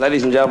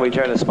Ladies and gentlemen, we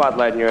turn the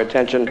spotlight and your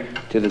attention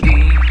to the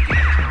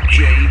DJ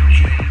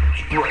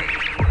Break.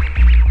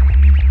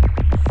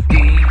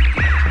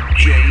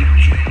 DJ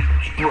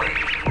Break.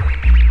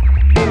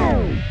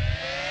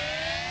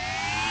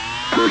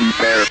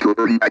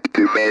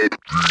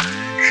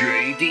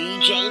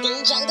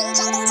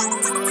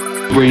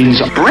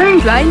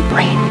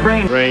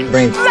 BrainZ. Brain.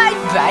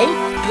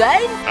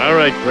 All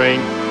right, Brain.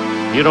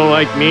 You don't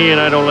like me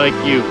and I don't like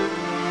you.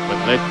 But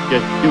let's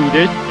just do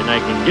this and I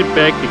can get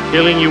back to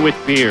killing you with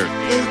beer.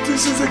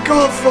 This is a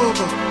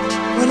Godfather.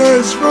 When I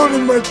was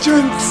rolling my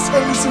joints, I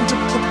listened to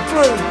my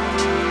brain.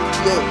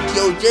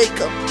 Yo,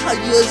 Jacob, how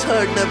yours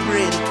heard the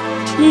brain?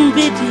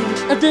 Baby,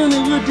 I don't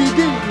know what to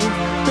do.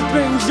 The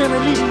brain's on a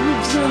little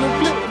rips on a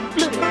blow.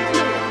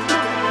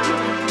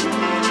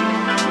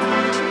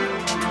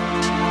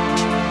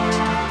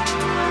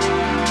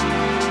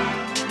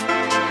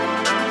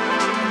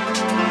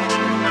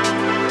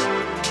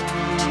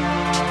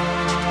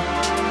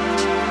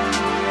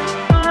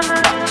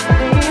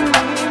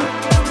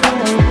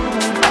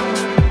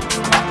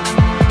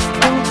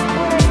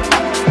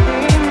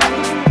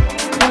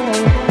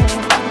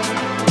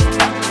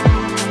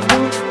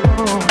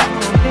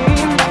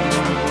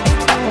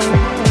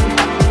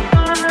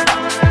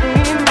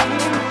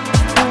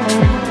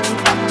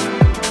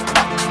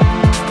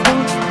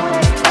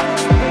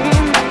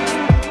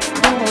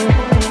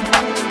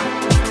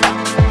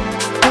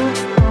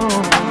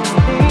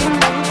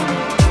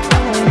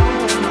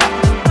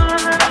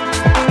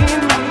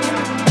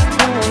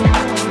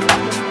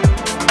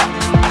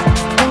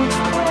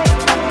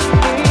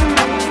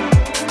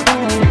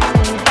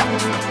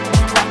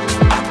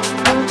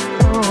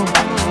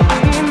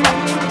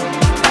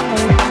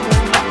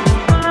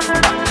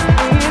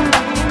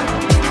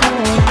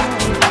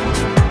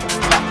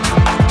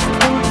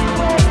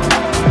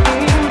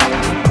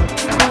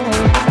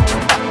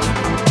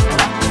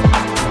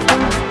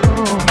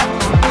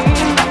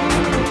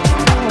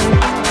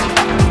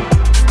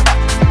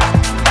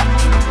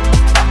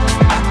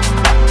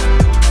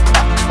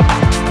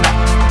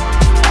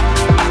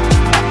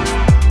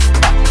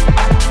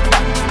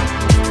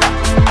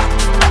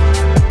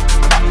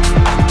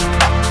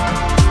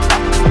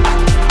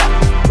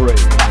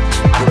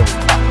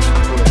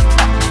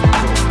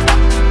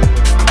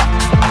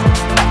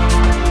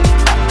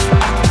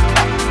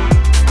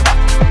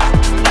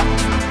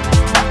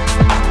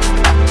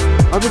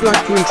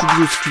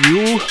 Introduce to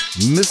you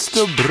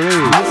Mr.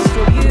 BrainZ.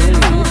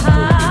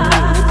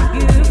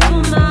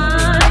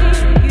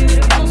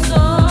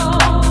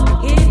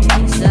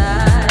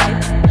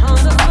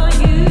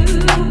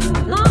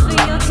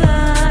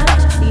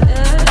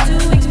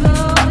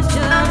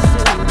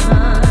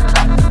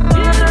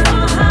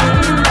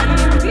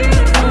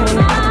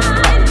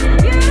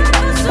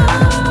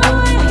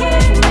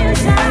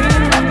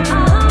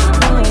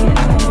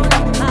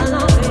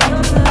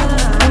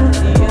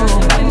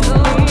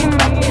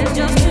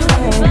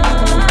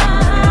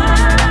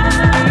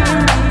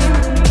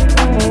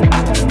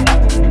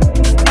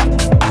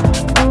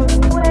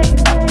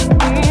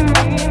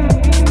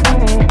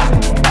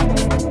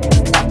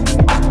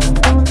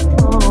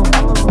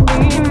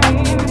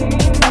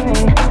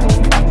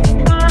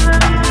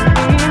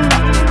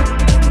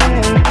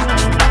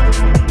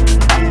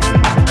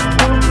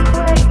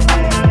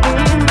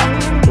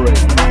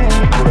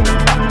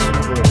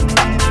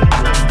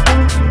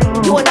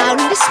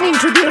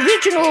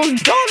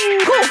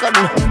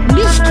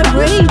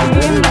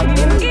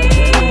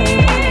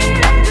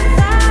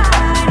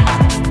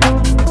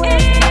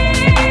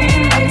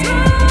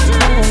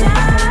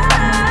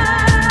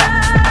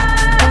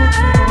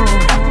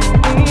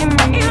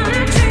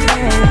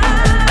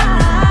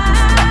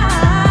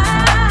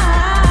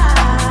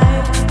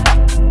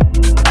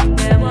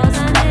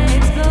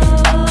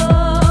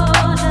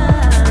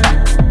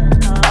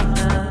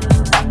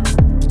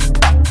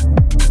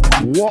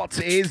 What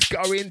is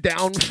going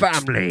down,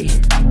 family?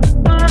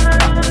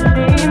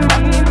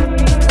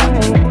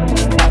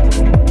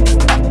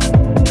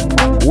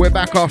 We're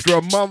back after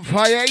a month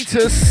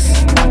hiatus.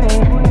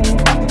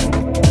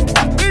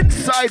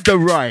 Inside the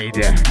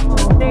ride.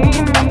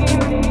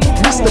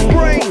 Mr.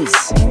 BrainZ.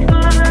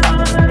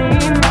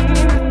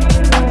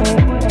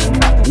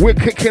 We're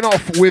kicking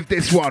off with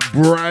this one,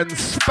 brand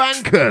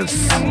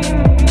spankers.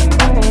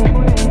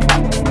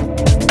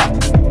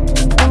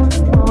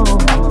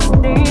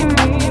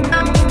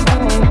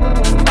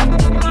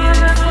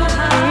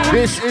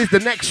 This is the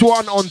next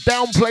one on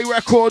Downplay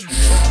Records.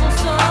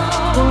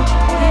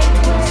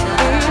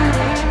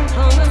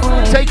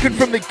 Taken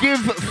from the Give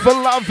for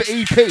Love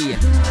EP.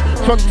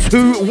 It's on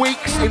 2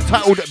 weeks,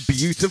 entitled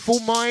Beautiful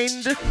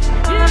Mind.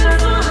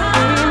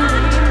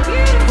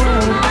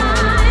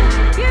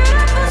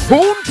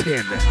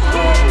 Haunting.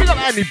 We got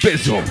Andy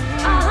Bizzle.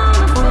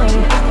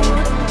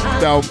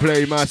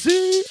 Downplay my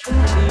seat.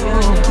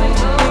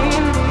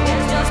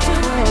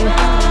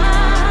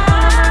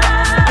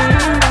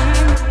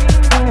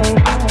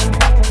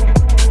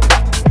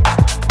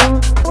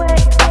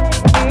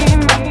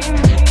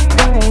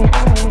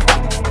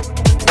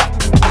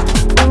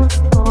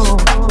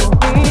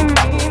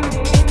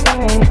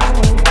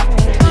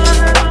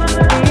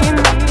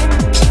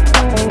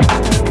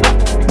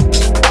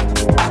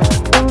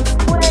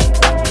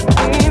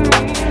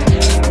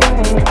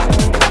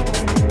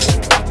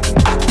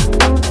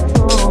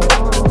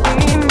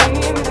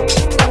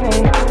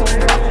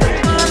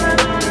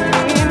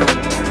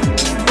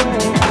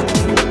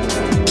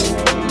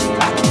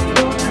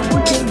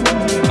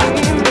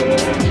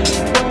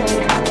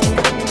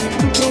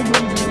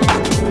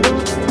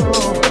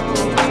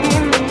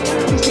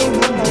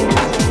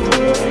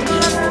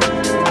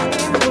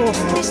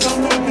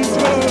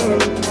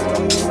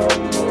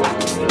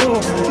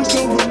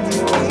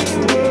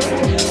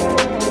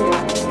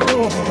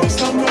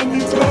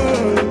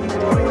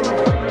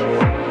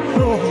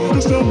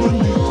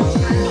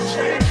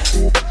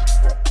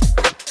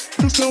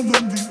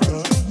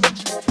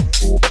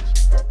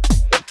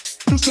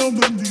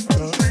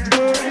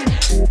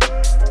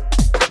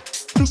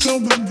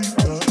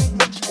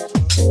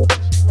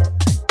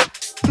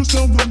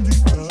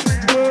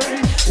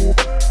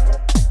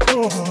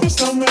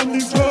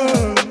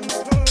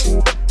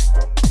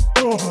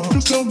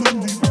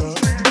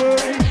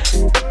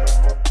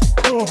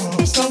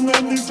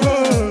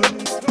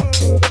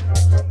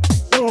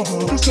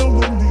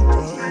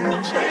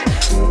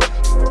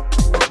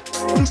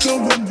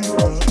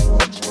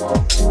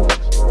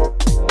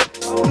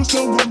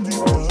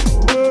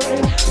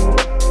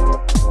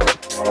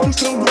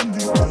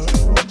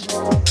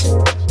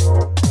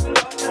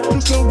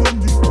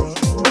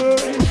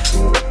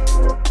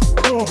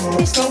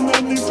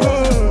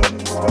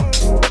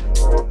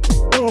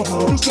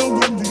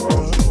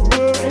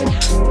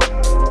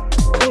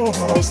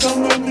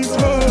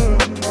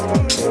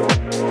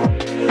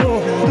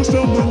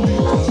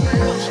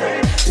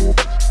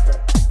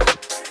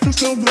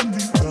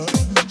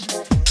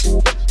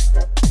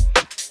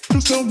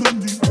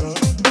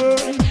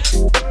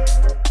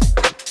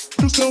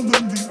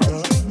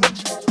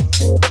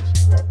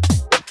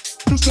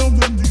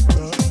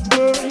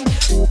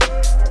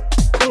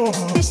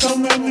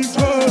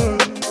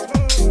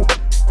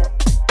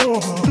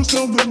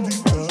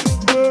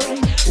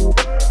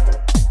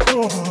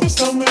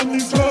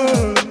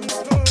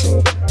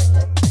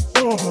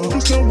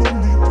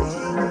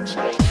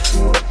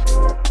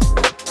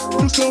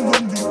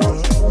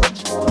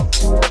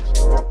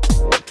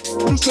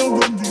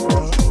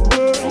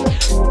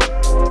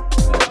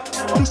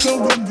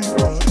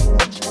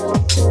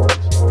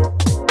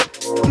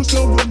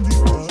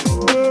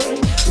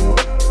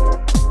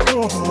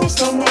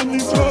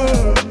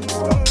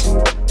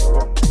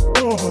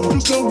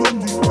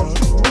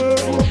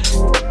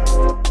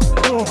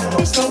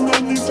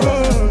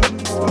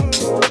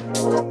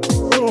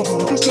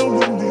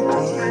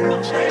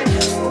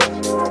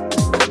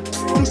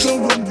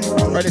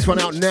 Right, this one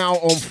out now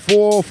on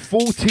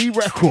 440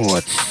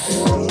 Records.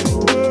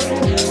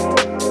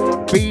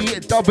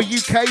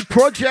 BWK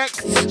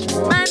Project,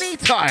 many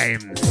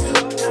times.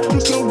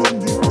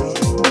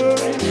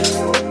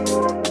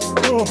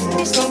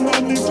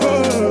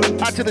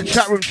 Out to the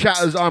chat room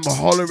chatters, I'm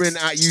hollering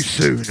at you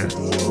soon.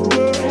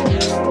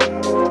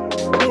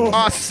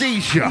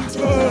 Arcesia.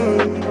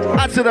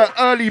 Out to the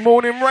early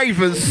morning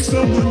ravers.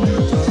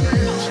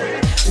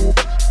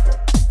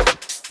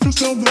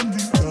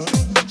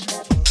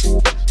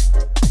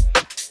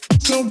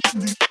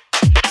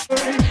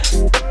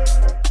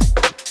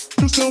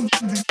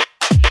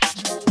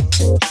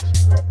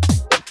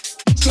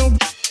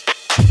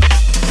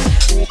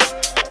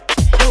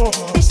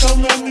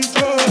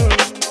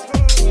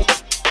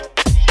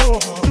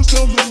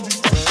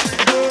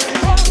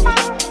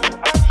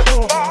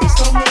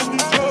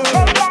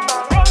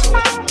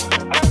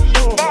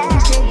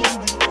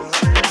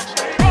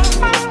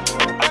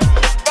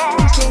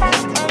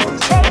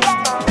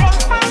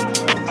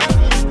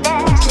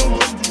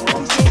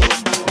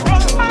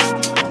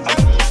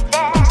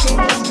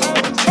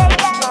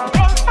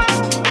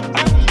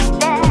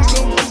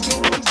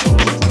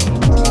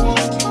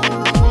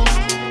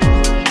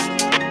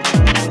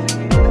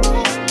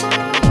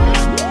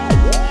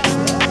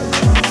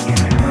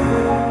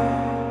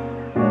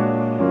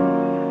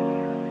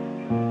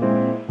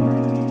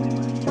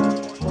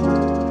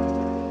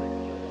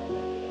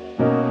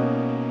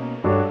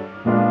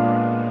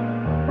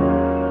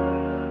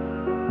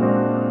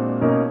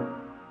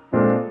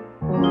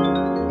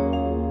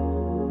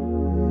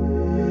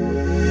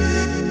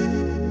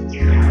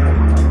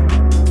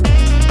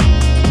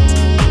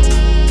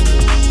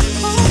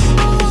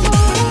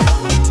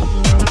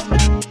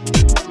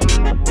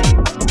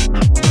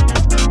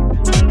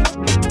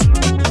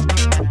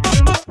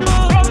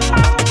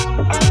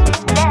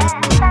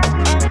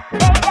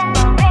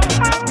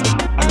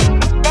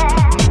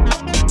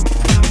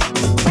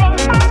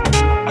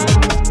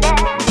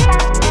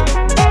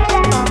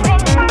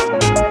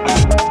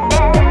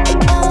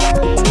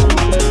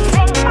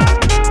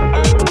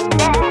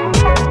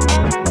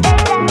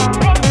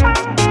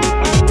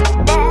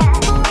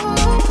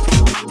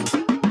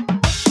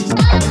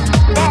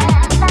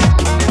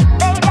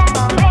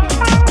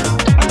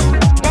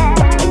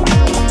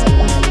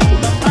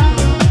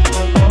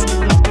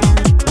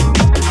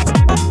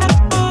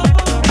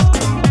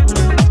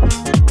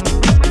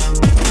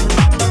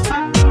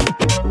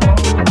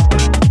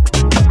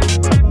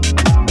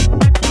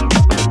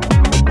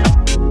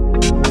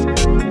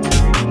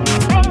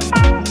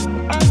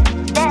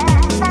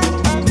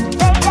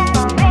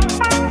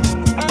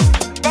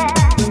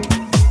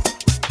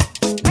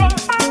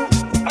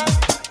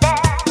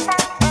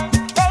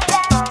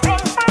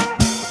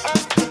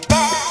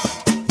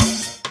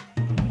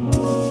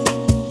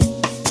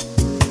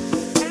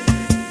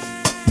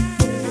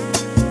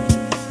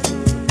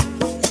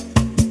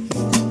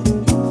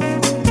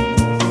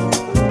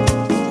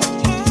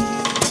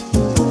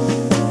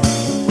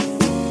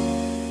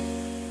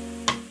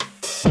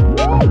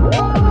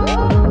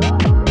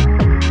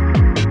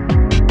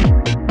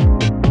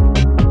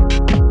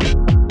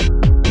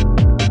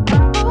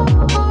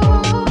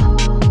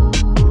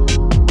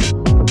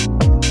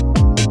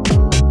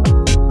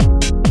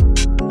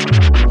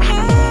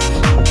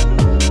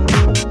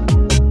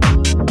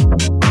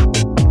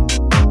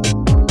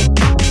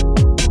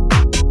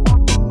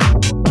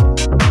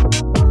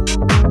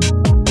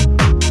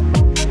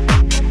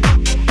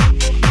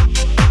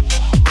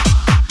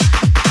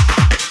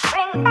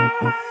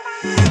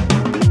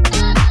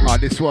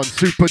 one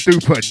super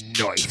duper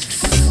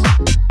nice.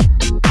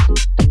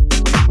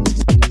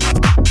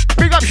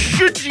 Big up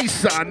Shunji,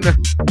 son.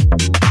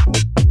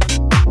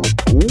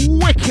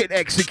 Wicked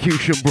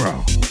execution,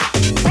 bro.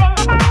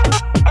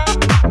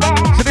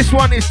 So this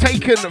one is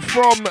taken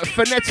from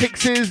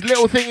Phonetics'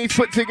 little thing he's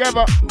put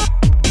together.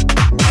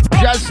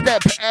 Jazz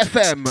Step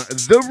FM,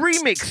 the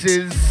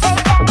remixes.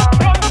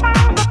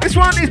 This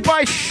one is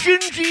by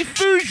Shunji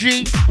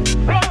Fuji.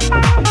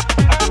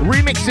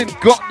 Remixing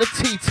Got the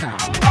Tea Towel.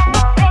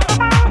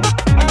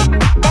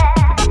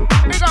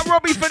 Big up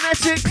Robbie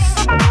Phonetics.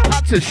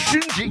 Out to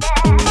Shunji.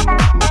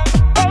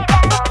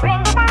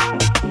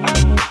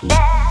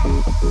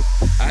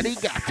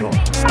 Arigato.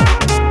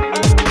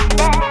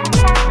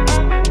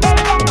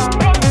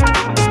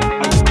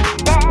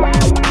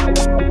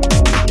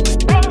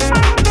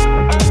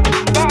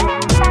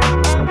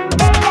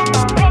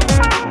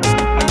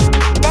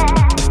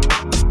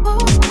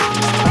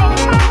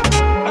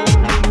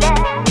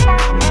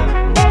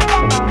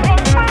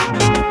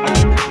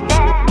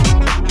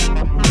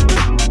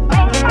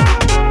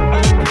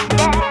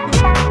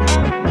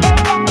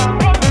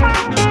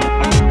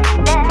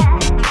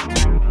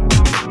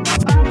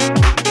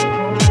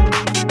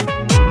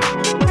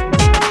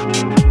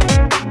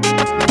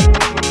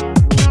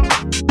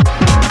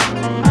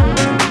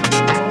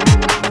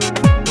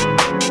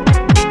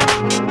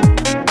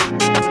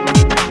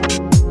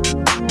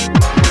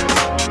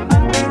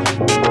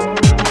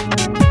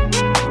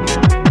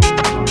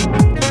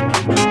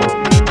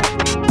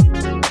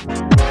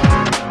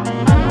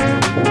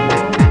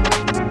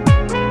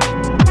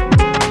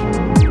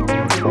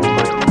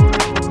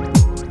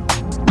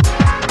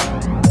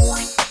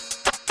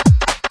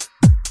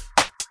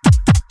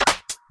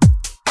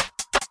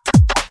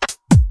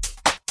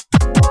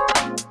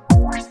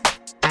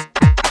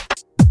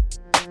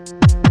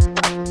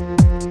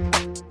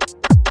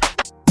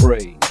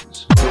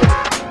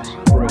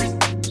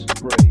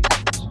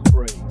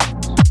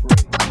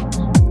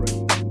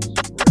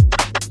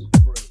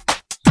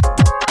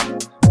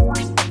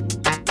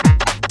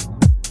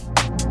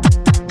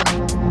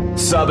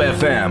 Sub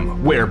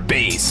FM, where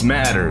bass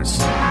matters.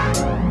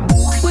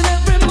 With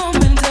every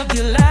moment of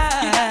your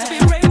life, be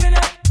raving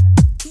up,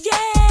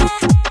 yeah.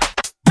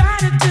 Try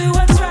to do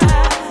what's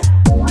right.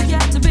 You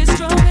got to be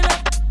strong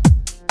enough.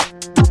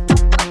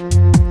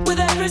 With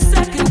every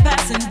second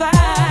passing by.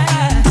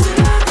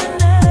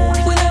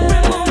 With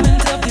every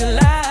moment of your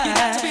life, you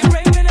got to be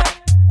raving up,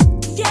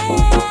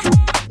 yeah.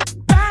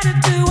 Try to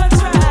do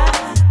what's right.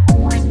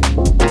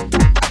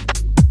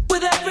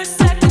 With every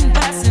second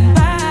passing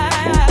by.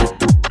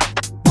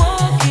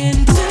 Walk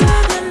into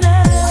the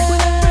night.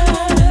 With every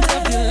moment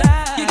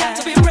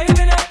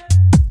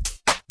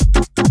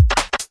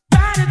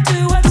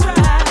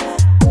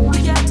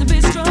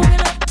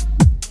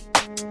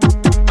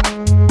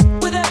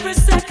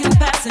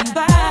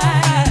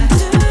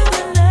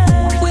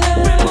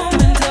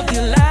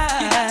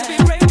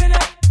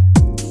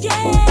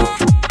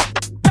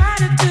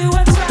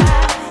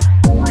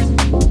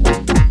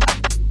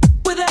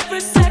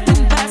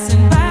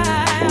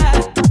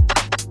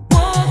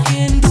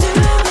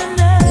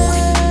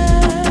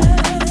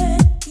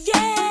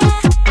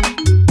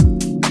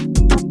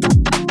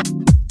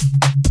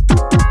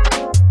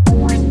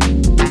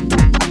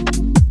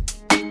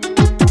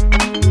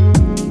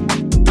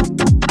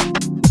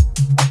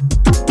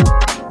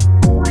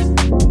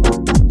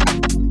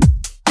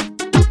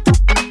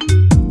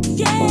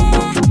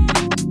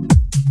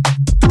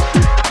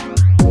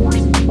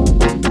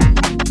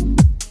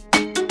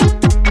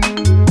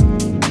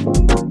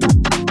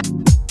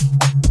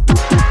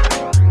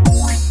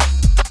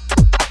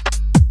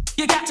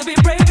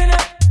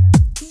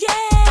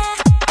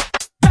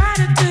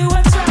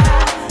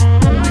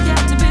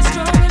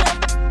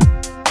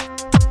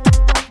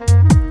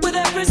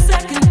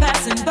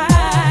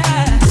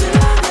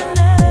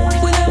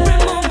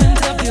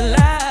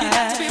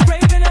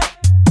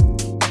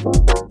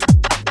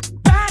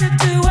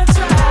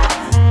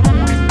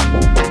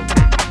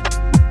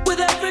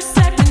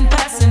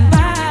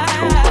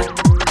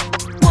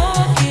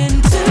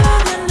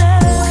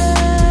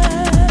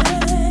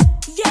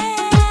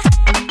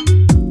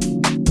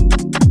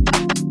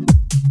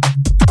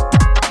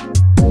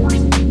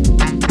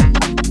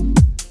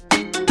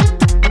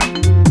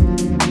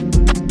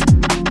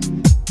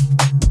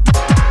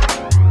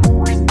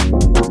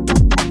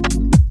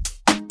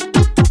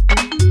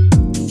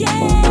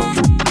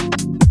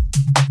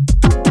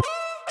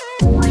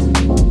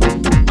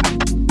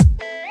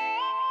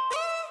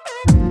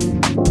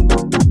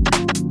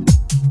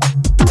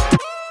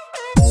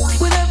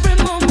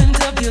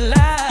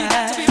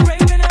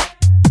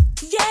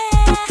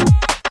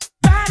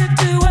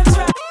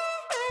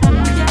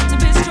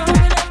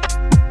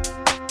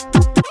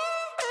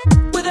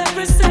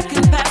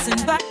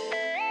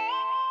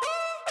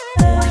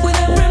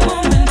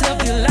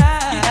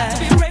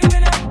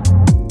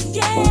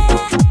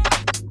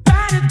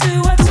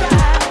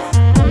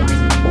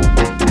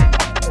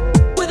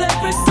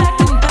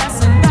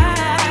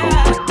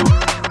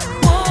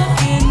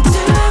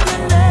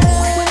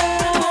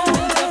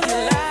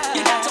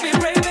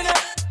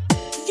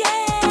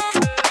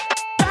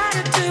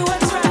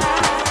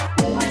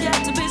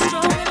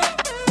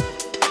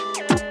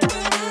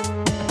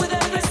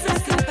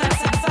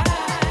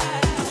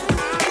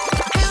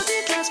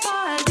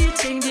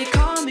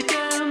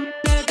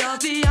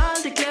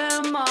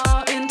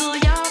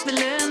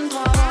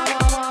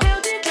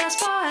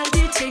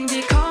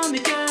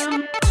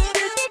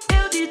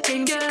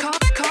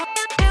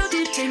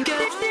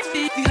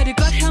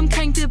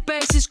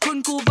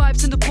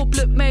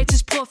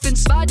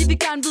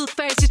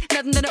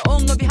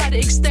og vi har det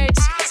ikke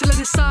statisk. Så lad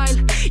det sejl.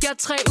 Jeg er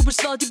 3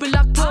 ubesvaret, de bliver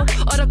lagt på.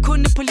 Og der kun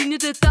er på linje,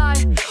 det er dig.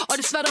 Og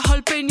det er svært at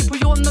holde benene på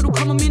jorden, når du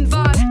kommer min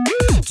vej.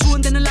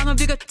 Turen den er lang og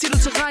virker tit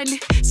utilregnelig.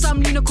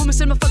 Sammenligner kun mig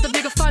selv med folk, der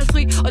virker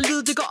fejlfri. Og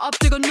livet det går op,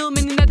 det går ned.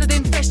 Men i nat er det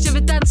en fest, jeg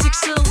vil danse, ikke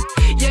sidde.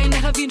 Ja, i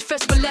nat har vi en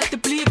fest, hvor lad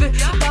det blive.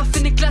 Bare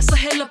finde et glas og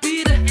hellere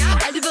blive det.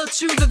 Aldrig været i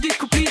tvivl, hvad vi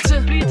kunne blive til.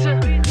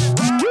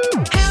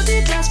 Hæv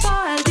dit glas for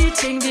alle de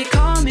ting, vi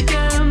kom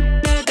igennem.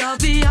 Netop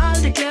vi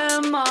aldrig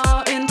glemmer.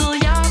 Intet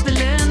jeg vil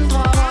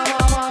ændre.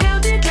 Hæv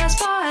dit glas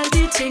for alle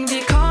de ting, vi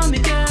kom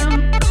igennem.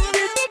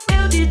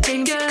 Hæv dit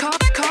ting,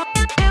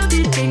 hæv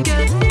dit ting.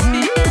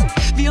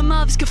 Vi har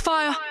meget, vi skal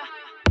fejre.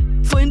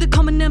 For intet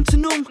kommer nemt til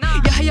nogen.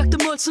 Jeg har jagtet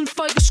mål siden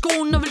folk i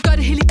skolen. Og vil gøre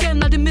det hele igen,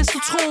 når det mister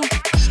troen.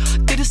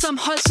 Det er det samme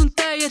hold som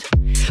dag et.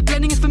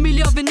 Blanding af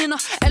familie og veninder.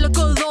 Alle er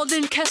gået over,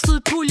 den kastet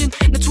i puljen.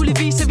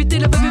 Naturligvis er vi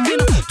deler, hvad vi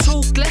vinder.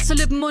 2 glas og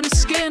lidt munde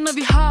skin. Og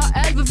vi har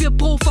alt, hvad vi har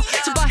brug for.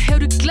 Så bare hæv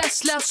dit glas,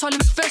 lad os holde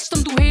en fest. Om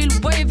du er helt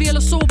wavy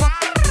eller sober.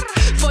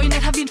 For i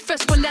nat har vi en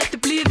fest, hvor lad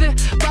det blive.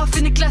 Bare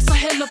finde et glas og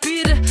hellere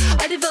blive det.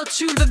 Aldrig været i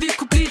tvivl, hvad vi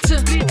kunne blive til.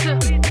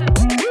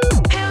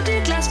 Hæv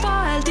dit glas for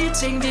alle de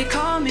ting, vi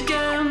kom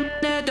igennem.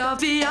 Netop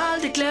vi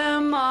aldrig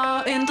glemmer.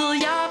 Intet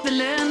jeg vil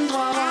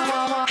ændre.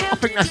 I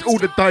think that's all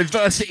the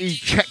diversity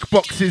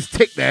checkboxes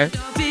tick there.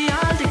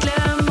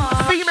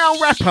 Female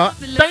rapper,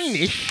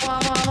 Danish.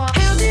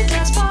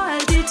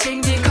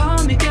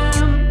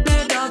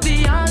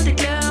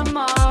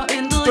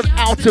 But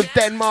out of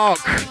Denmark.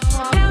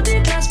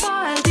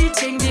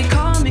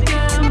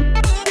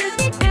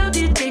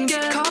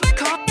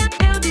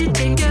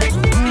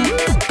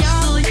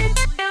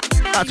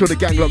 That's all the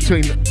gang locked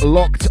in,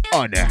 locked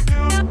on.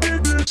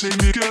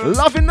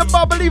 Loving the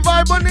bubbly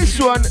vibe on this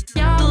one.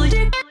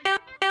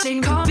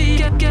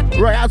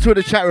 Right out to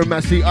the chat room, I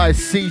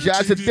see you.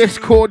 That's a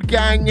Discord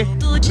gang.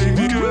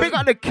 Big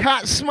up the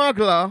cat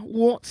smuggler.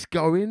 What's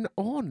going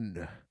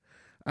on?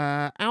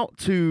 Out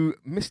to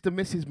Mr. and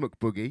Mrs.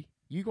 McBoogie.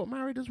 You got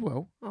married as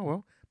well? Oh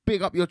well.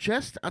 Big up your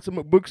chest. Out to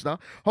McBoogster.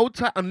 Hold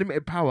tight,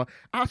 unlimited power.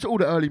 Out to all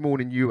the early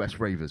morning US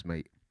ravers,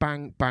 mate.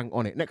 Bang, bang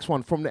on it. Next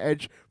one from the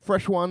edge.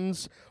 Fresh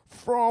ones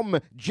from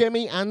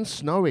Jemmy and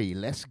Snowy.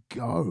 Let's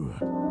go.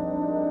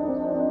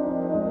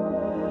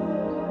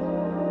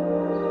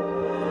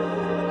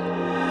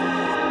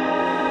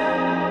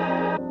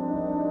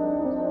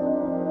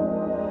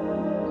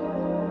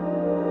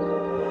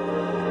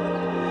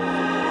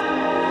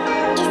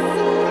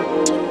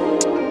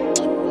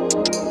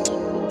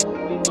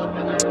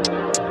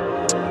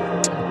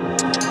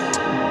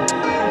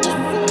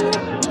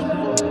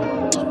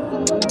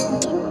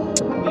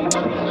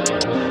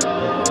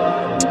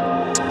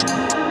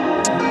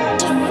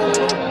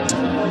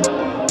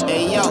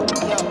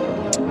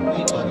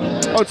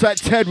 What's that,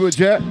 Tedwood,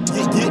 yeah?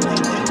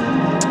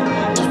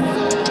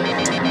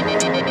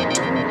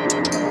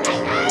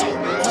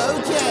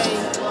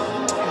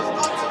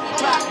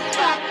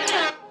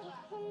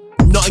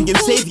 Nottingham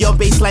saviour,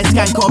 baseline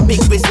skanker,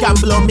 big risk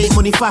gamble or make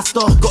money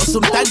faster. Got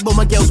some dank but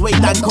my girls way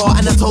danker,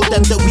 and I told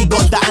them that we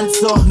got the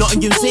answer.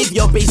 Nottingham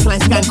saviour,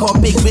 baseline skanker,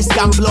 big risk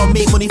gamble or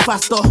make money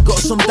faster. Got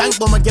some dank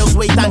but my girls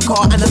way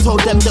danker, and I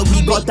told them that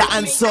we got the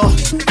answer.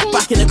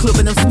 Back in the club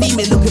and I'm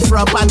steaming, looking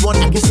for a bad one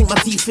I can sink my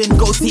teeth in.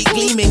 Gold teeth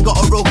gleaming, got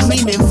a roll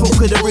creaming. Folk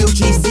of the real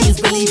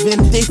GCs believing,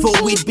 they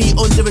thought we'd be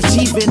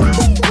underachieving.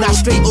 Now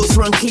straight ups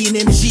run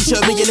cleaning. She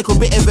showed me a little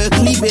bit of her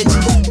cleavage.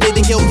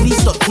 Baby girl, please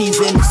stop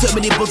teasing. So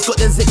many buds got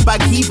the zip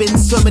bag heaving.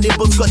 So many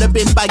buds got the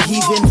bin bag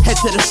heaving.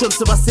 Head to the shop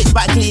so I sit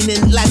back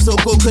cleaning. Life so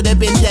good could have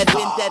been dead.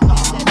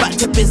 Back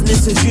to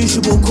business as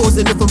usual,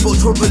 causing nothing but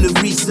trouble and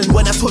reason.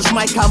 When I touch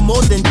mic I'm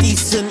more than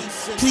decent.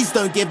 Please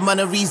don't give man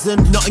a reason.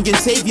 Nottingham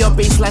saviour,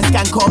 baseline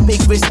skanker, big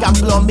risk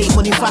gambler, make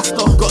money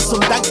faster. Got some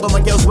dank but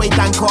my girls way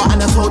danker,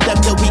 and I told them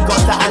that we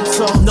got the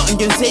answer.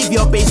 Nottingham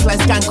saviour, baseline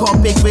skanker,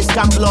 big risk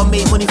gambler,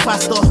 make money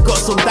faster. Got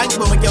some dank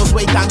but my girls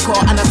way danker,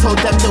 and I told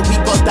them that we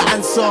got the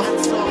answer.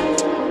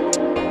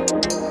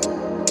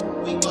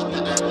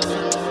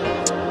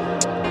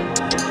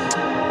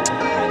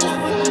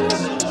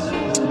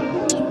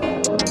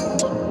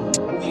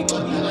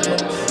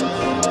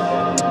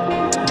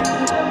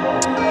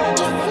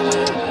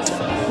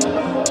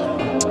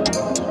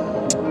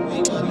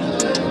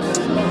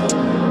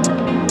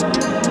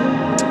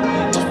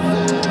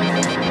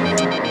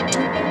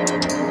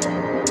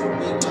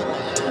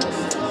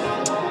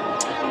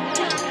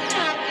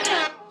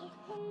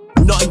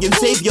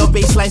 Saviour,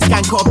 baseline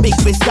skanker, big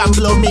risk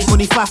gambler, make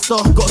money faster.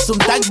 Got some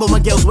dank but my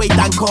girls way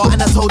danker,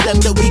 and I told them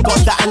that we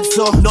got the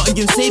answer.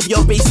 Nottingham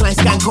saviour, baseline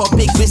skanker,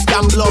 big risk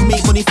gambler,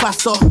 make money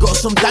faster. Got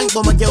some dank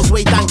but my girls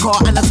way danker,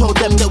 and I told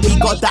them that we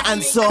got the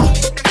answer.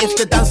 If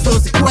the dance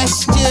floor's a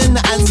question,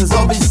 the answer's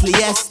obviously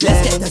yes.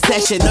 Let's get the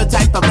session, no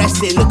time for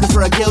resting. Looking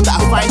for a girl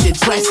that I find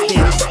interesting.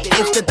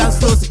 If the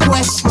dance floor's a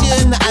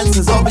question, the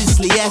answer's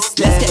obviously yes.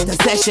 Let's get the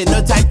session,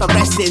 no time for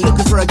resting.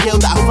 Looking for a girl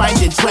that I find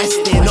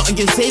interesting.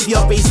 Nottingham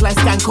saviour, baseline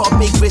skanker, skank or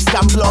big risk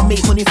gambler,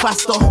 make money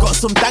faster. Got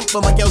some dank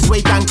but my girls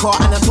way danker,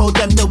 and I told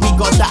them that we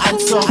got the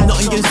answer.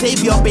 Nothing you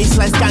save your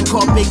baseline skank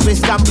or big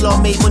risk gambler,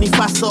 make money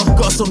faster.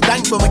 Got some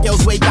dank but my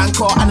girls way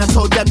danker, and I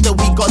told them that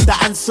we got the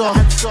answer.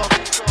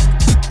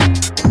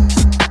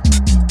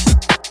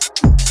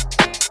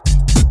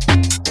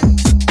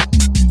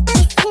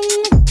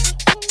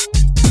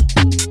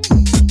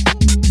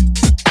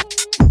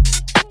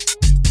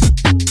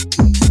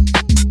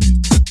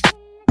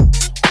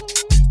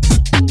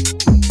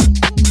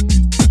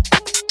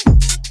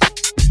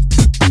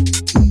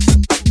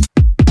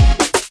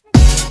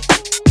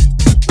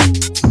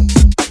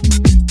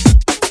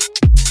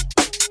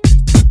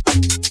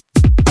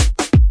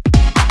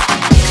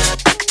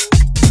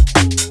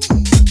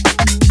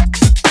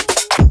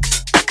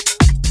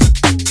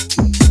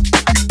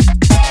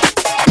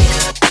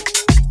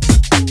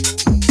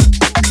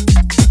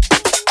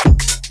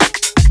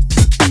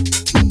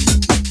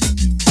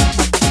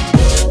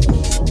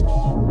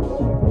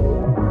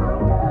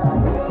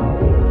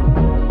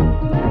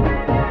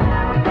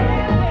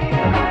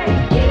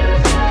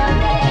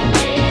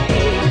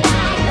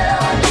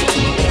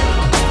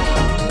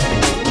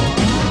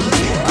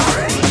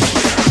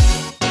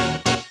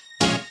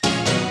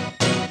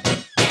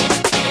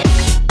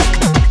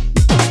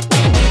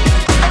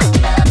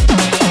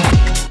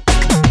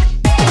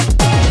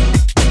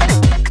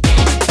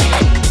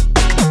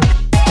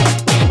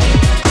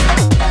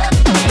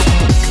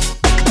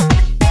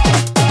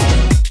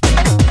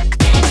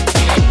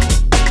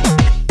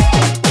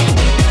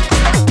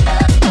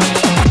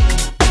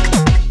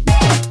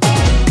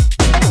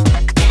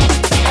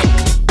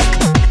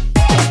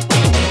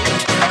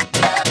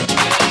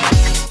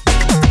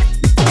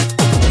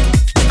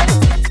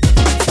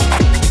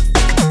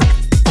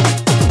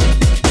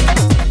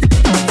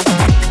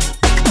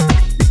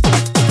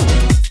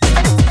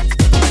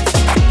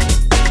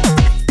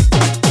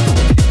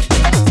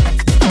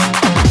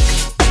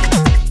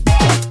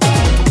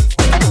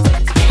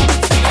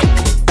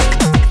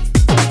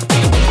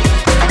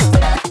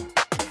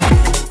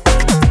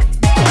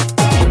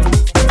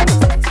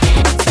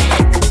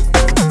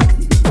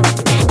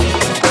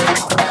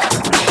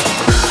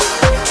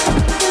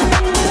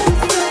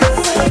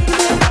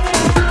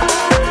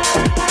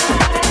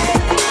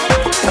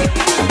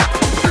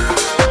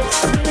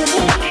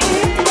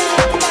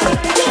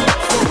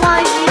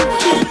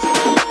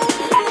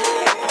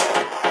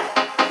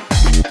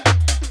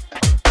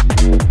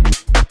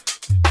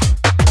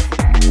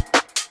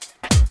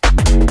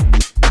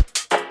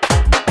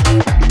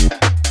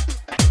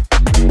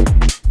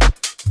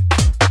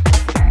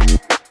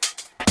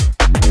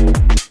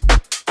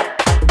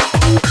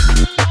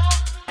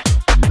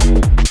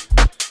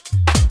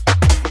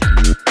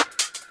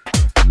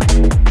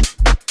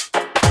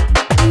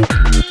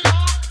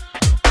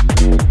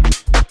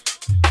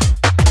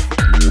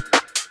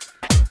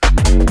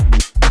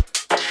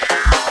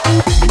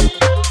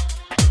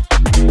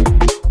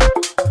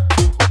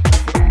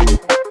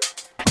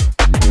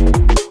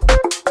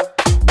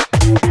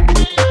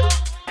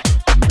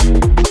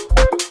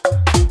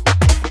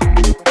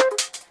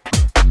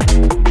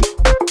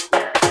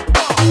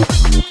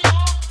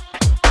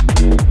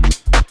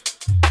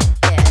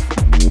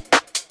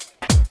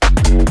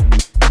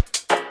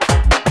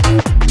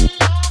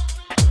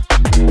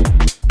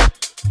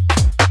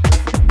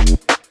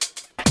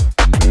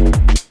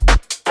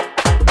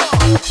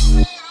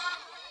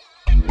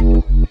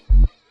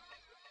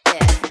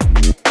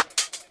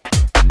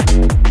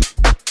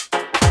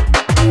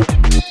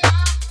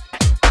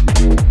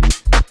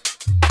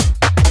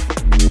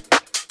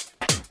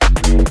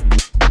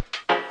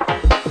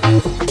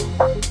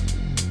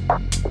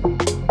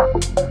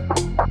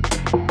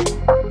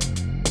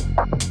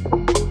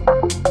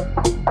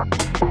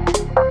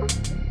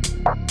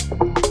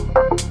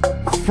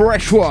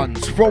 Fresh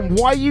ones from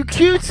YU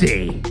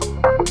Cutie.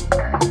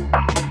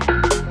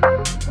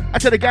 I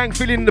tell the gang,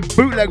 feeling the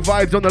bootleg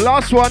vibes on the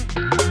last one.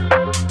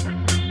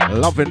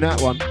 Loving that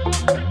one.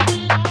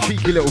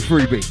 Cheeky little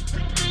freebie.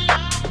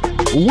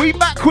 We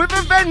back with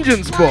a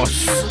vengeance,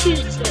 boss.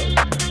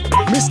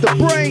 Mr.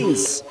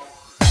 BrainZ.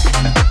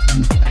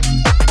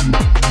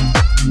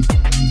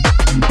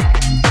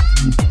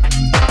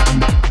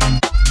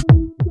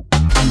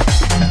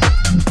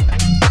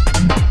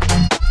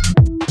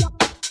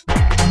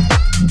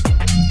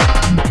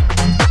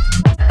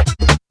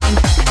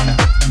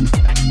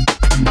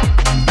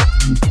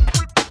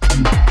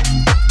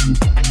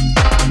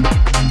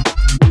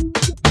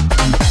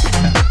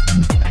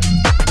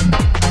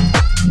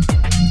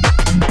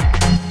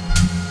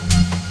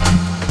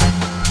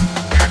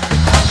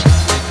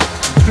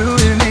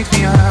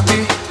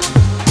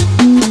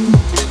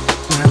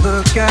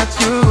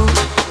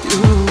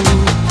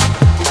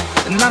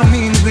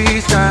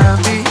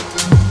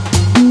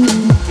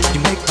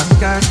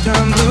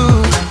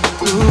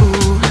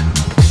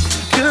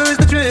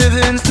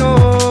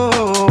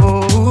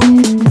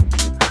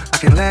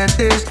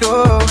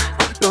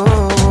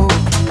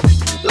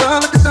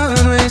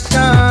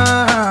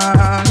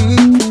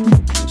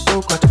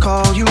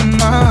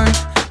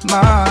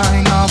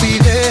 Mine, I'll be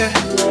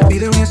there.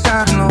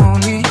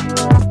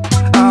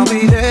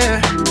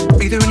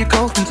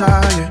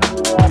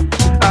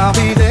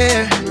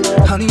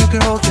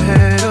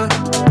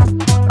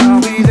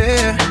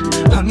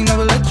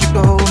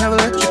 go, never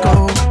let you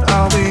go.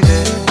 I'll be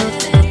there.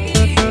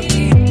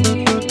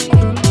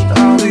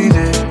 I'll be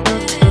there.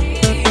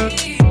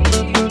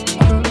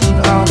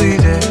 I'll be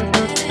there.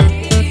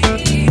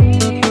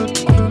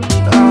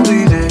 I'll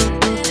be there.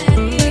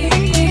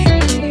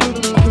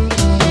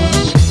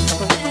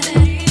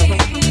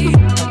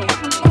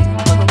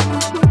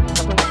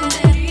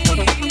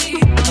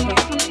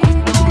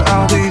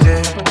 I'll be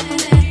there.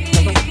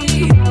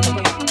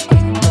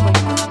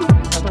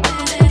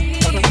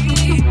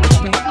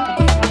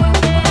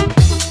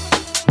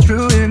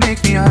 Truly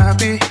make me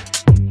happy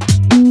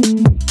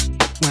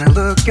when I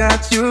look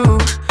at you,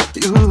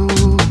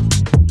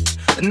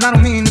 and I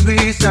don't mean to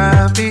be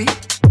sappy.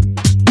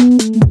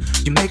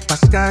 You make my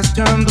skies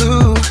turn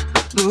blue,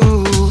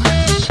 blue.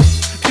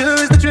 Pure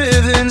as the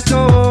driven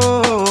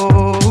snow.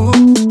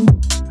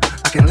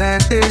 I can't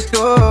let this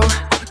go,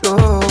 go.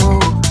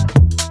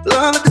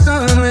 Love like the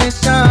sun rays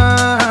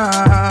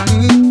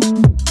shine.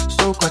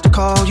 So glad to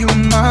call you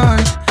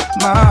mine,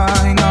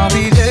 mine. I'll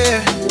be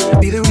there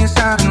when you're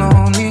sad and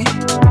lonely.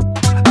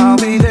 I'll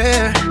be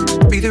there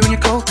when you're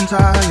cold and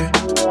tired.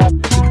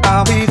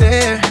 I'll be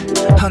there,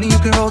 honey, you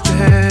can hold your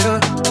head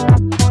up.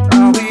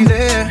 I'll be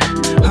there,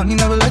 honey,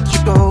 never let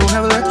you go,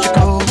 never let you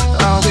go.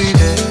 I'll be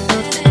there.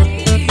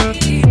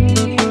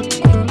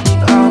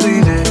 I'll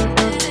be there.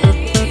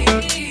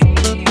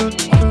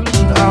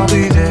 I'll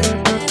be there.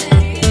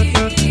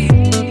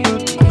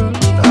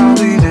 I'll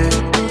be there.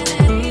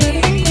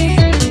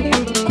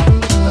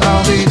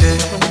 I'll be there.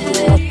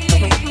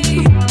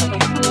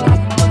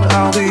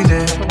 I'll be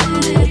there.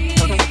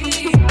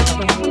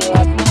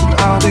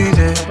 I'll be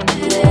there.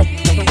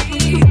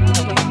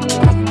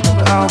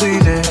 I'll be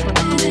there.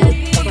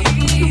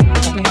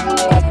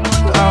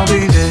 I'll be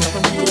there.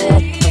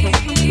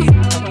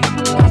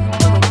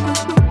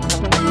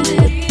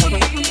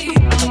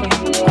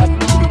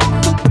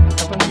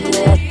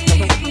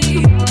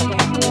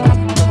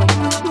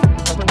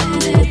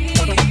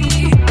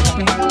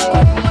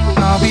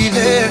 I'll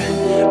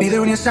be there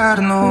when you're sad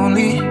and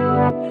lonely.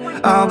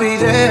 I'll be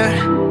there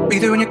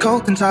when you're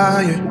cold and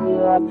tired.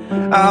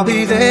 I'll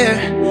be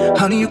there,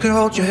 honey, you can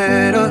hold your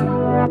head up.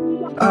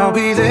 I'll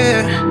be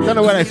there. Don't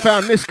know where they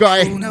found this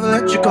guy. Never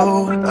let you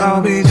go.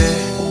 I'll be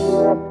there.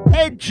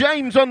 Ed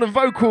James on the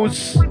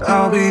vocals.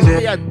 I'll be there.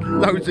 He had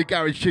loads of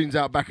garage tunes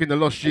out back in the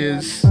lost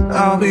years.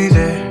 I'll be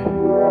there.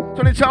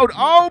 So they told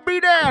I'll Be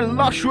There,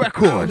 Lush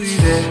Records. I'll be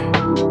there.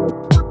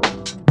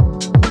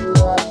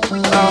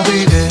 I'll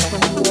be there.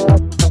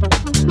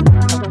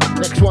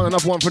 Next one,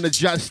 another one from the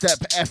Jazz Step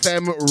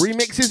FM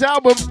Remixes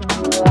album.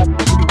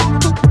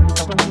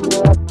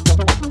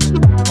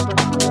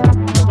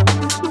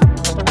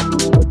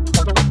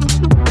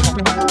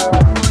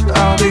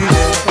 I'll be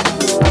there.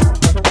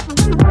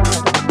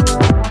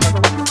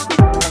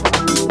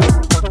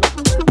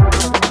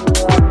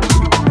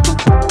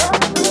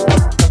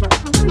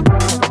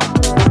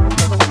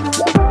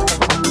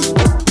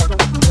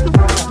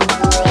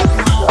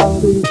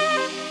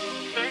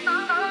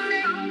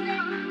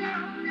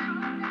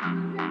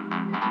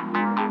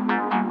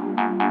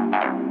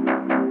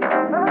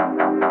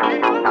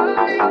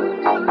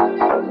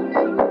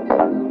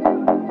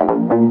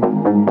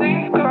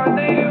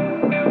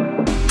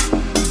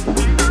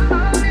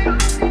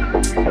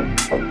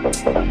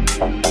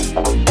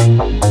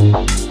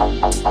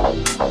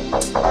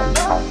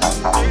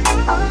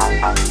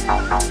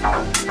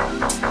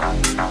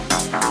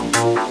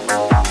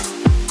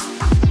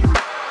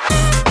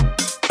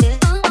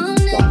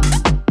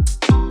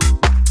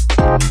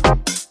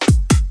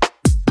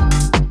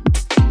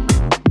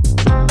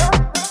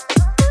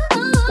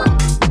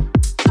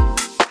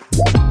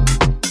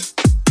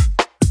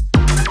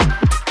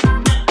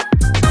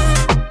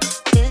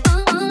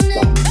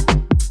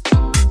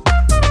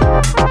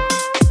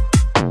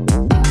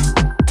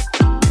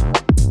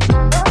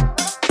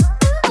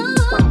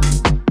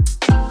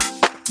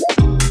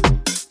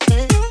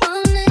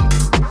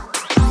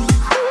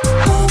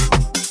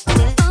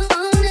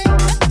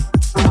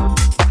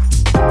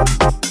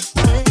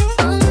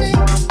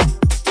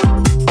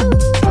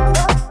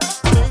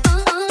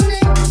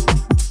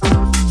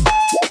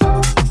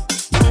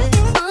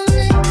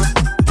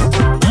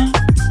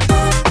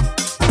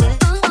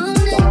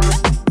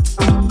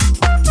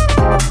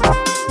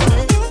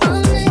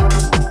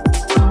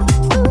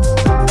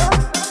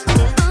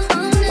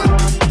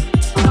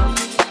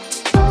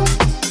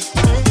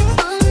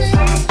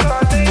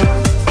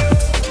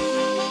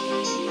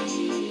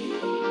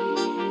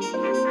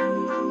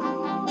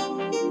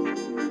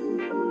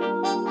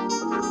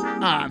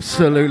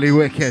 Absolutely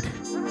wicked.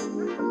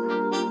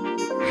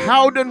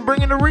 Howden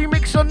bringing a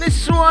remix on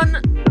this one.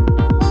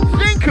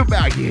 Think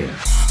about you.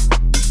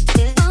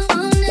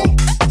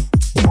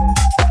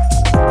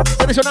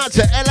 Send this one out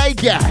to LA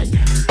Gang.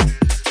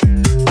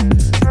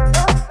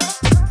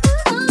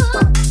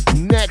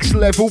 Next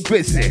level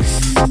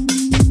business.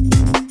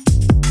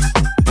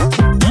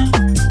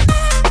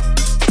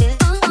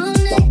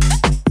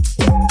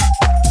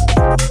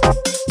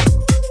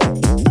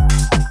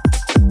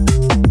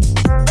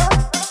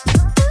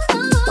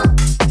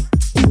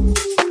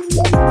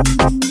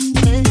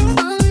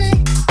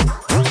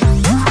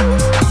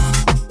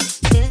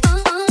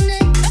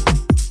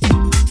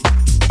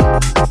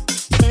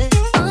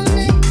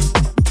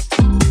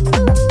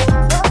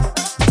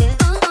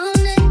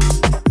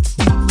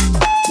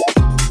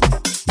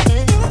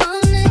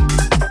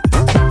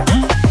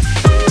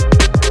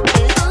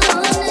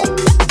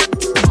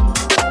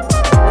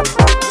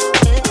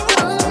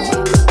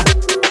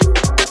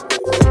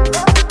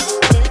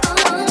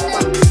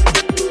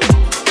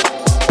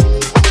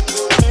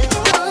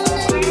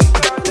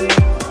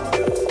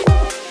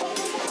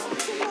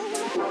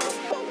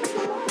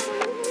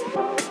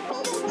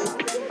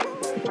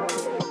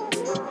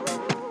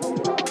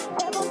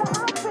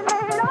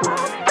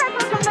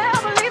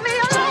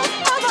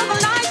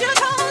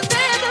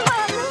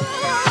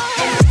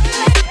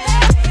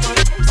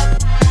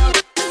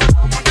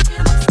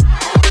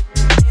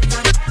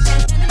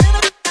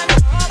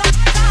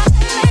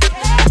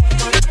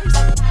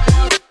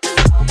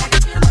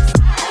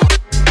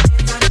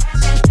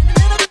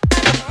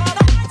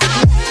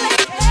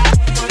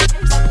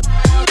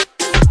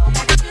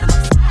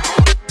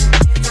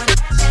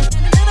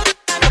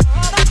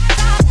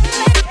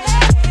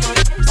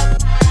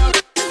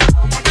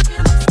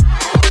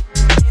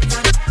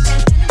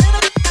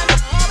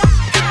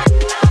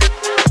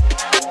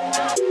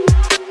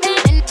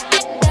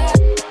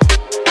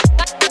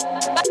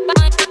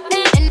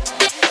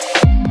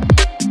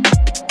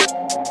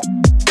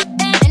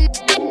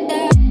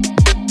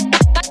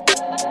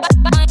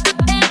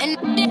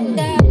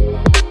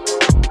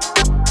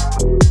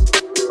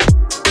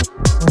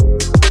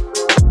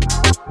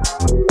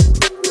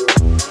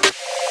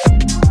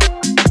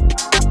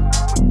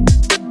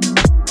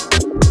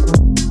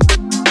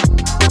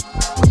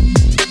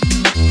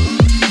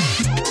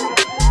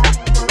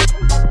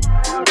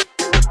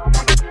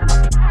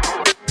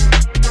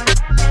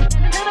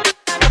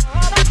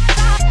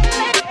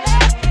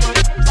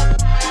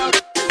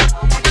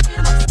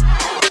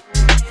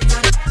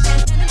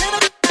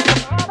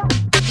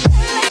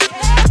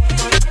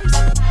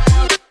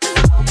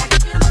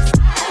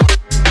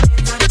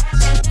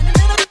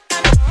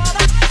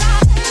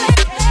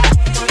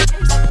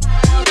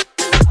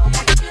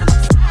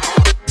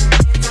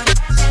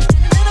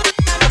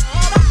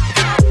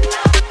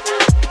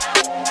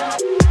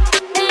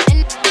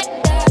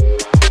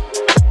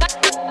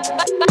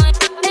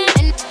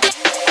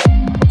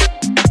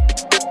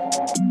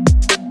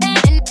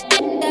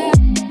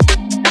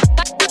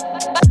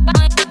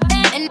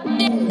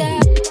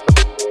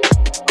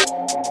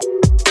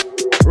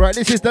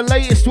 This is the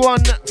latest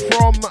one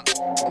from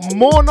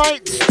More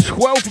Night,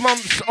 12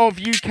 months of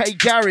UK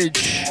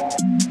Garage.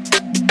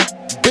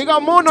 Big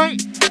up More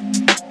Night.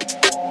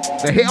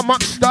 The Hit 'em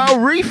Up style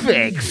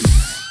refix.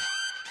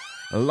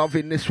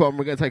 Loving this one.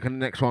 We're going to take on the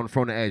next one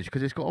from the edge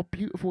because it's got a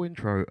beautiful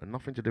intro and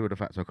nothing to do with the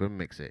fact I couldn't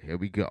mix it. Here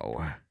we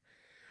go.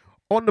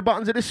 On the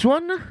buttons of this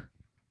one,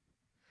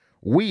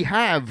 we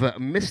have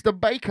Mr.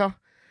 Baker,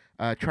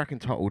 track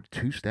entitled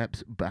 2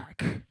 Steps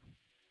Back.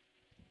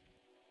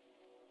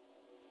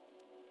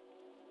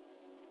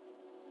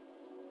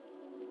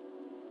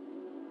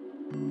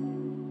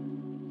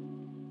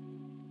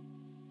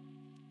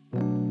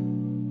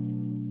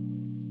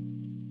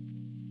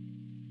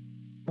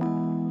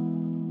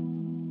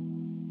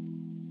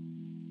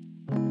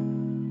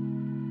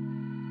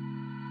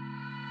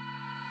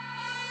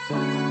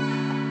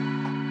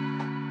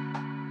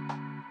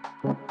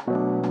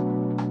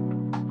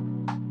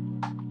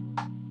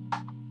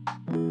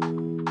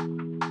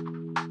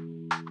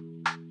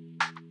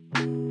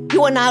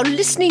 You are now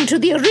listening to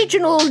the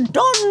original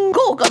Don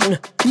Gorgon,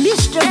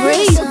 Mr.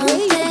 BrainZ.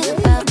 Something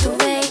about the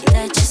way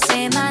that you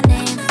say my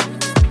name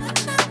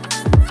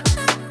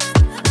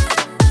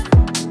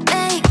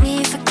make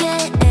me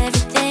forget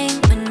everything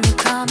when you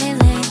call me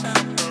late.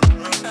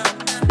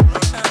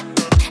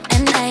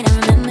 At night I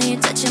remember you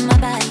touching my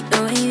body,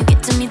 the way you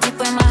get to me deep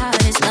where my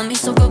heart is. Love me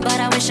so good, but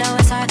I wish I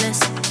was heartless.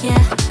 Yeah.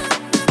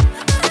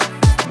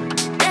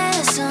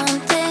 There's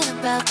something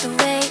about the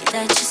way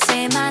that you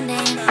say my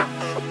name.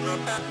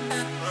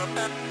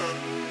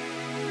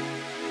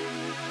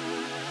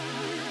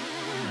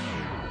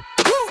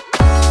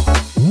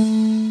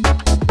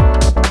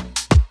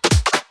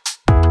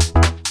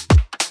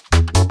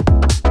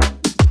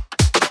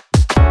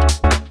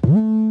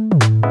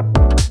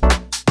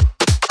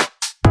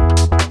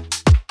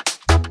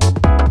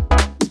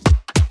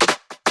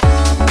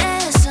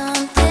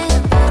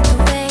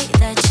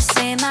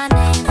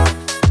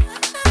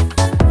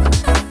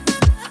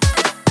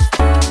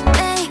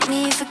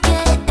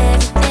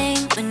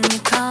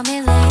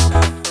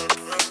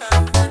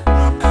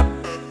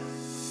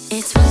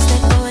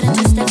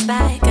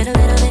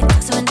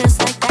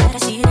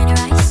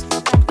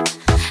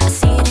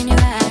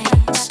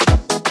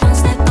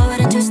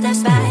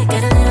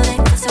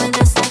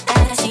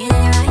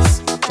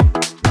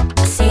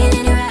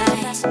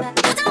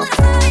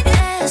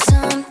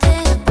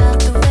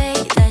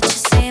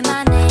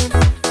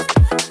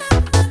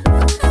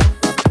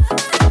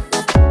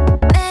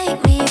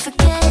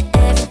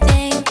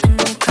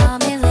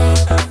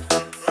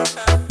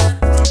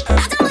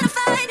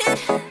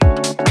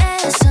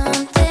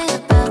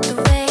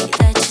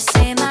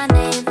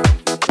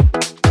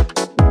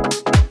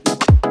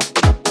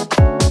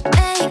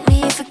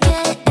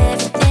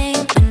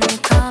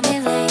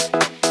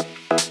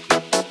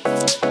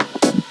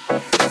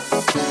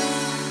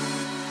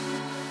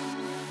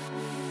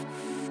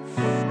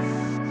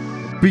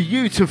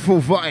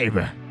 Beautiful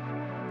vibe.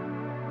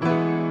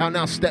 Out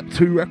now, Step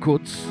 2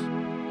 Records.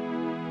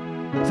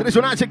 So this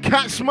one out to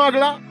Cat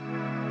Smuggler.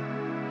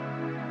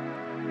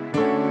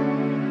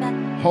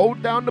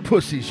 Hold down the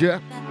pussies, yeah?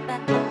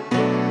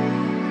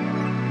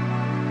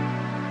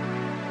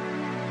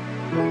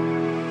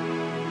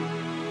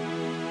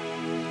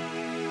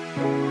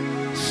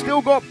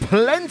 Still got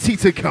plenty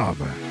to come.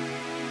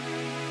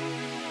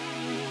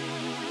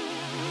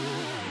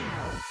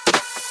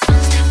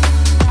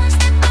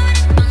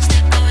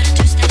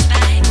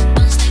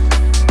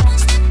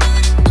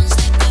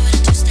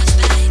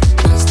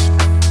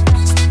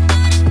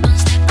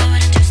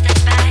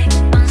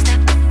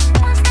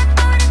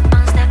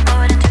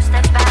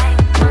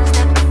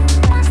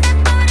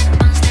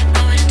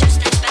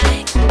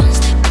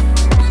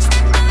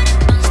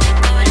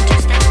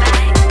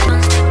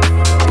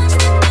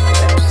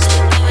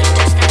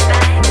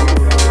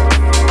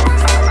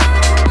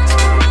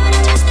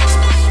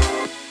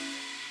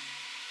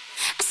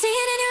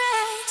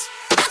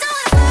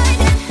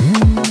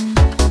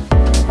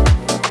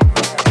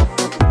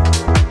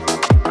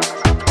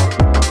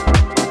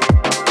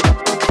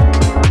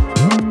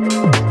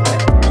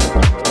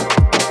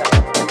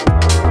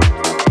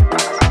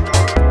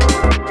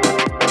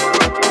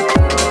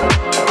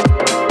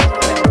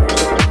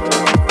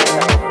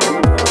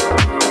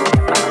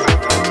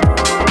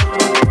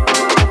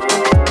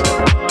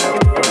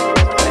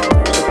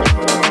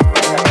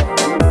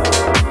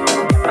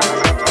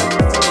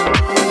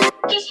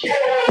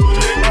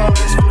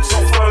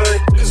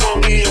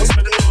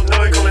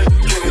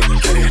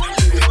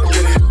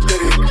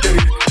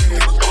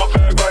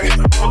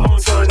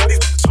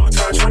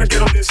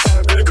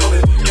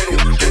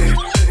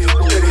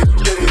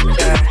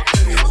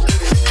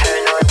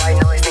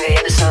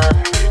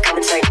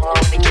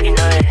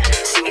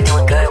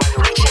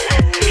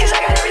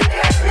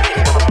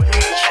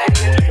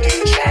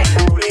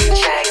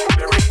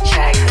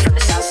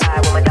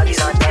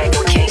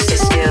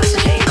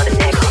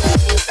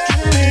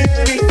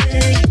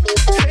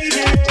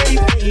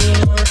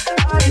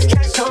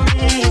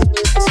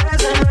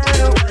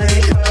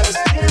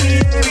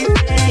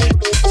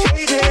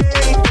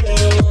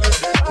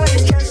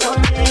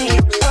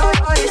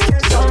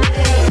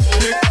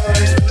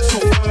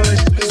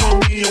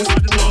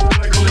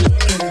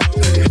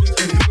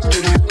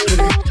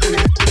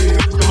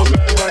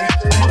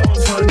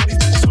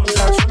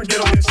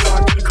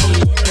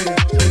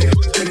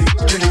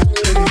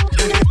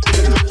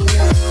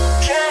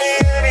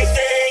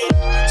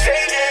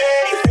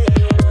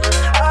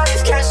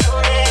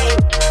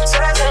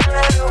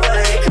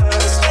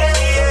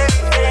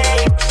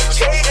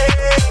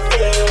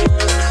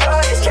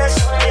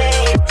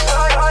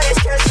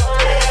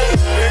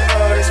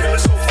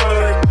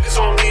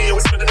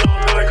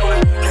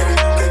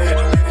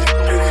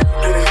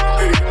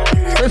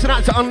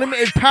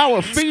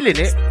 power, feeling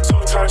it.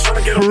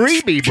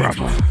 Free me,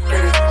 brother.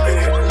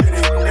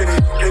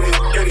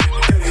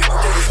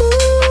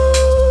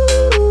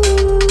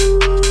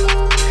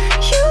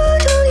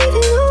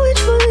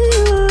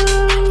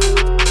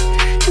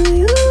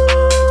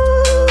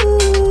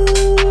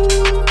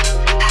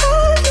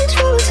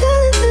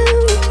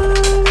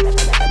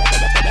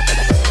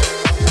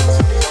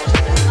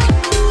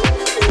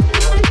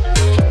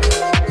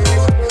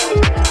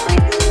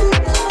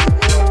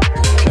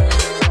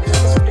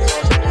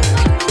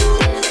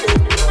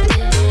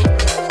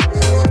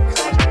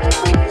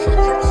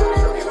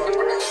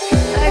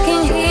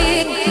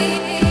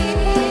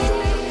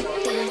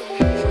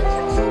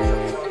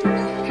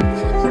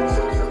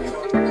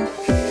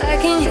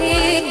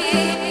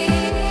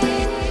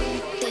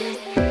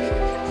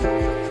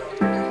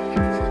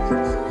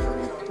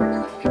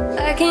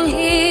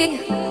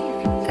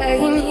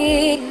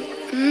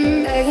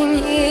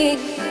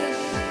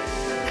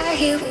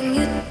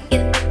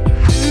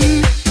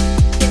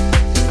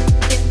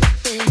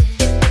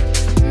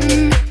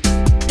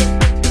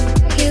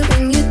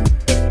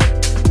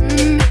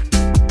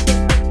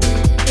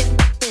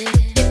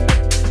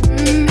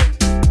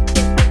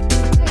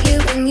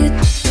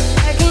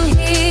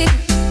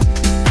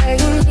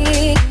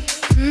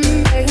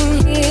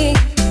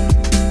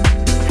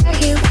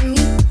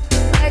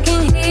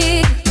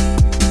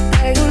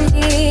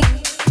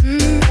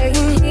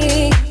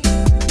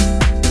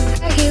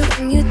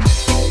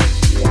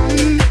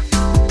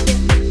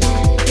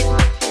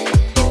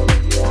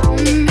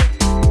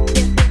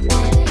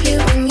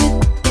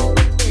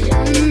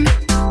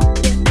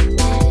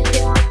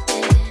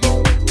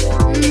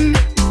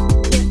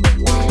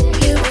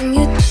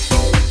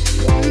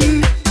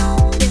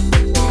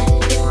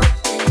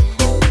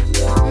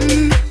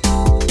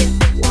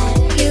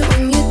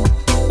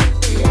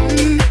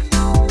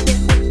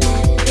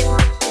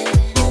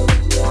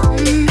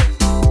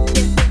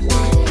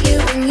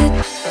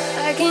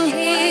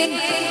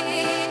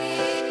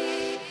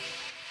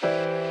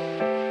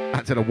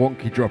 A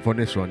wonky drop on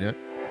this one, yeah?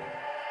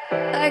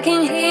 I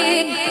can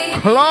hear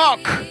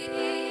Clark!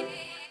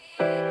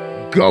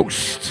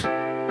 Ghost!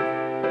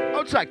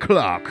 Outside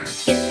Clark.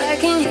 I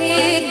can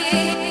hear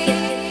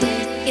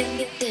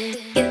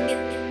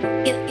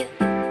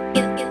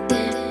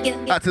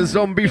That's a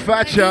Zombie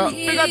Thatcher.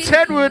 We got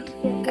Tedward.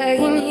 I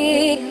can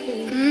hear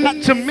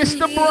Back to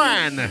Mr.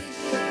 Bran.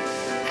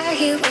 I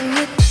hear when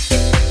you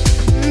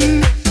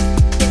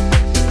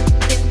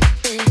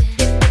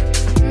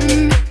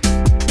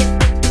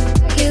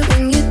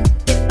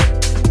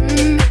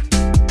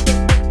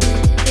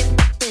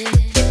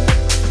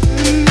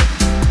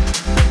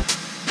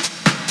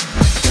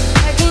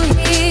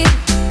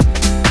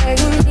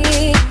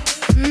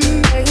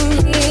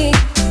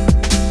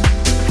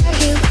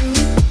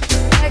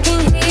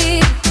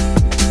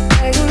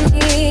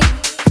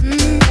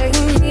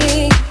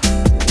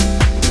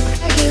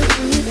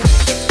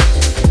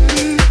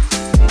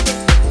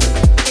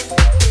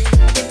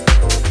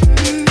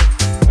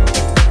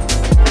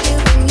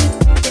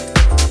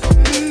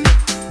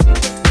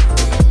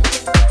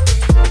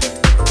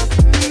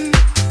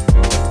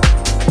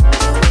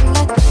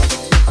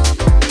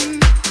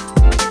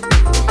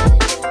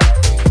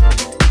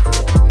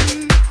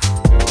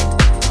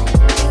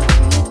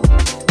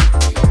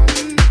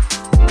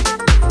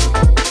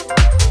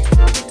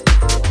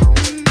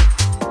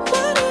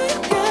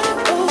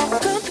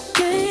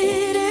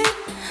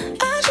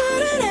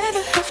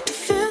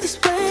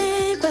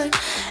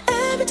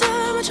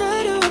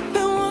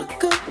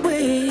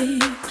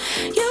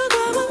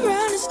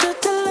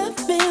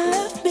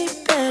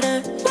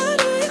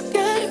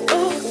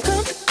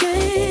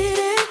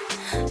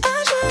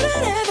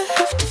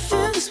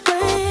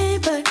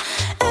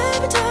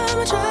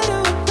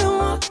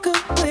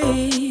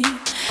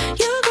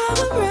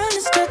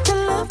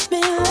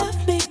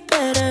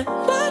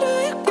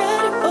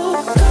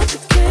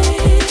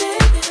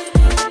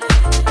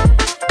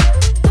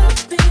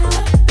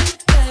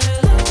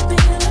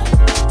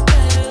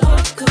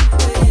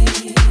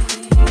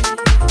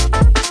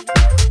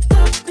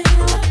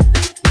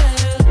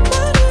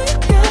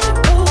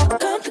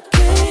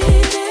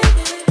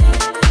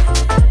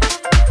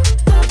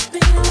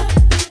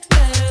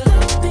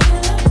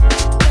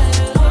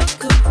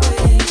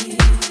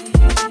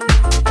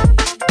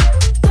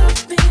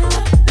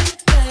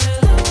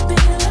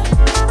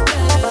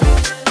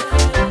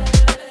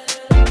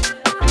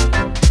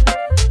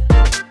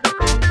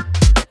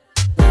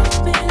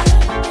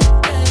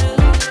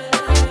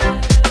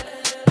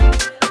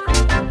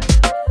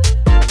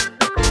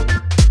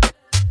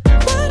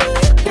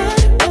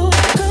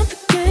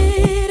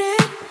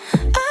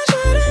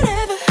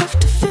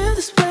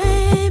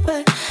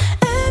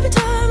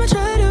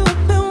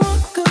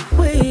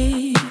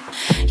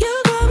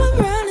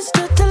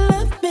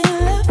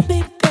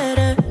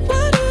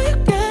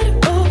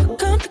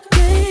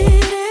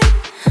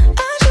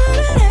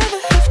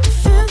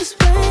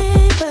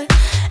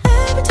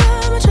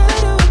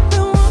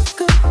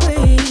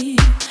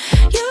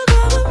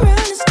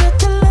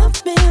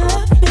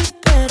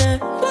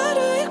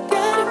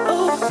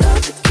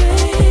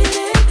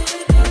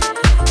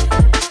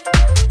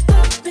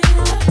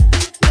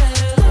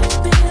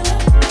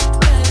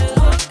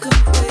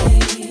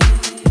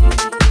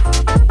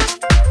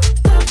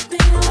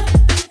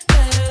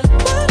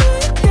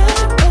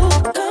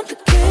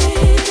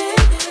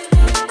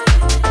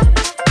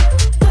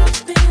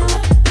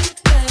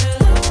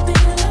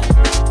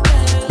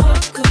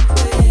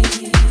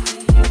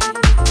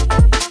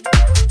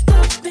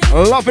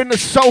Loving the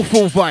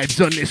soulful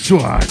vibes on this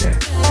one.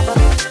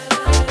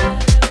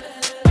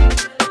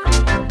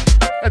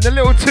 And the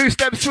little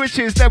two-step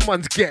switches, them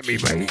ones get me,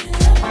 mate.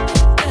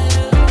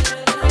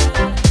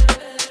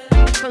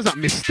 Sounds like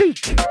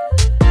Mystique.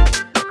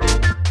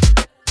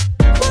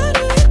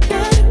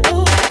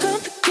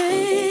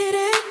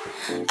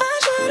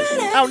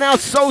 Out now,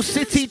 Soul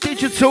City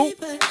Digital.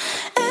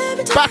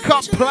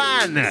 Backup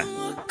plan.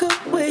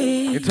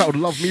 Entitled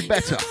Love Me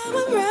Better.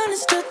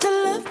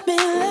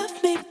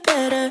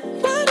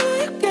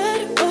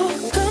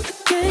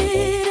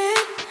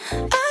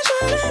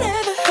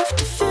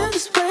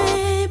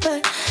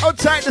 Hold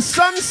tight, the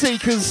Sun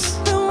Seekers.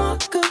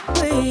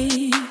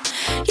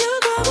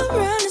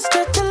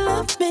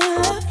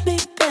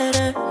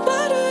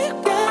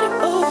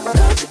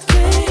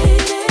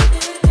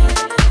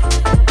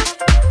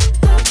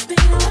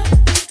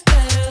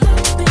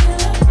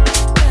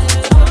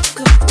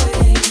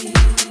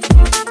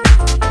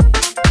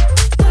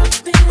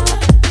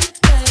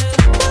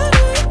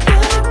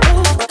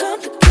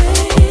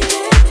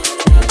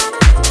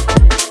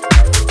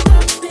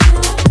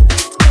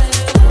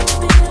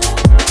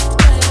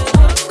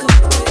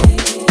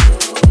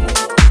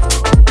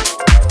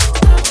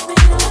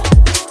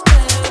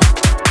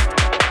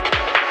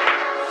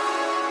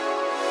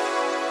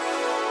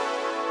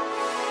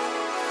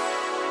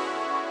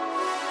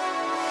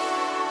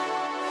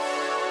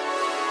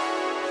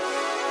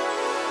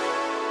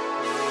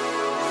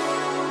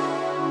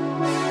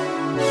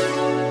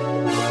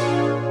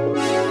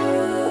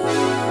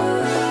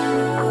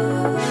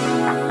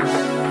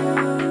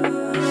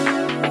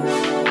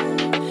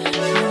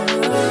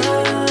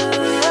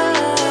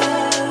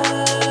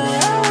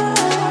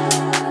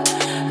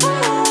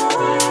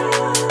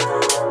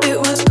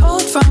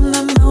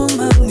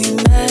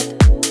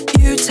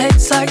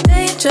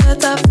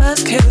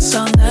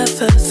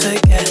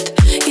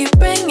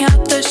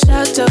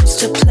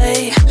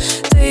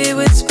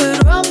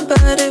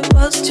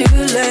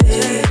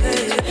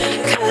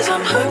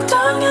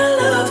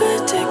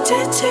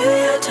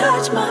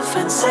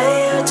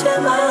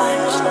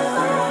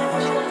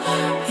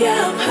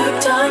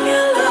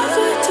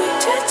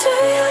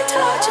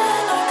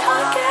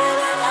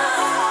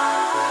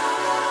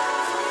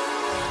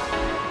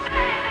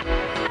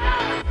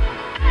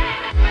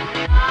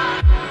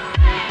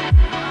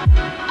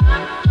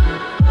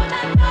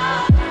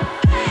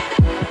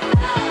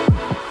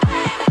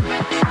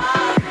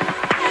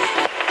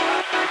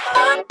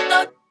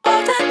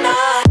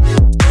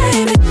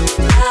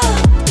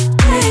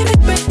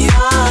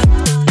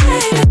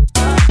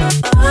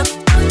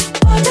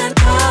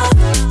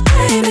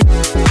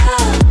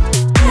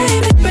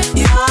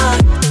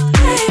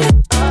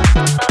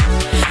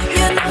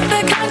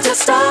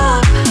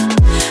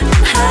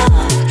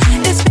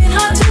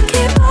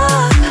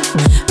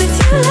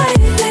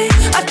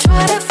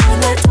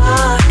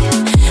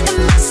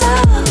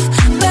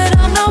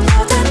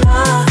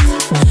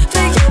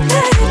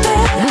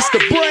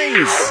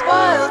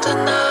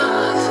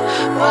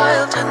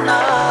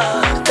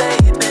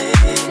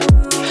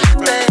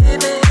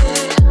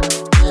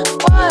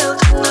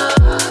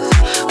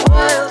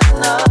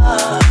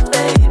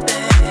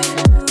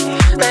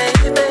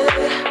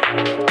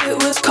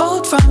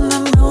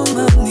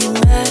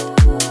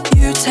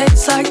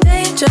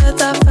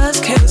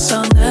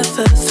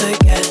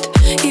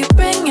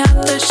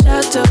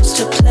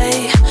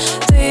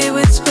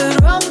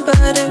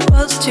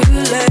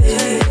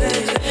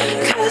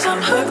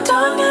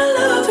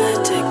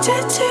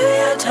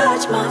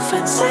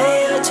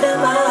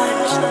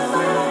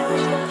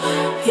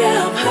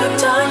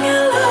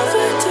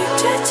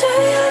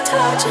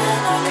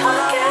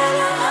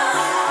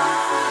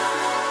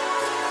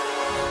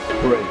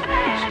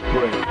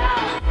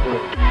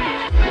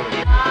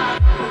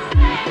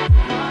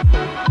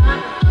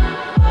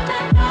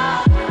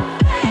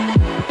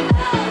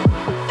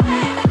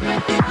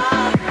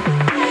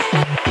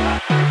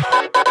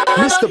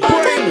 Mr.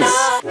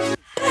 BrainZ.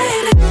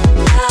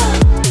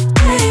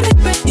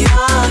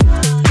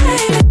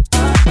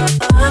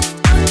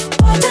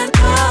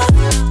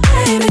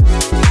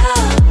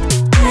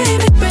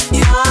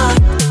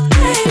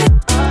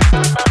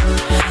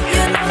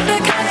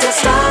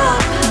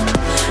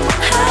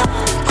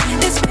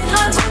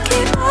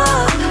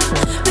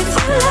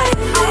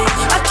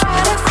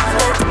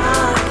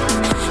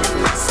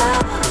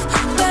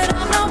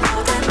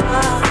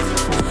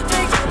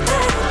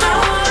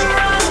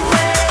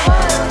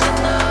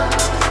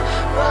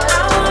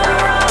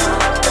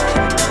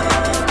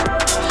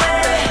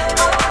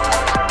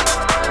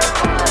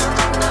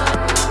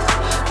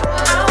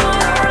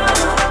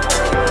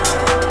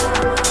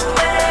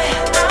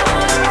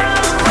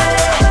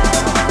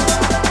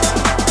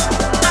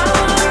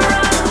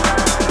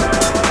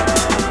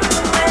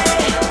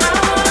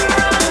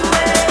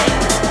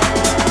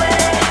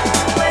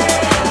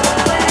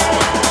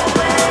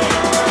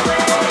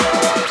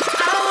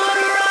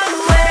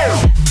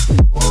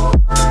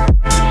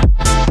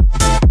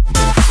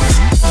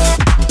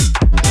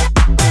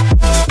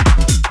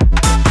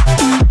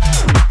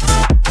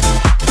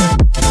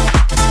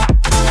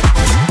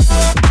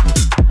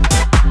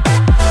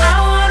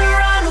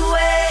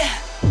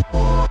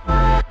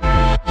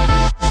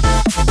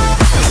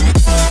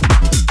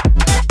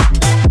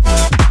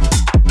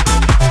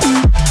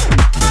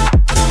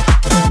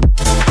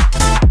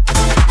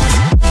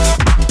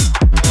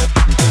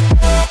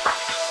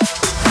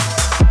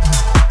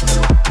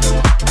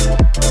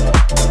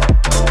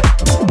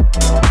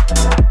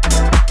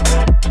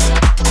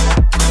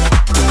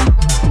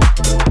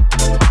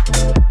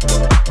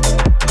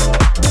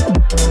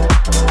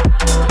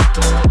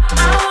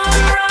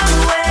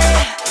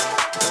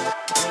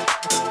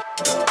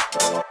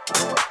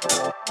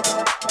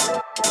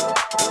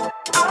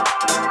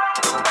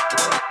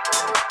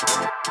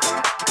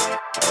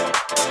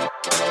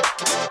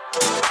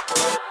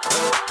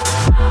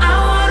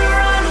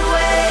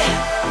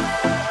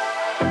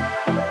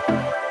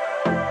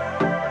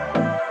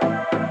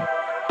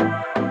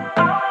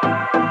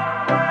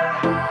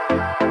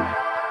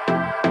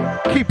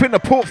 Keeping the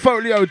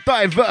portfolio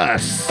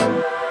diverse.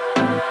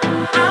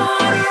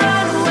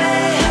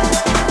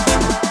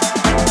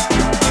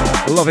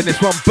 Loving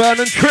this one, Burn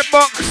and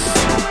Tripbox.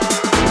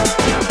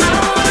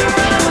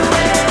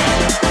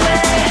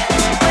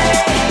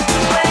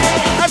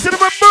 That's in the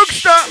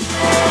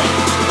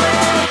Bookster.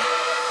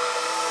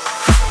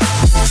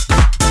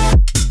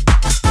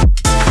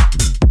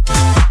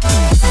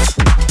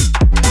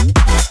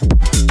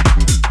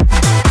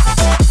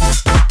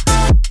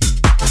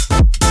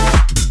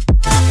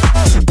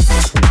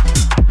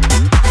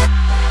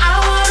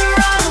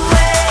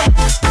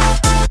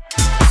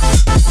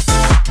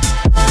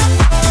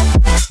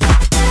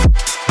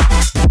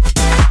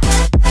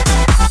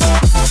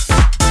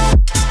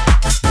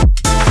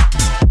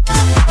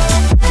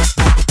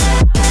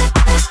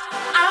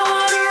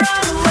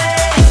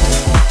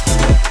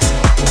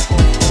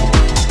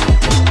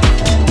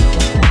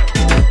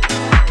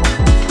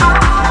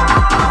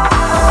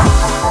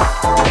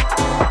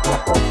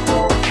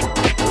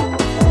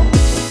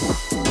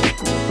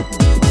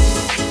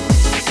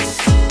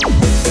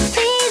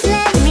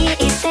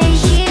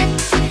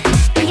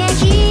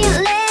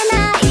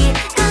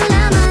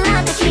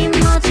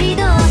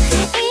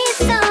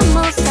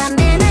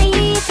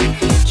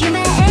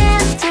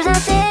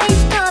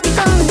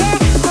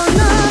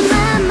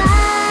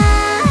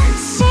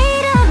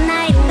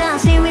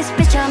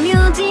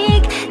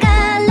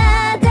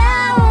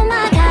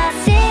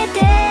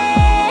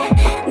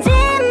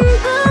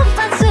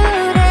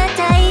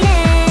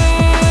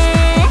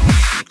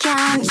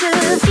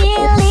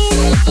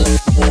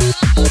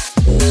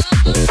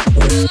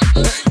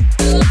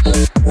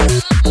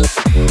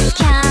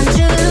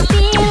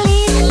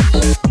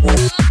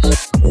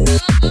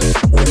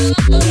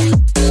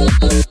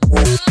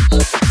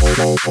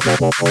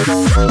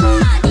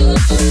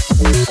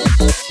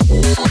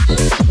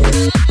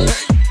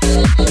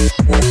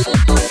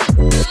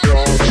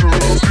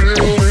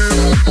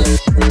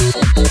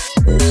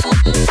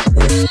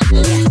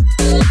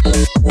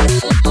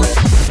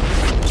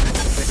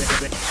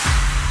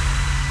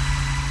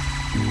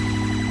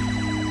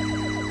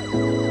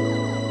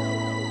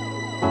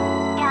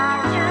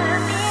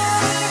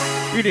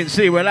 You didn't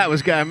see where that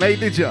was going, mate,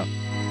 did you?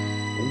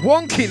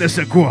 Wonkiness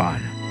a guan.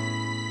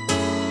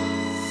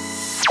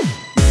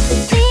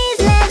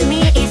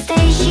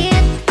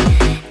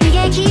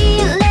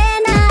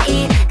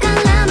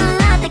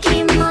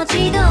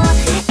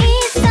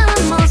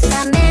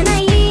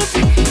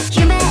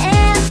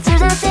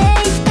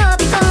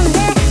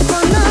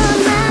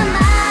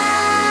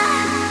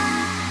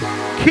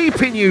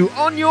 Keeping you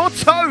on your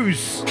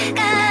toes.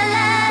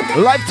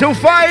 Live till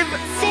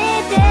 5.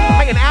 I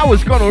think an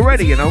hour's gone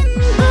already, you know.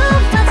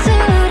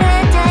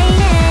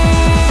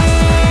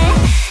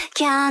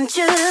 Can't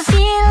you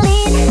feel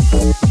it?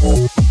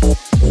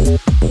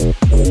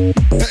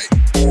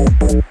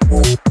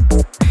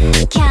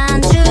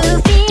 Can't you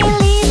feel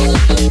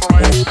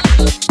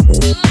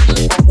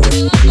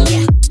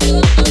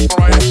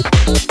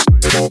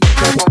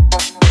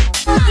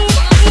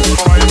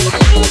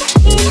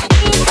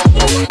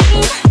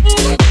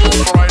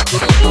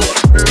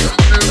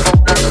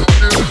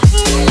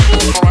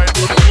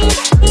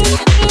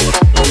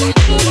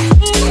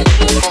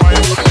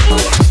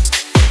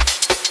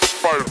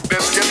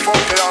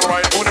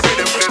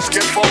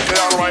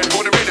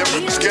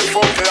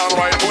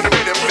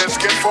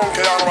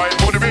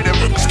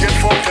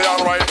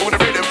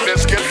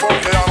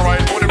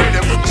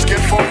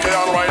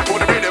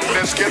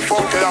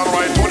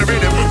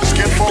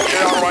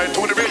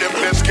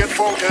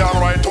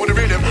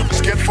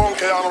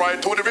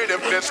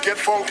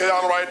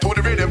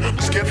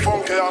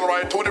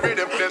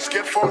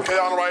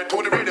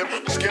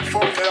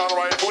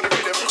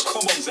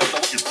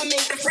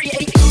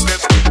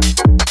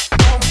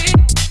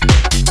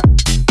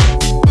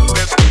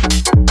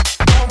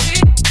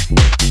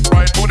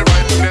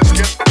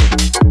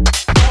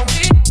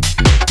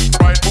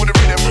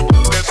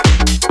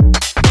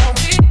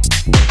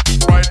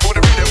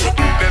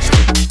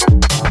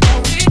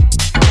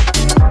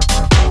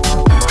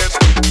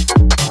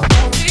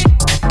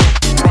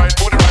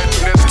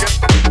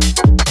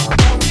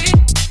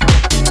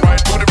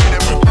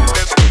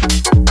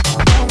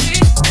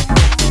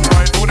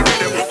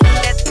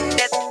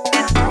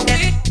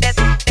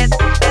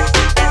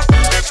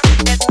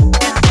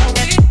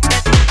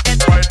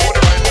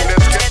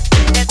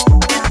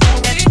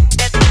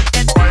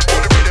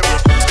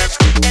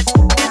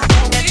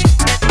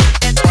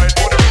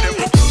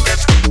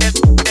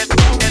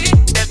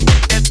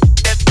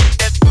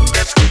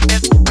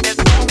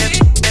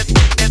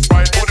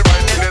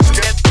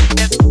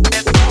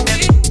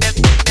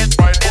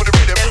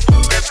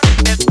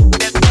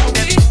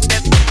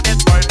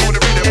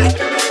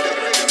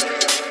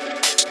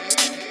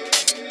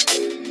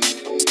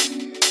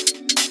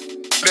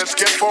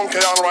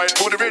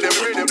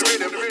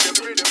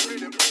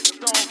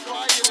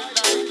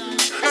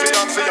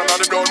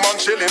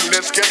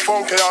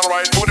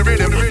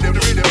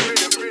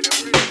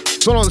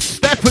It's all on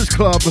Steppers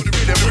Club.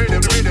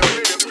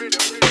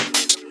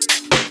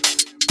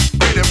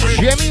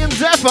 Jimmy and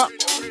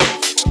Zephyr.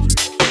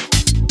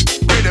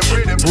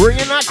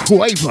 Bringing that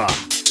quaver.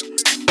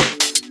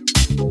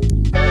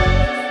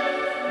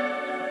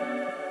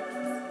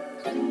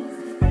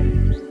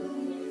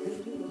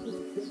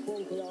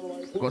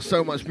 Got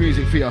so much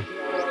music for you.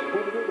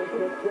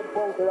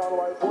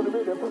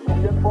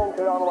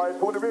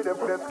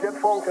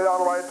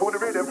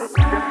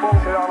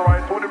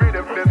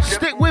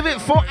 Stick with it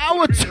for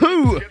hour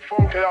 2.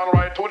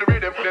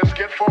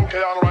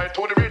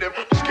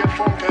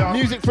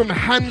 Music from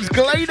Hans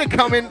Glader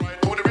coming.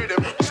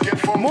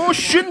 More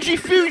Shunji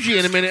Fuji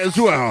in a minute as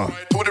well.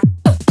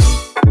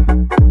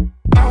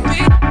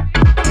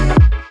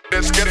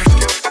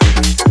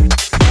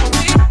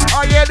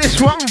 Oh yeah, this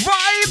one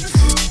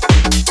vibes.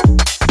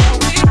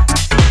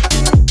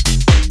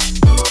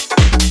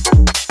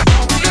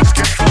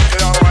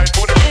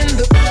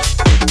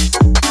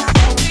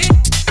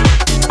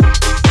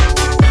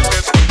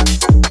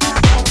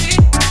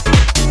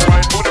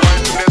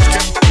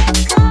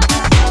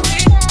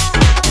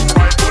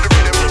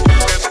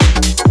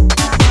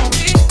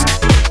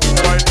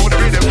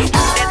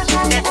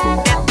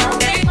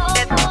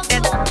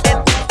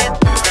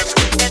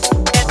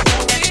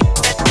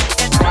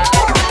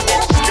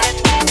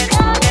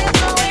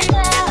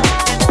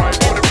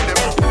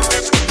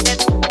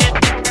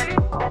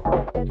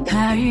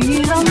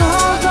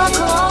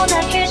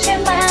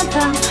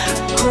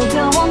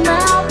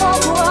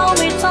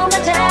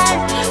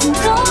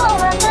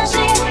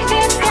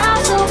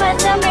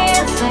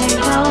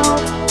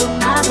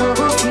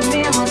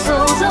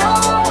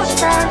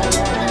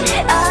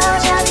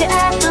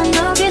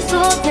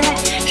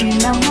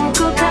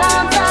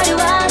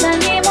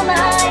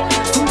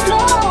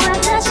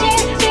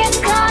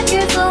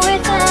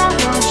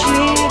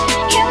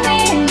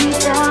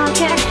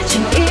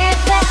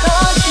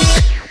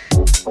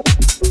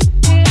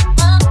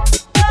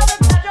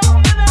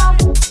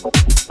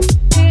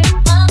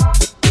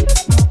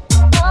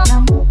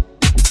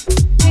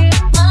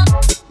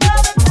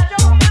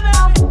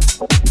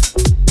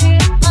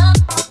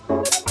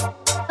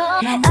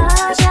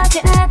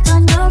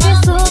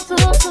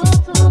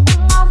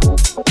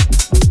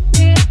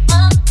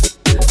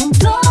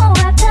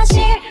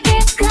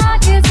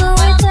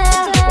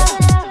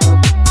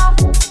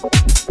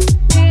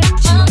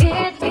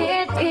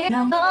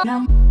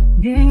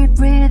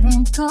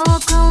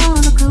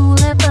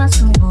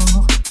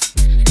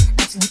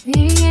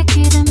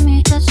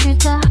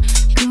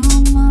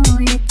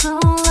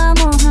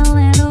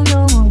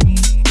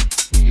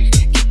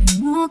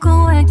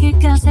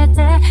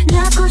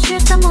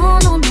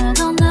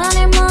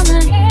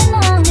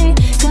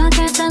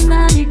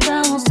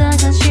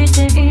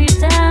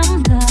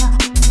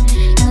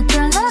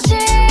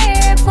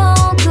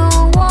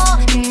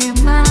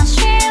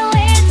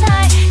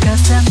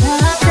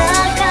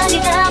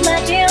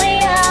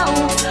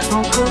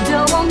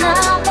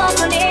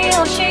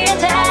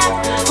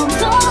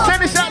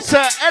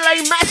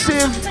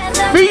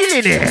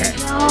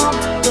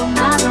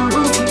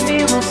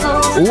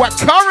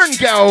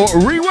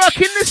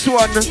 Reworking this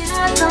one.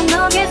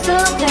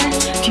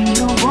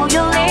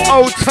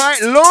 Oh,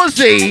 tight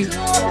Lawsy.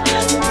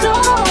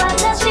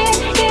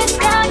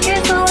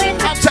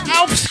 Up to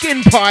Alf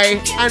Skin Pie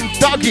and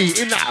Dougie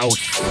in the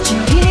house.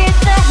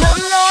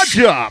 Large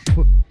up.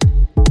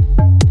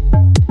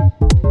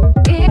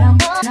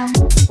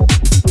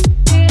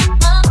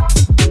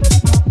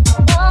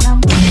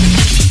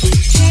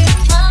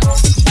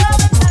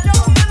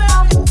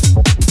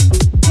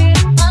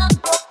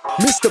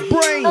 Mr.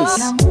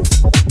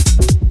 BrainZ.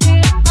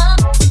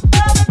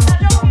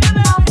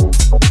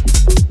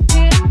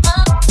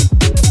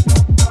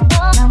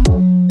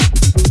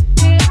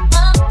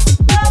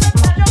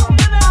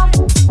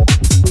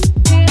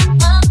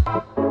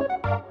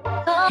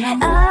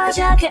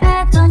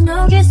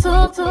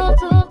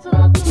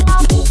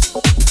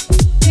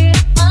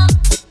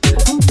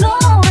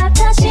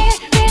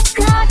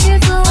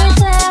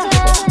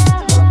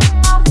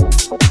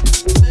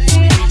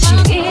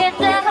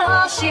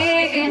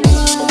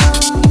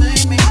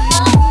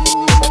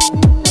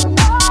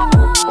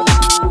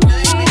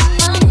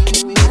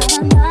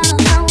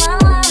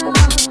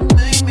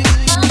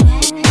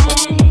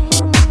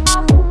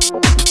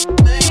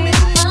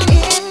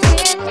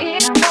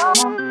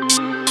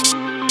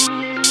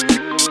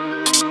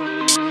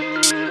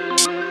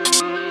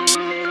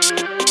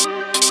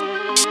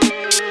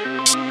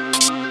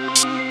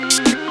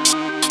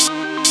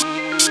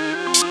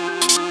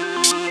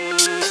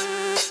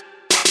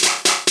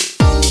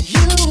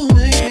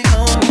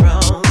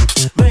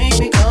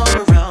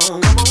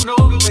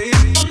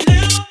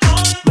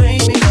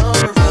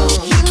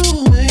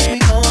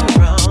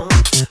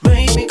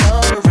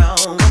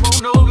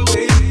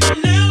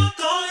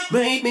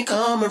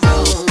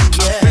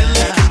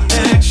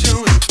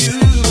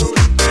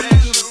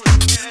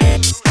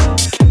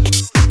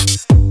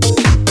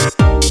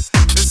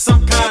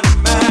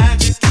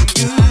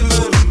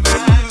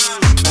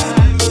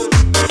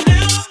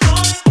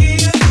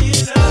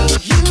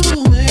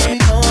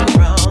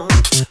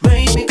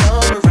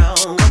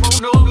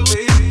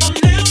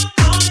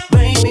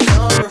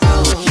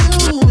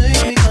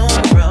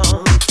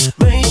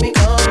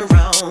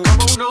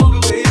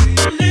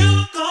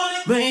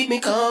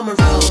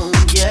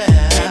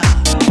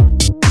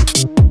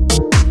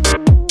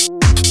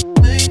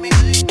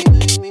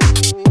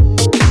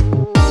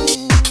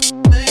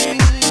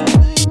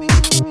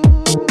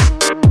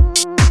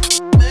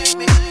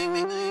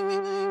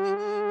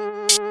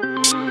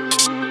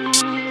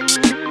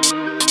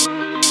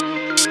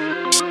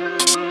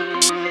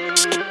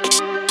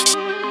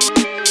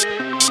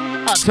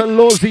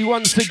 Lawsy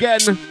once again.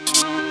 We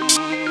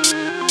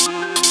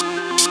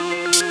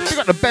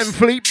got the Ben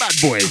Fleet Bad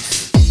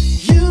Boys.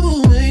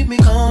 You make me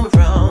come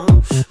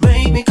around,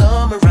 make me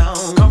come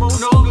around. Come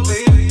on over,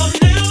 baby.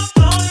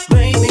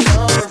 Make me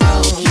come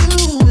around.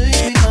 You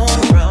make me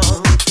come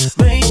around,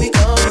 make me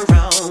come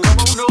around. Come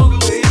on over,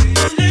 baby.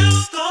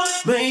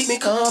 Make me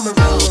come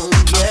around.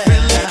 Yeah. I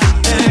feel like a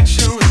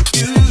connection with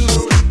you.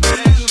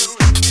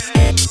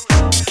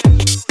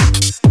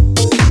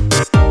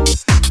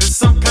 There's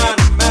some kind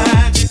of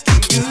magic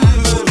in you.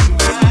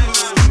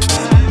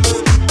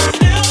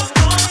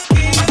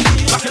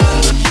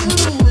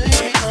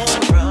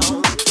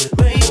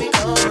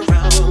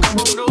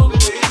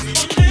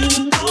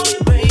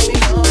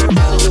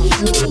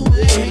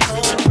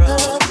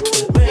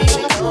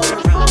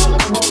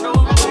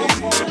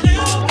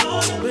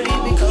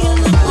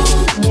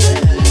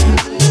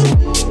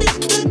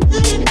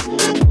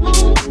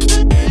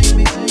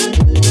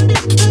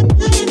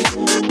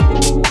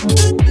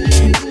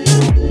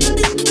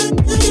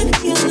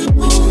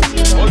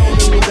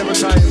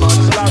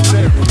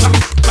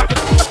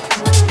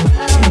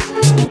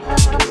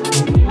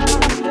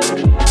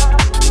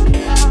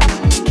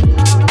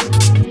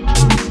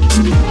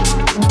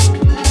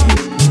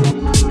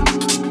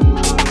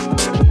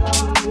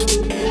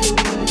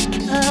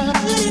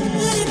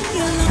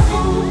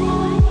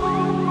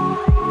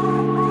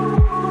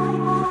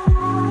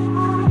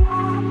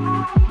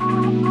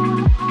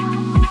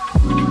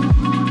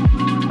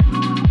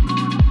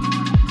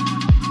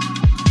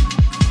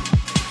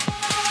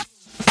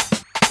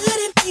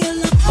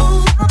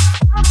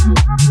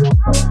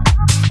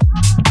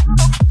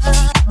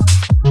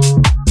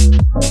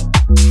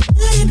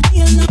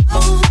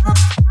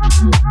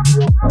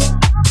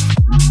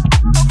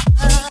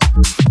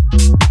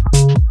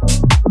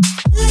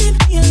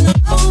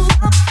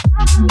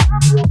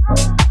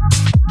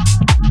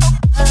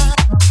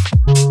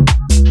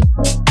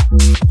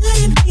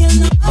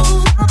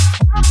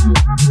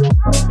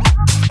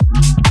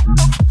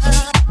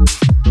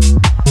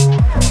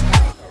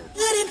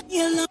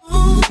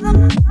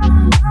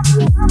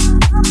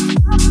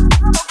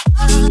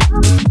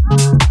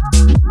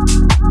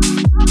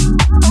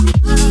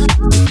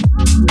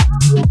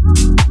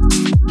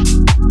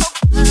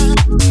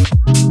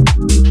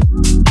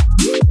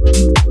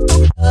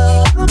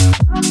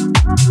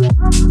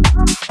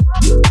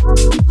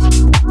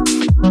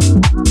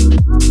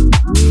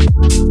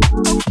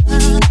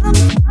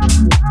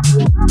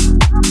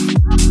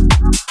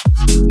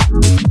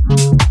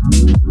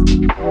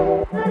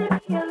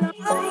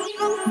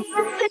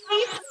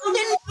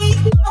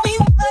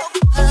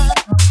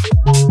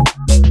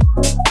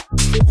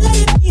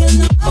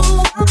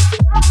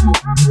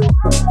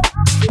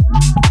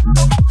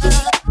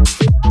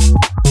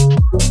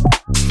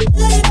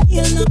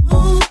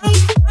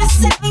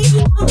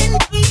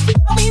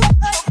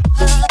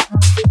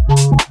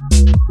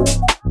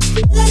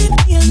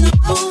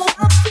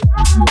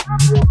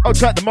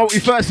 Like the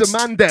multi-verse of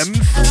Mandems.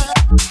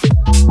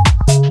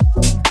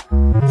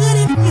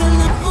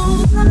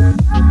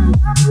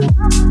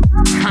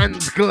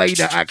 Hans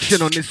Glader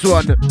action on this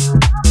one.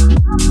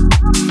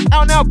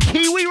 Out now,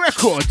 Kiwi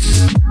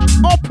Records.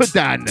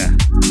 Oppadan.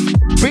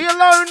 Be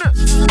Alone.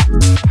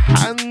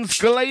 Hans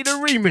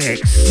Glader remix.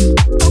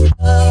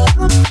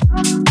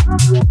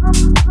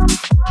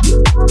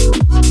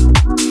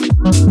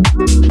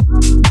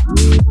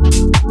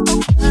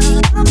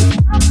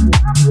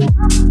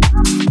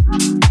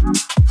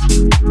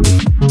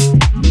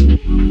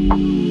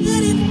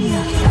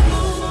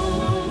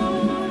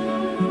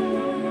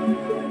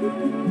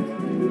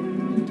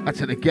 Out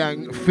to the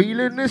gang,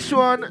 feeling this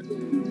one.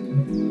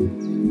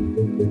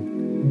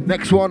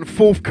 Next one,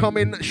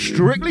 forthcoming,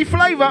 Strictly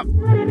Flavor.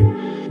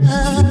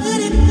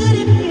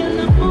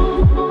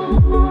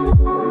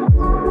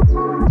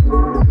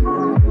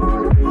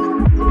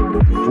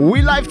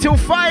 We live till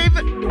 5.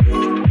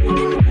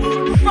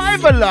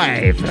 5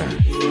 alive.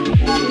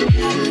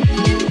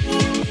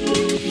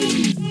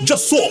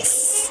 Just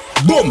sauce.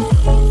 Boom.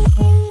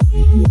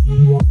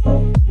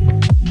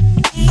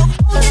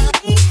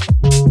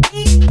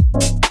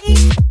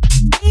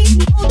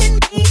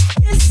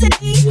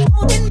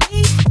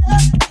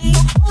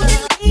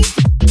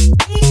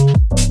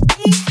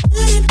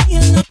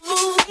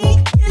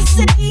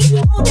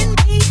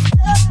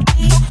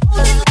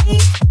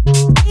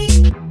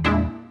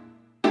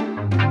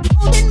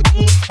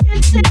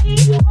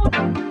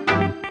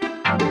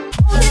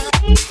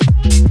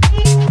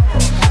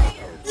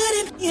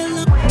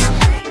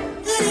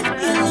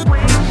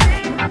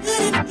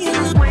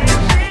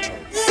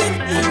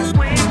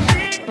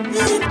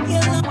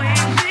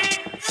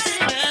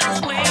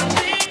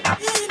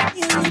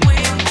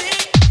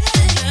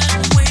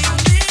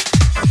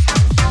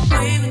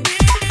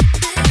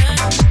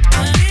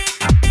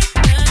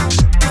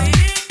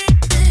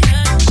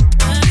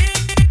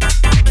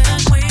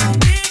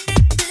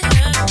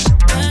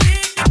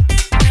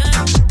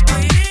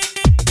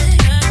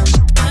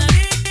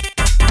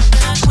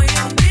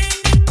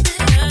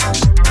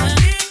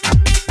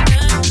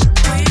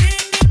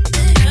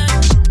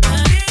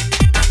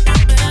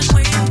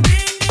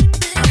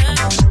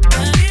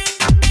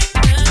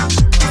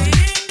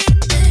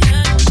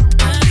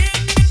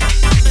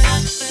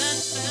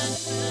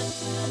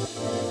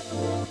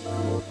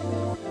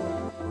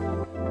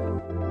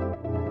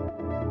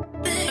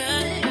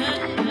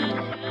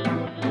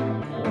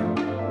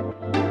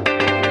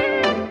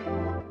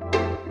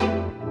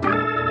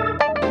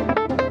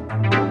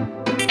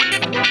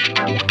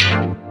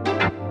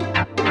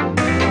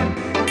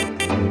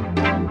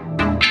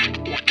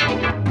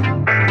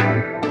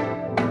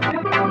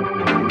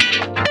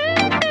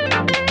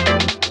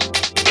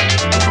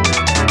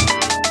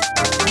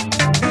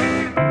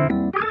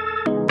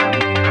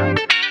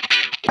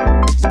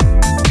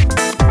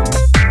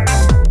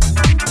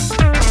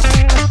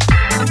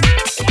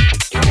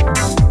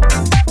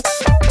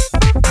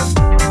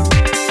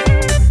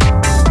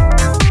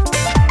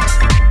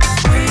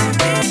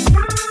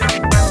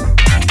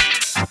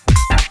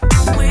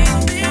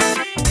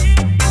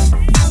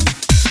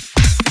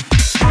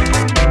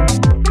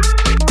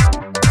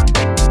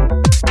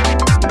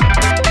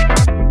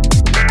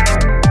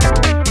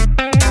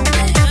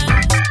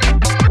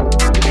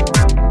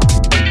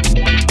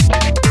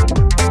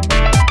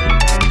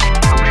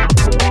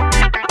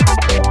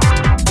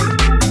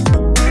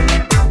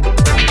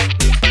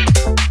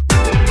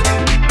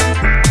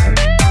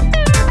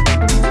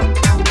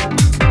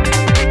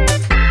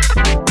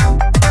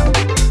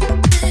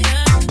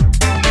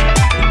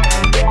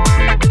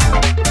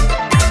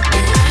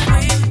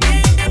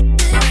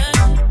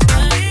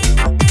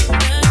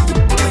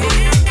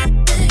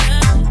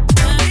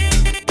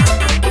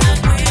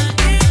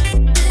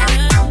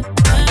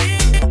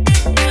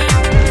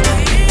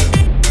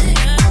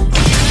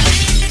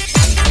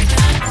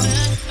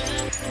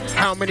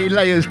 many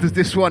layers does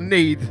this one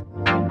need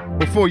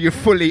before you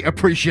fully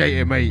appreciate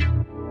it, mate?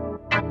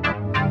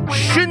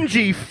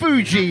 Shinji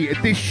Fuji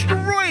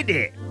destroyed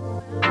it.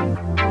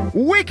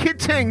 Wicked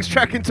Things,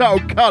 track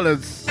entitled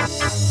Colours.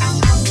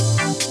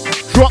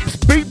 Drops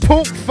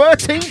Beatport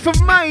 13th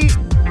of May.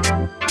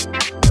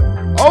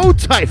 Hold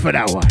tight for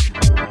that one.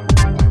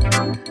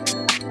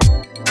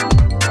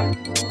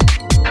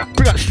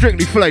 Bring up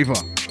Strictly Flavour.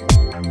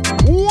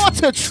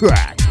 What a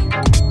track.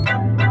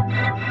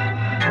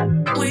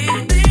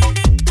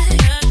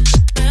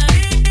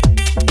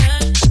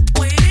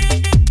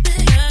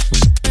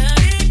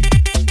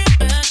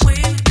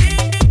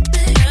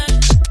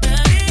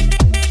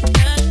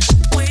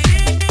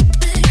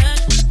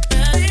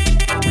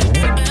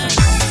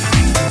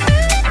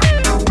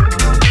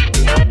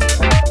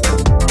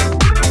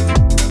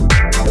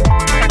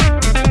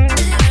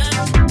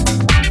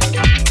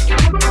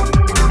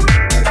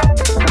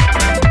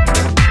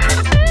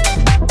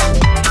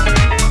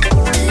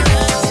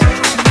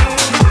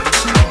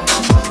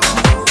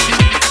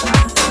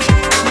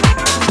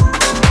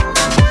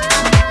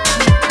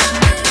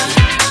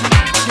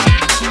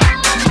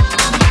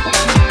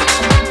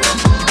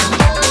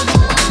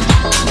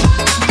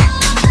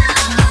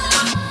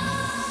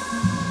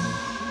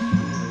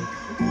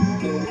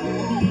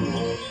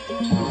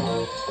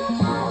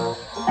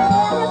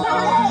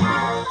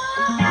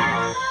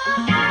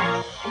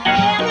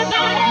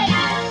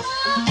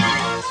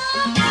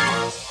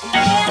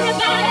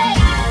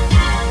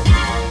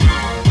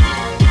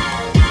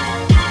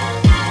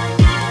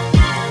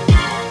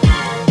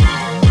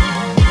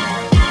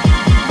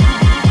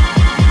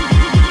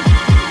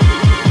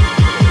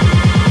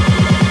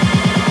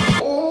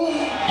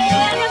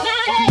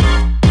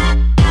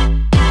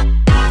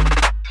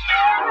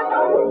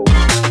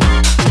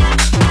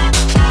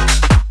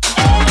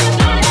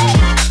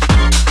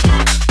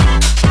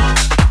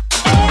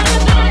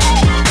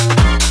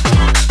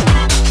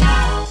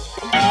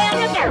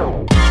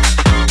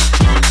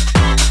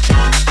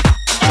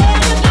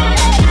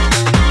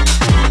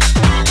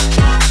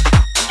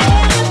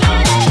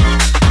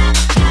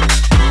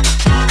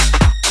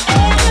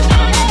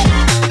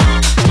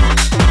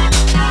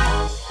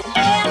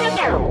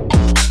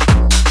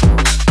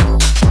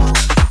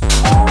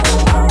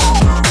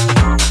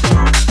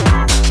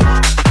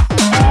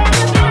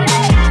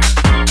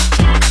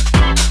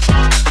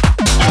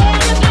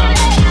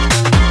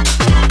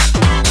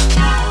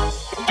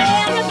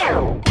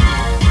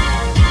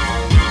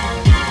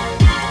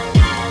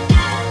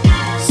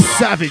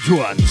 Savage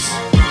ones.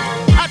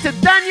 Out to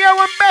Danielle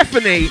and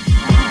Bethany.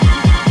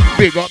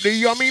 Big up the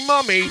yummy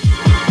mummy.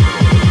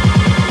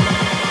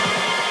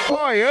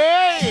 Oi,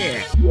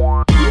 hey.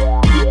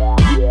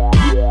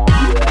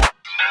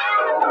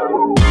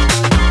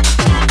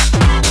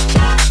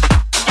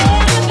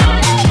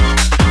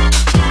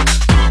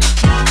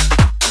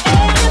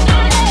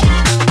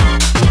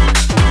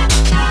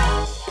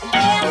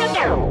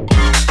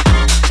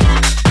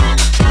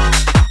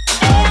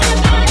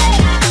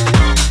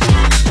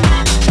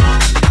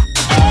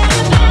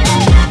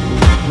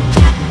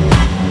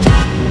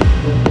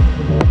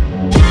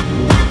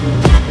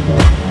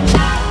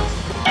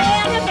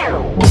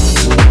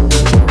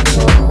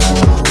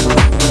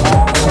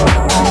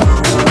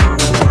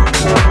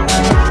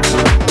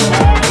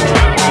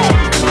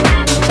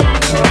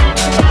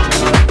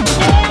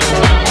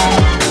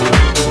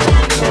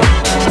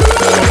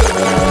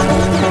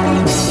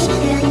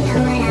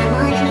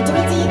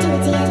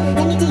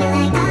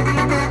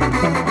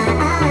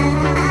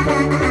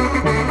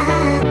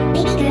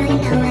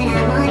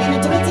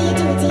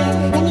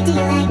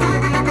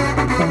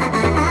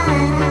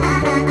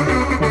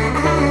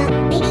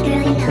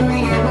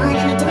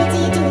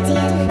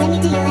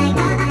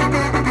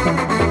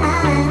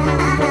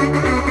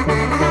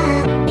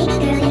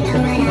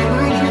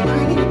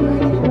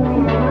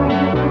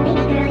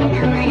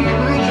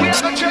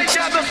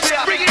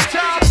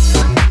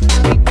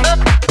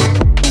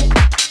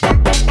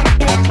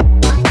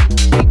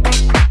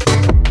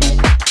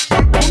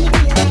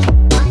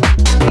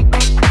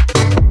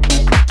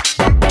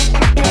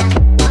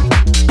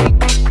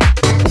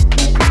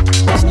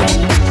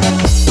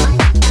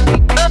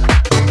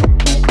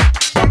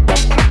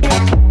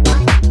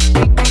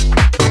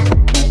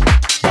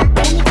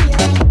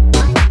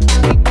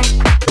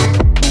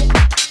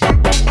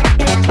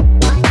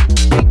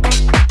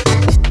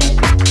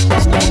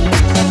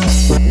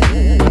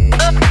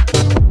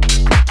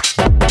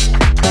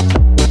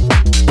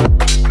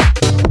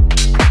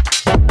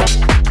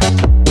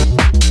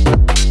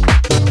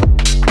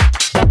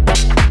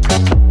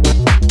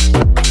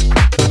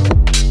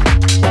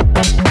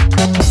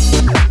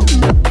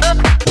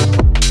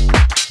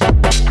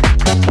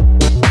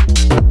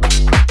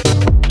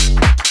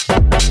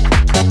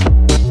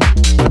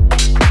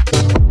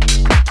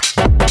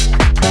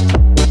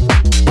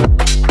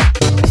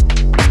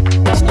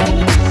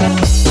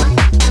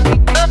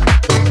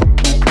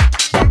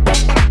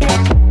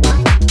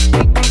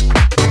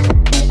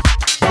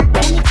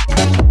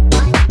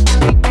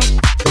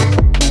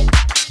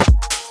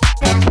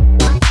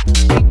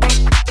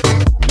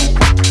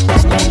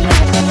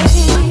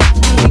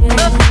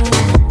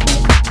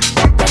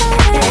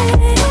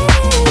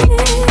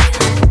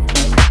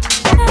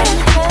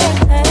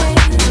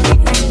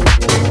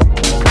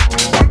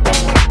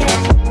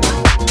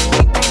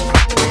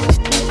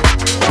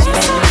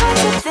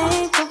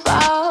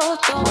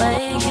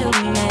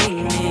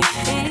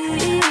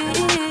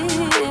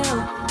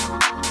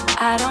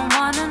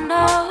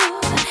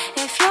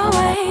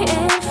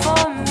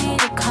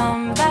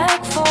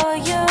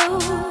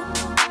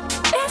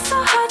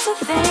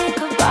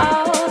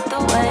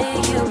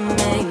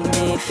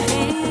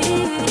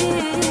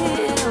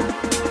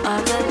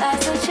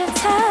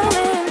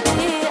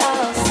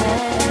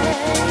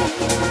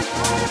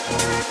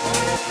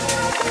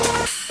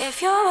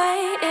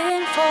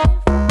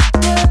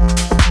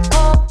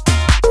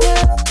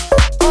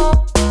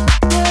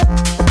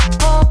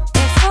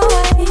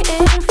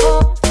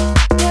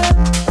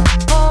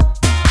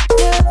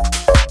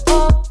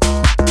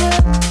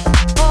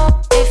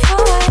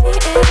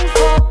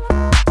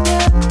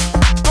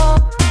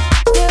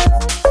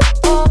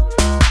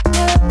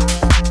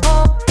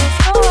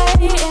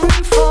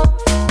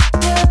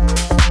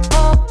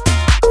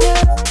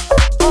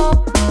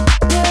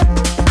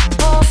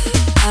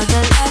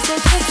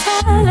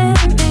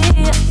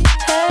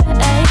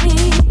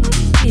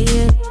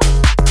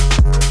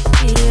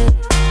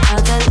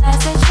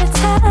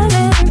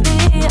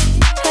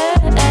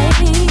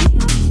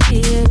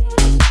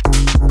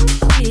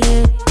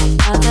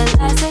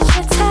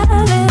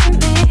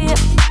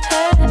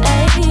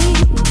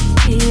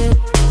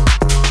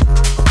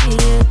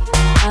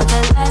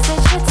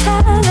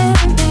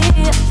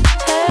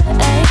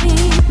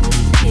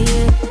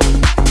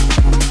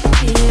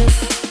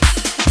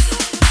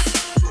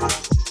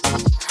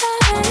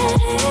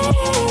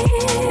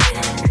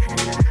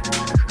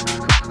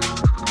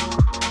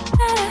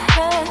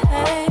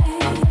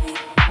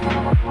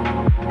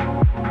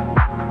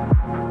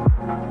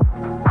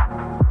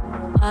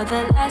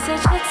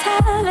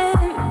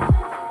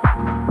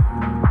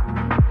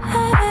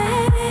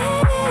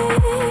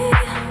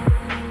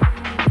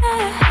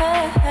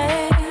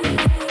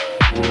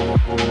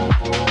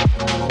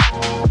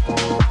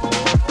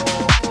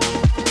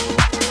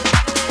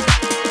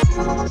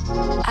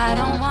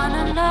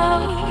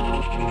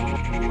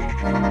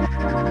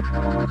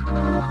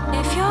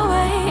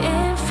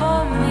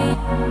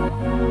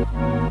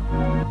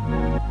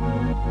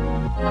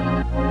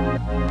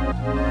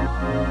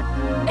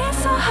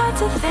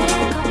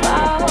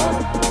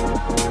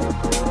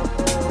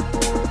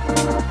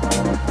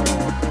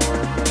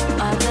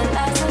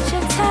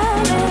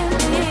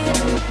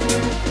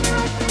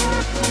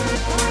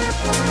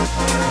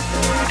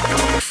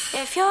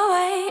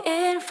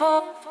 waiting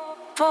for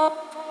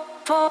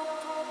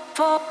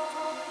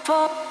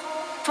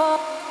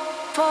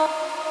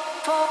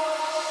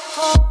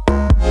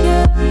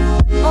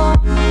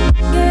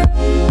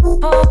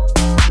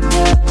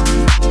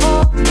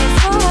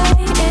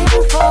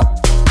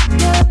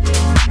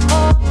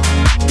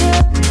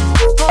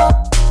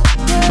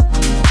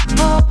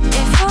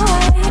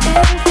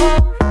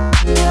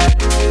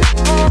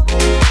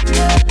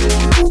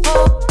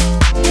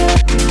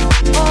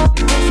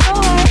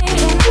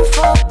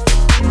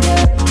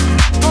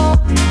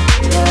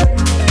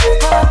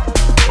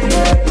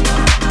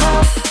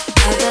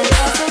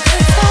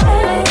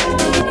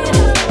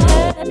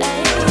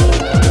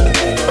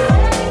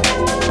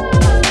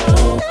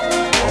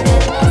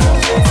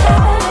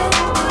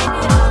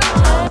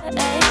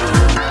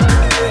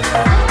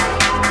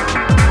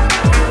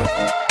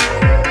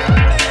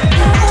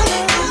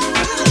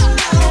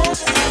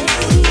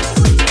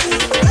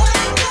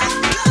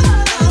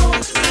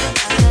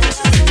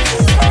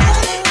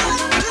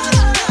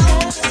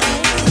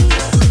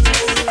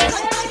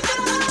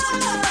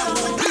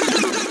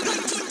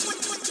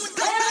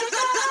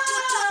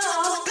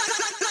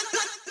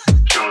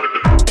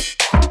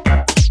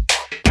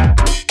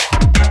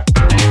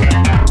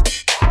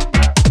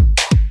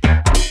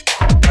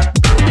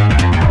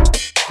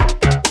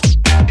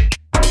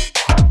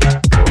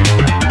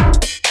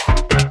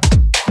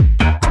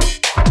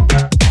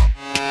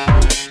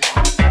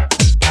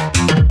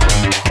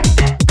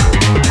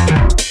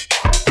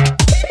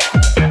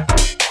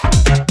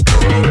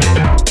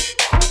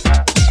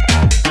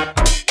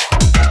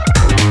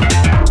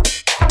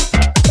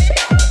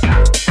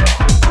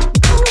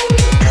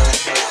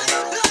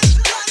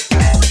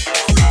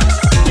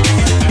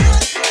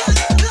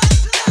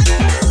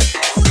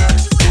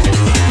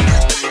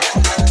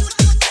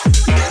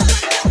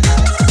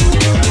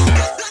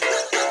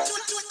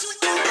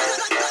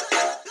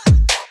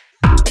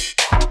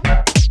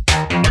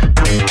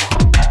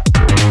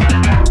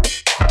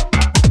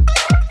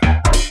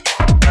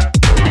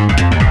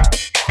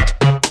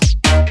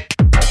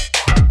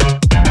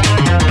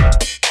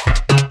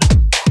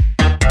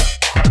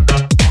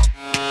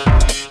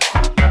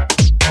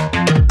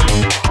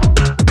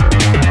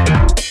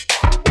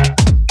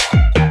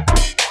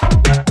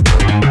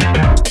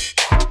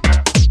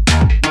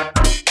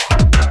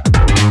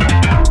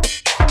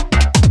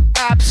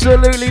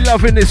Absolutely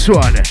loving this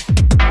one.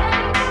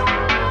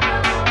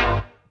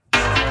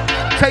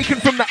 Taken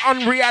from the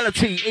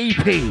Unreality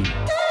EP.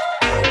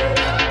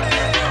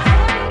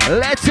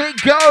 Let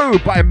It Go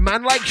by a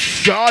man like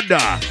Shada.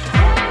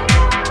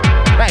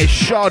 That is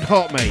Shard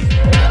hot, mate.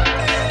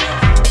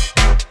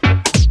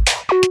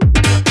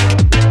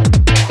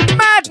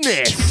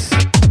 Madness.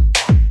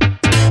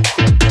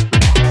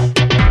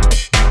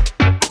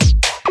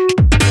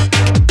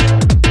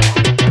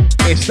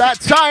 It's that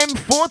time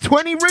for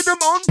 20 Rhythm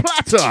on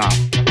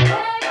Platter.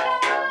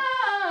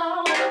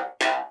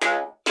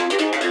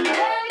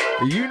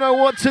 You know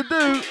what to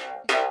do.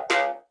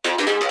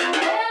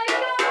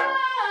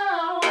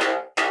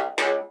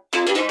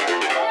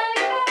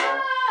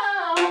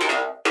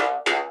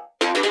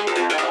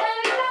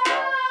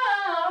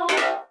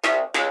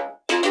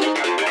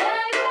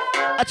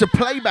 That's a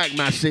playback,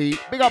 Massey.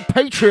 Big up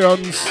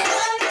Patreons.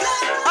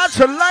 That's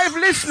a live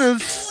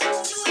listeners.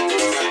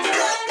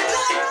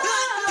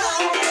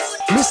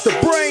 Mr.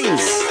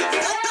 BrainZ.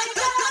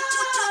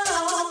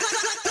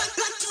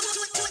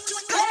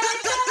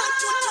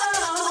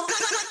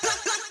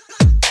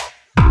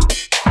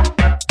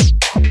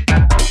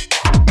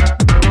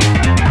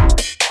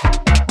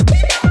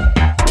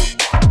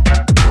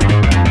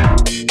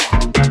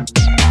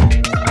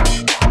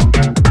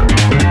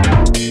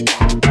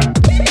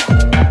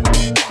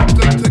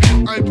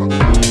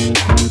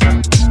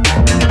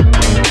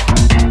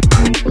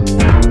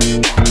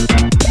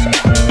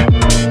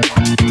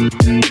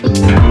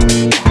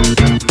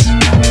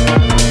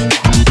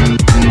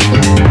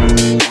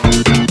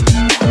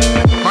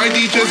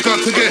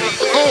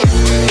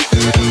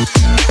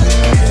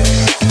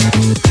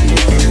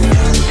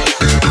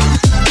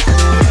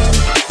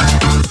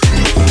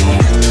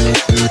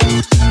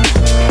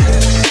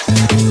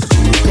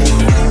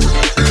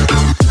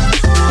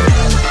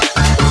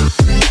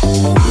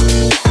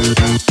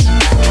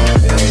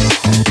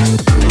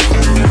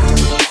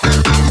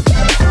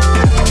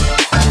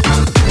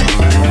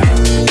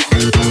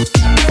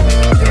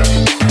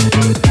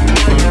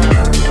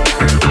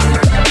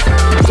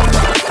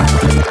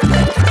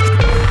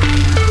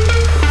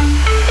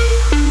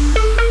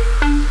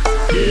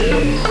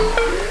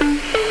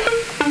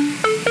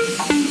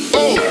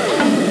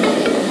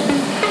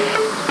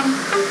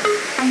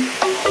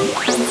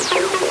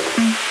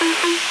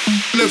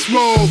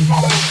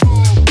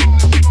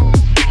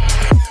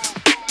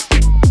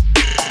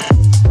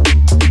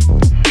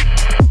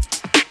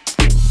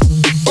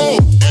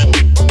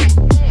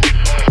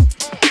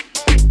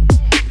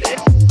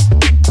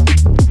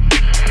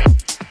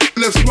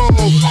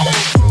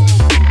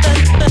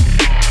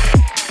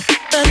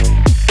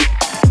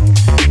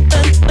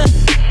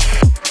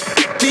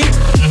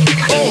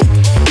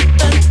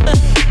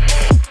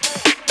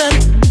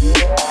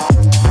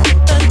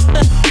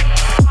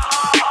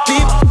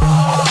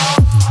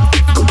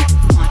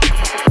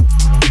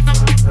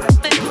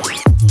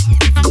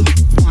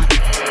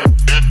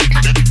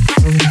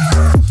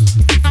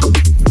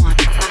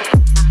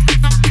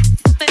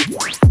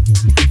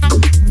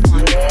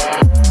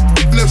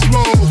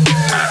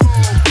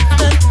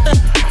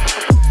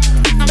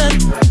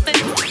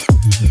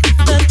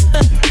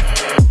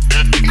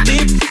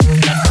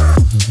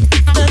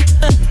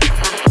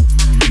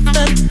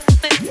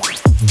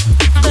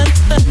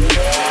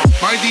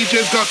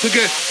 to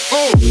get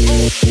old.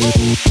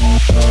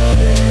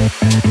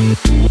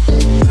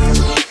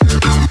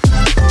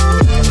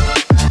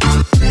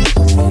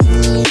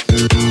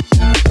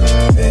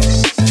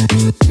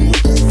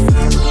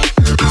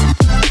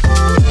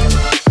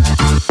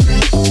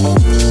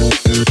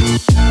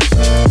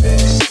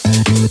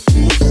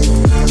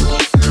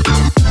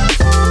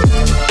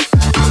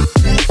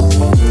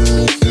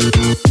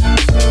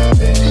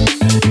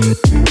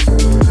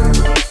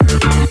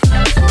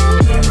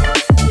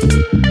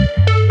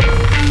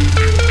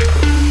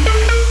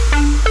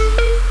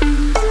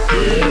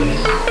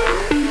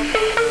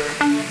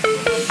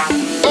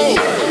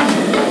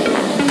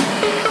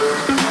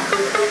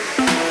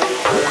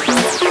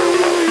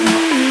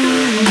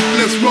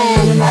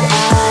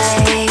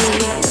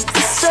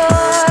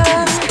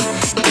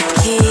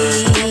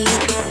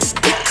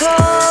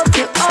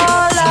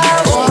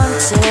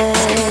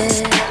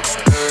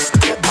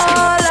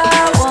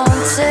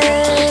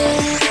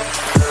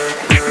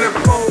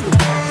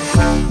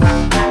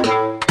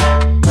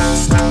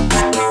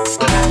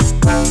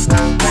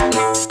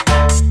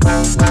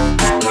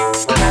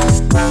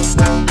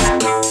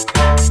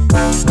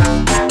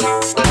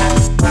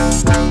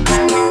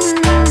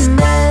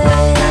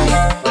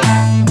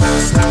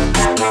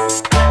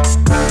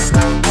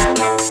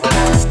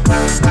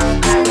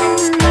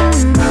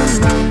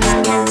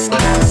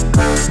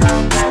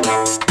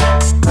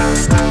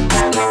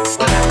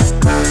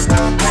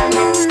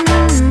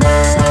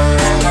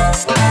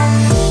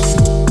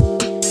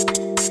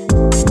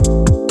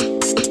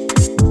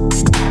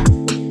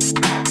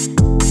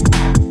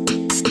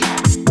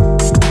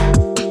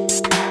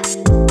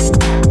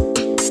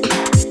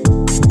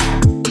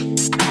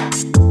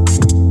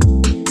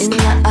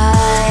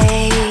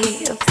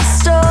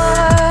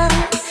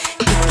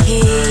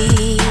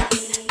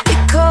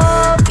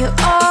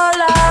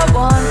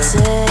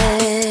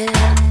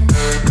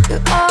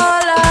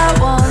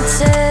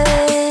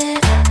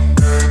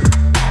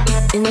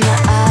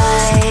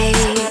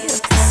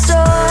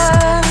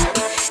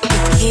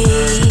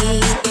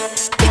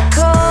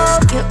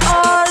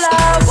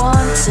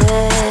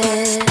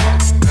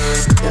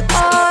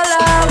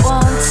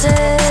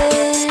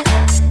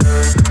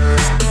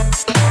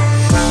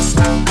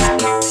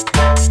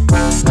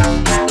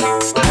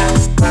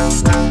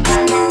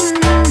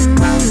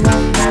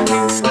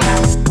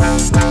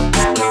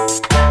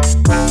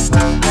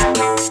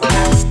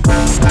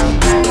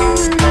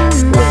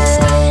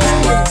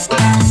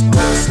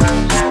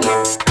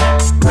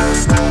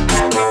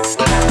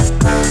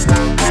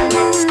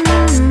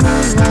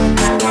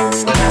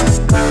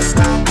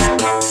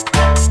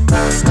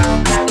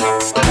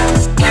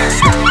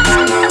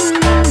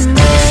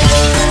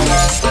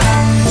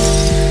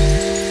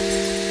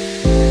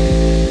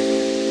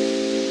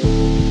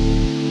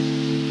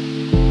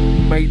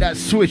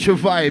 Switch of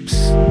vibes.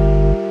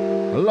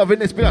 I'm loving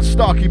this. Big up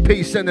Starkey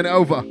P sending it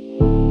over.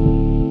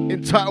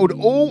 Entitled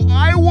All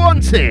I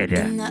Wanted.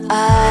 In the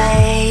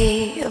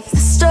eye of the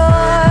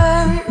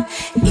storm,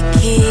 you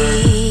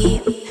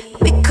keep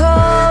me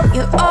calm.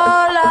 You're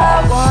all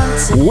I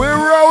wanted. We're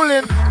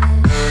rolling.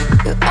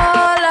 You're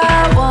all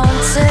I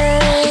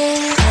wanted.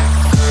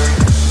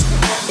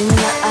 In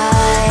the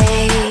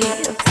eye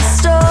of the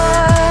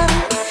storm,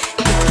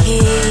 you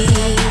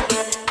keep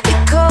me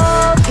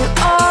calm. You're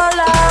all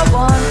I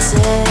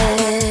wanted.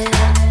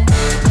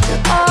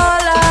 You're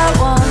all I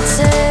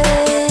wanted.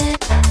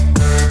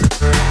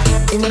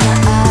 In the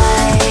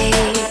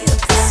eye of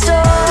the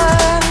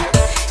storm,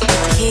 you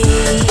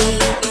keep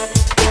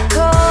me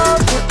calm.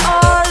 You're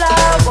all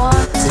I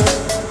wanted.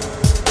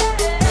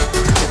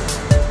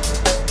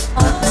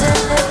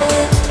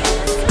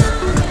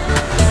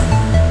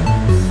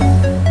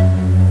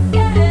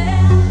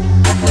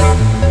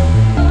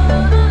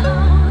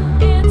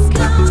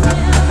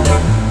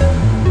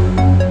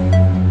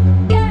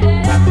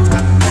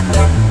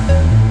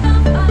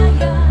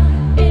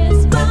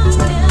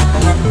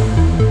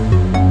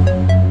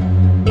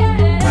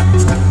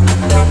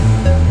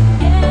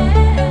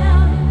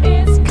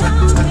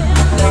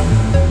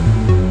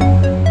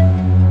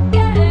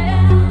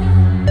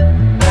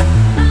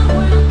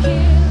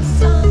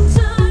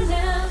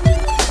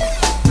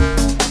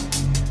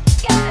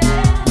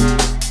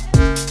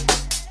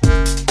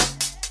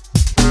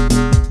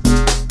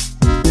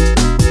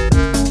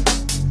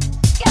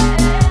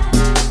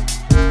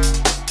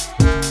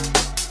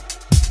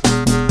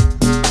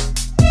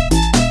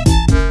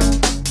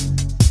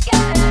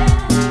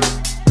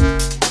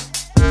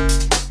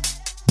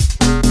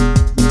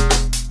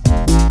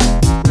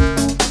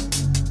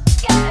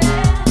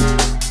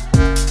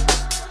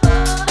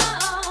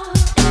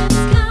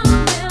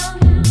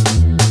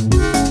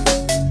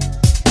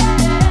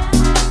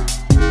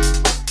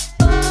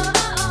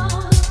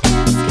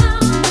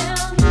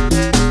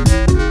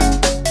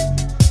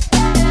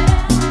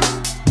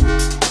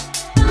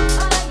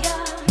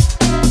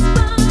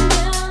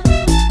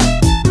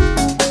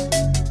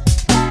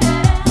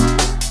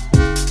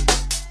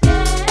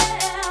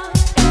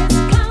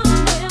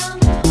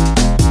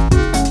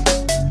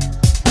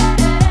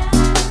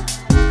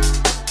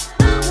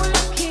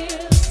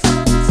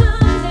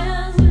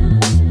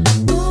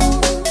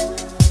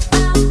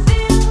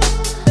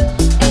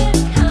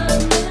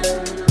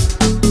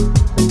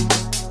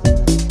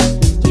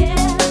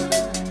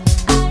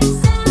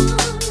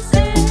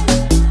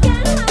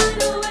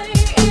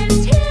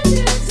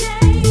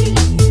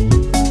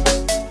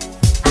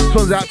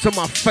 to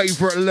my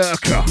favourite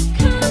lurker.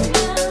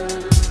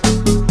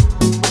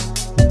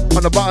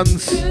 On the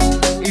buttons,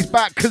 he's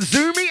back,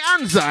 Kazumi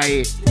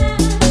Anzai.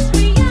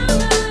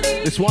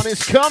 This one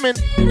is coming.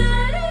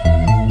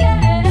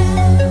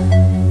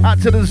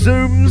 Out to the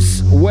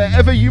Zooms,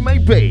 wherever you may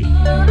be.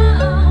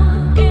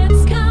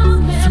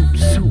 Zoom,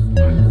 zoom.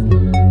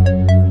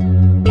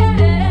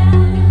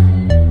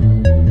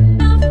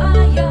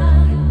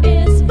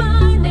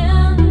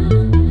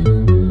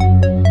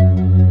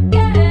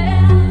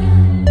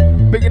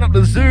 Picking up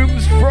the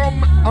Zooms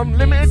from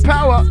Unlimited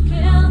Power.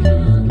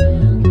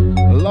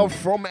 Love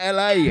from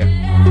LA.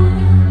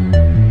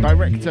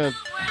 Director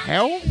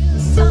Hell?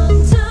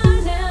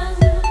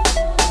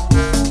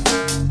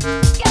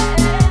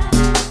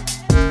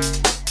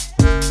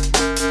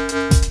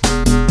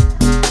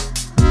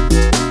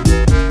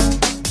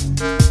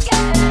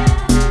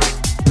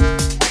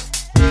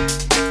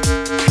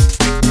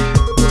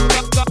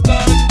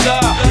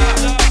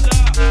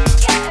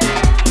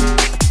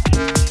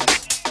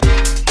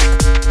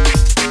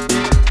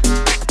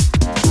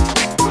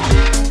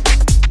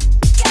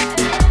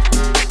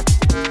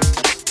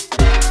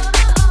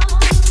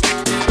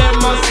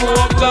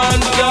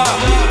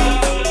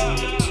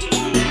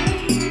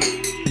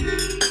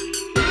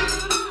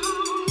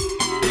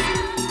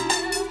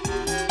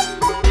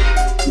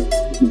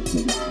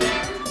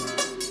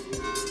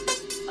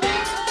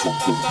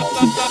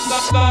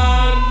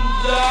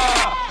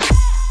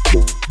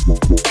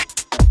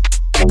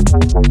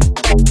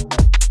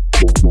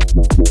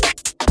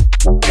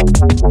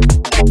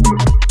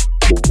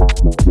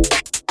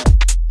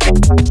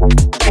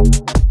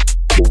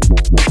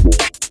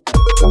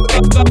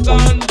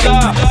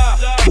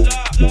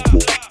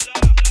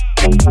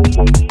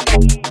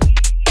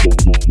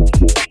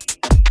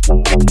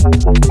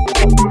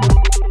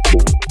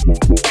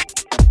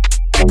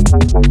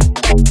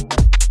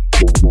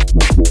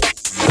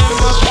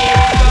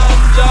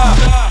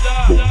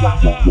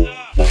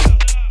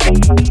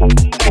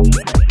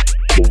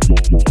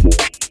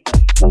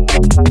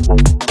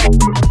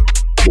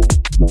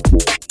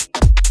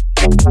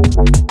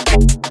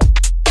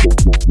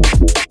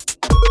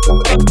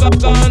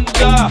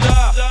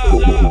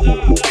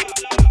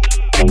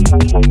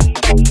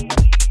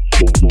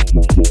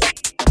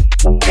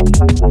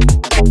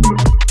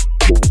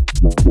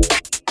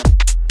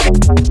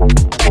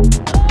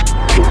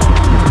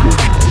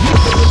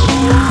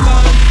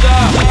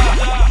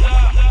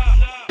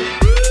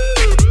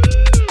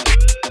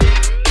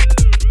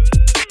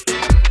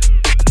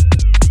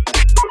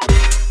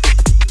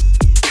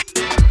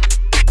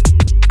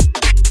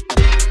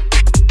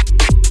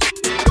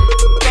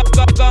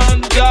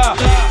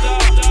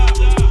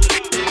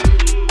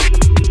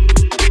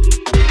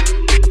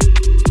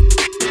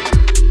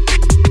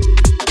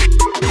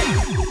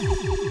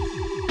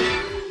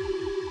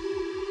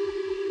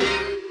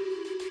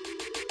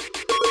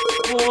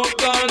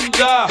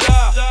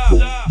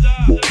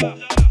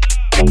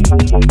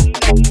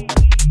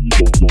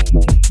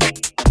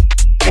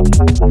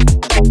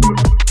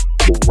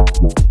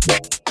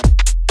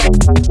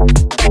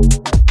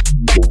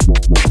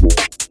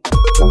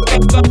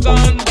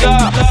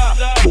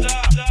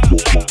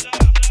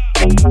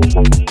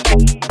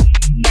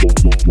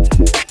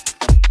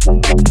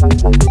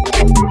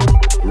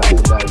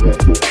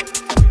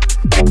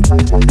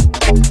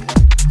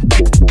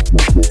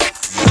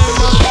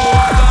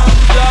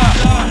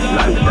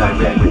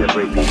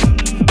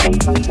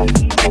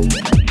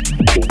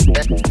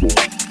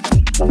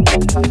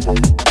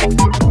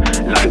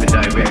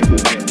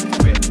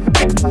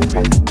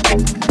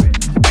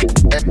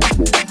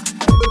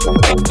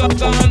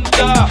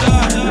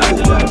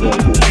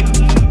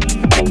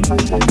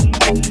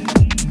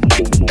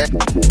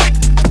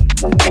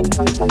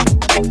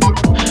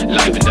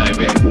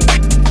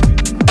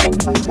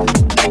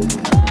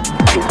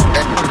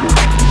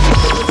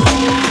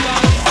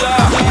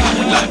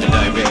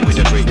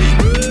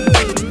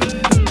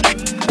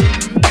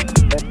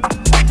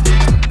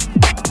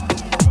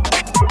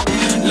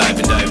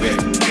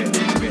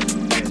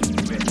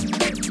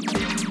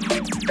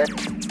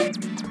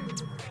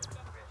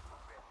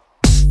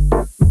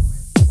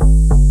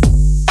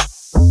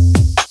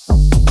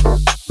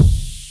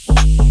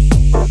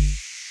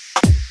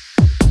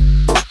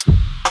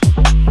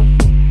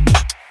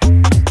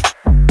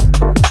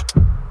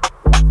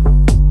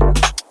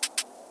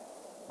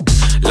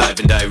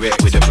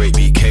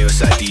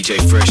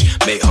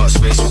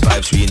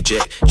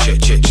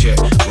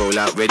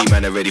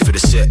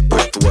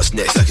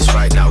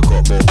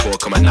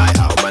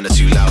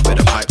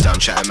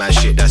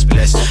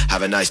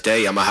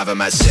 Day, I'ma have a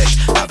mad sesh,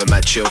 have a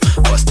mad chill,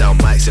 bust down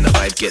mics and the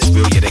vibe gets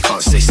real, yeah they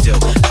can't stay still,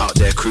 out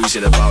there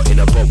cruising about in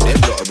a boat,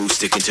 them lot of rules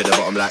sticking to the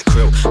bottom like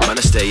krill, man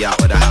I stay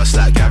out of the house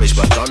like garage,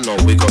 but don't know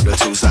we got the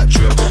tools like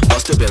drill,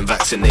 must have been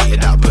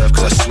vaccinated at birth,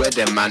 cause I swear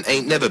them man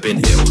ain't never been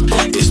ill,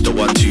 it's the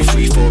 1, 2,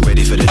 3, 4,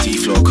 ready for the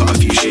D-floor, cut a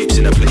few shapes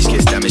in a place,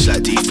 gets damaged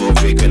like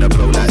D4, rig gonna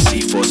blow like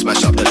C4,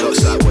 smash up the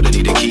locks like what I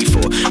need a key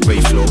for, Ray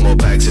floor, more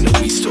bags in the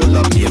weed store,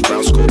 love me a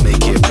brown score,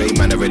 make it rain,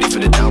 man I ready for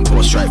the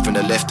downpour, strike from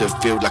the left the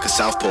field like a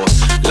southpaw.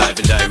 Live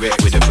and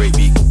direct with a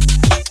breakbeat.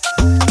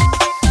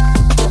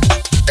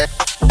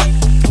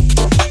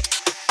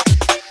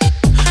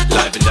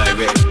 Live and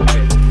direct.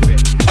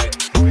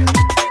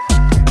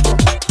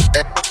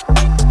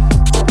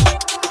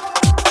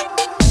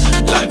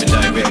 Live and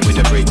direct with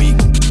a breakbeat.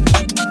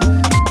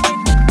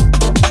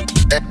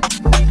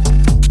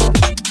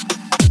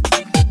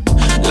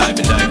 Live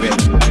and direct.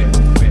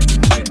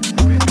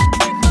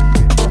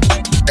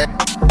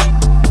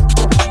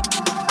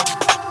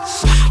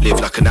 Live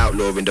like an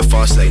outlaw in the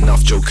fast lane.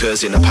 Enough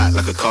jokers in a pack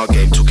like a card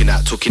game. Talking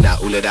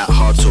out, all of that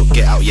hard talk.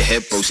 Get out your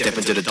head, bro, step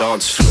into the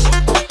dance floor.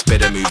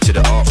 Better move to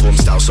the art form.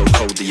 Style so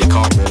cold that you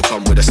can't walk.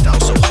 Come with a style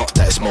so hot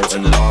that it's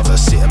molten lava.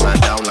 Sit a man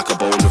down like a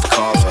bowl of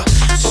carver.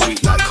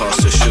 Sweet like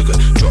caster sugar.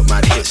 Drop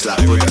mad hits like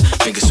Buddha.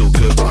 Think it's all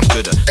good, but I'm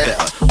gooder. Better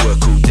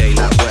work all day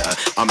like wetter.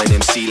 I'm an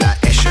MC like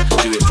Escher.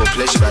 Do it for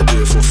pleasure, I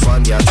do it for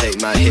fun. Yeah, I take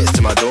my hits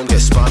to my dome, get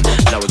spun.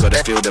 Now we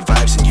gotta feel the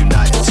vibes and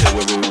unite until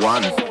we're all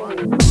one.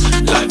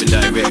 Live and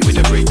direct with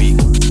a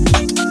breakbeat.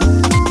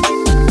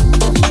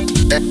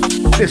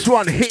 This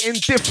one hitting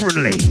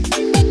differently.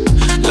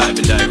 Live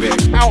and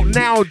direct. Out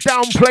now,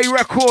 Downplay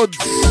Records.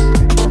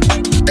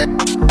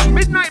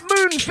 Midnight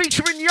Moon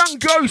featuring Young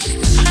Ghost.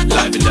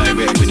 Live and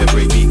direct with a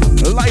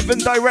breakbeat. Live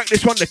and direct,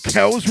 this one, the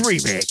Kells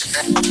remix.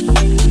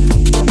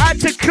 Add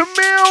to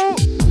Camille.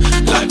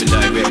 Live and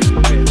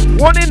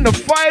direct. One in the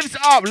fives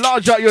up,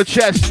 large out your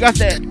chest. You have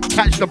to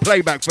catch the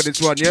playback for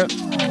this one, yeah?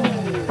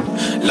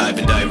 Live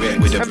and direct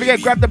with a Don't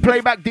forget, grab the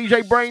playback,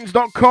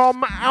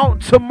 djbrainz.com,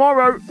 out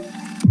tomorrow.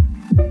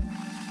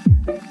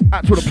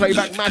 Out to all the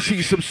playback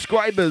mashy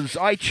subscribers,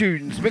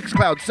 iTunes,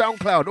 Mixcloud,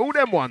 Soundcloud, all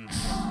them ones.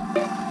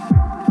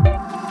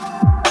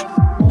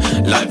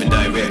 Live and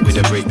direct with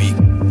a breakbeat.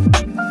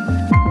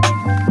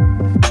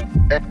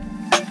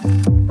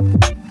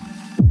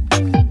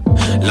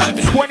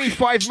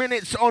 25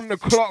 minutes on the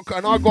clock,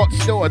 and I got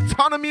still a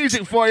ton of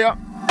music for you.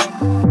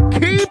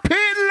 Keep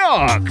it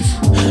locked.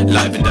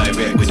 Live and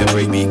direct with a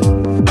breakbeat.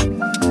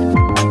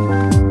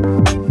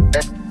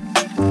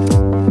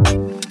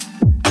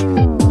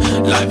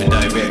 Live and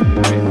direct.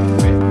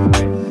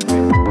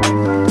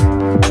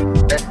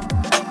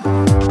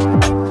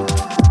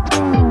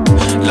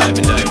 Live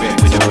and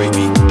direct with a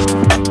breakbeat.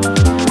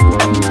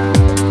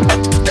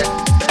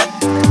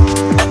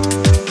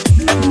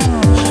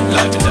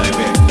 Live and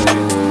direct.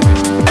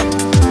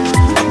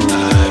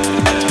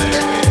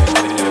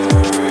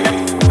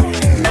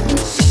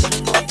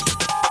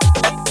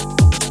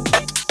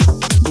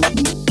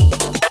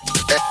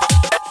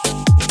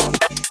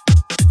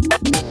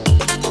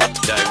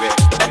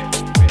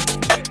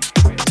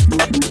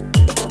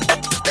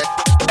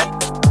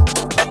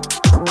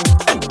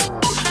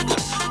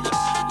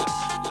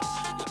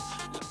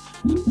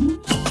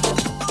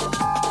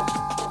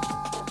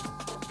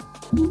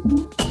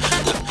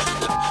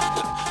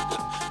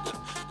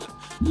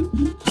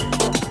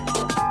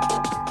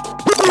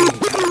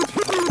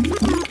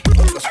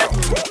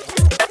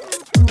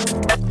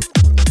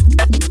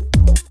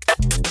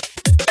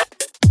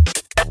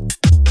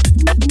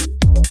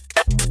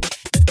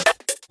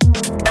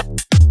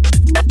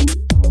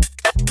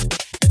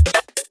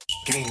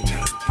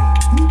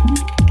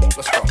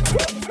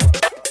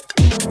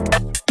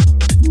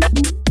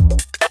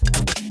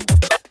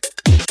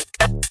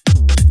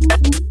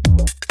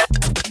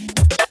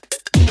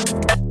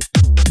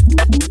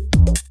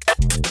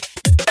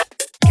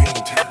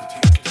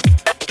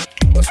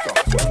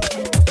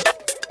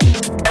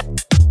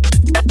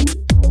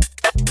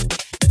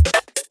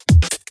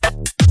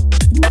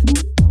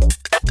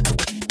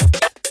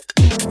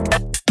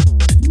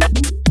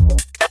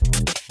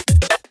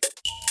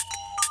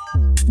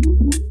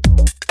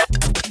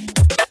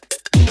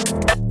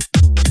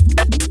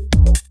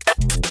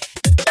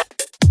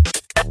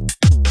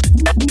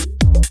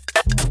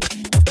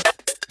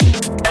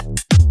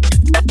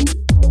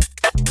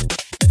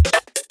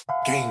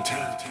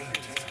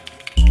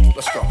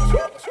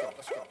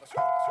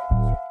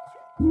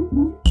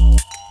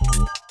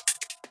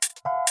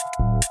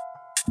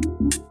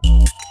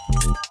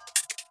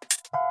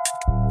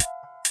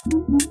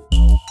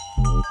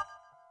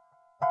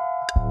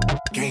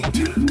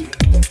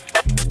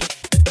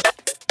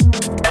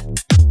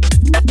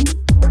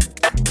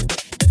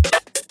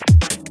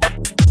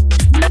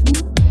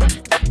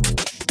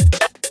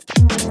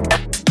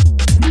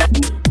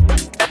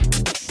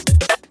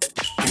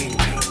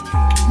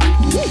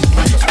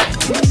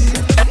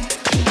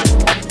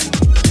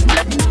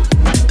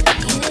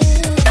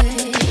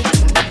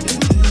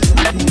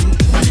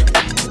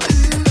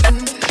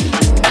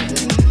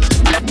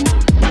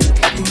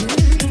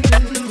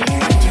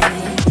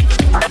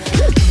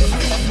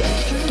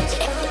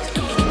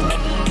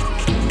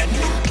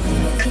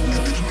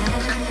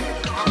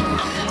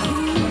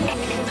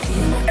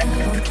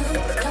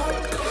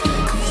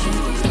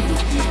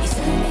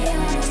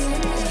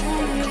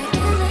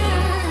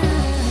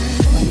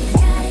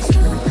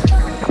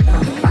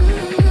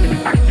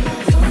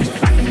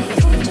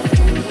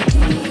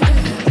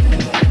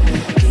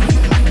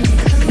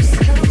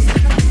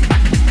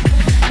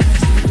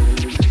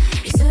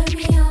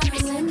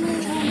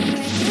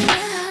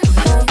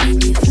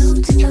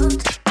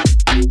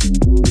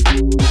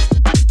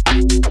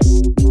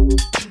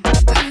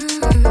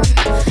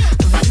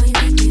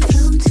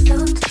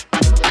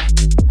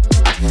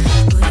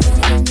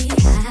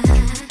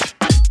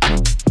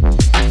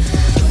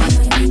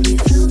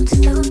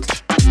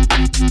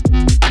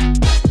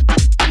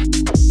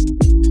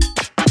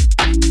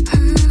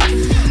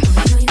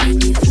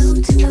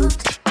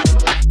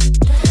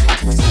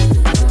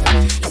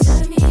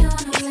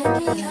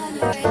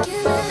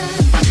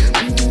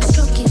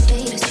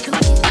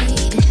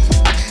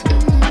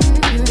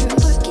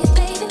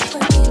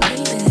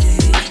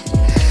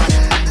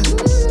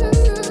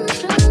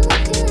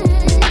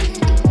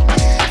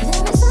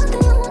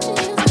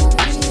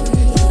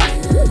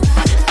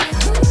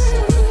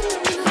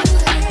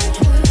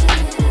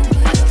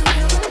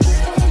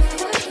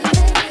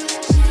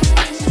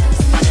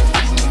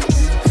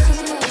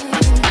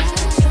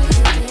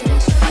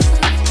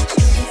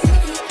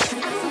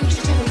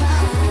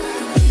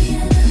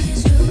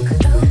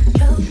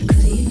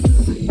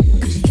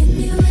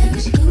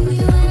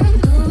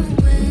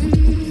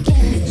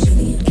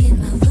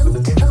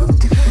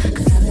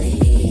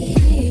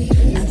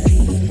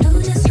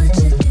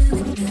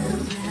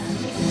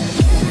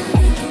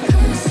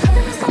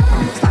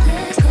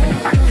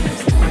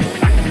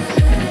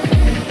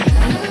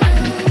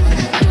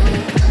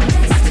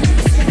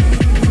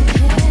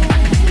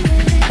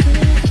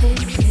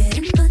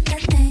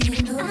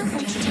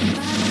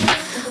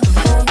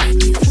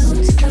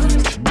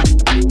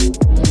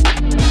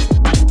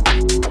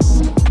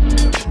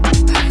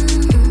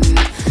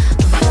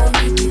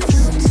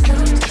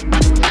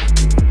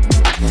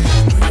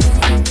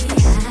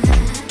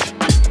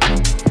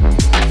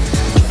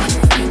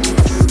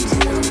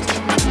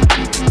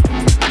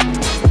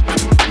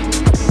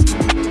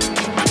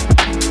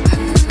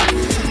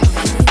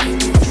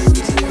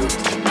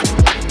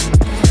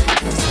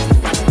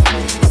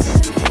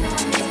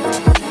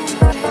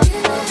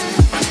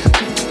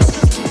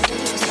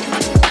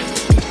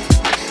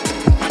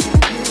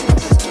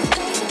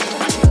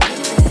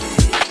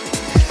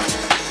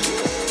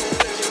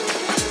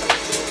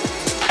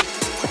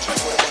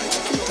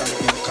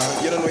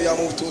 You don't know you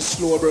move too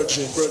slow,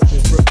 brethren.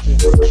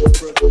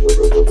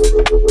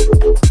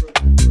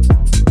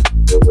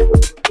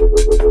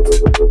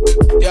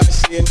 Yeah, I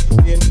see it.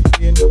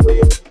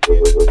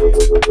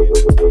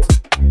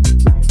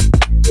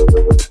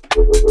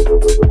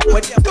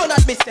 When you do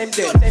not miss them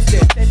dead.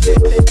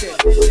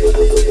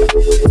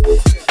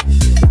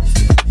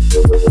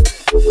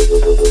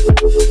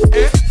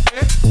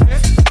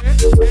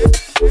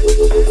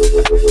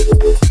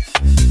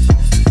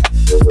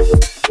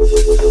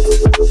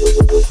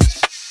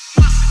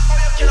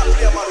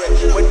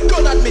 When do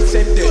not miss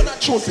them dead.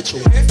 Tune for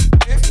tune.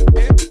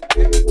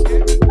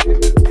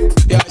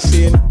 Yeah, I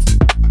see it.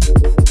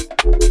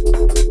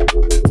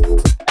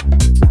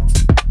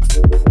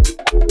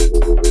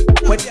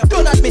 When you do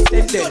not miss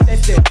them dead.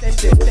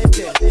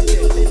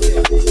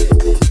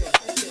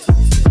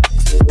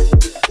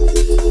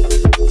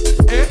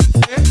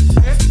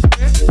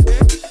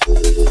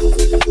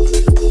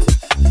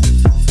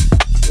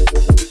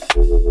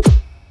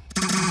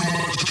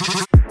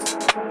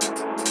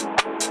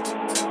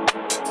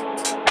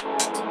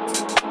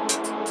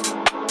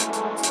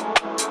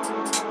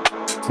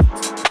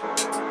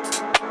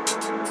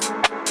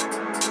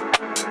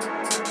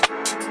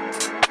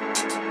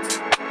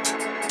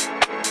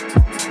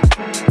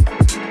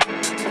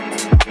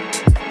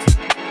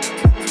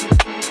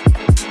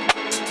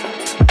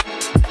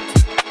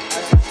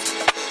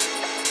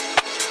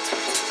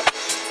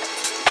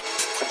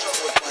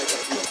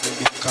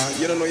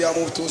 You don't know you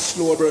move too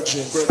slow,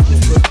 brethren.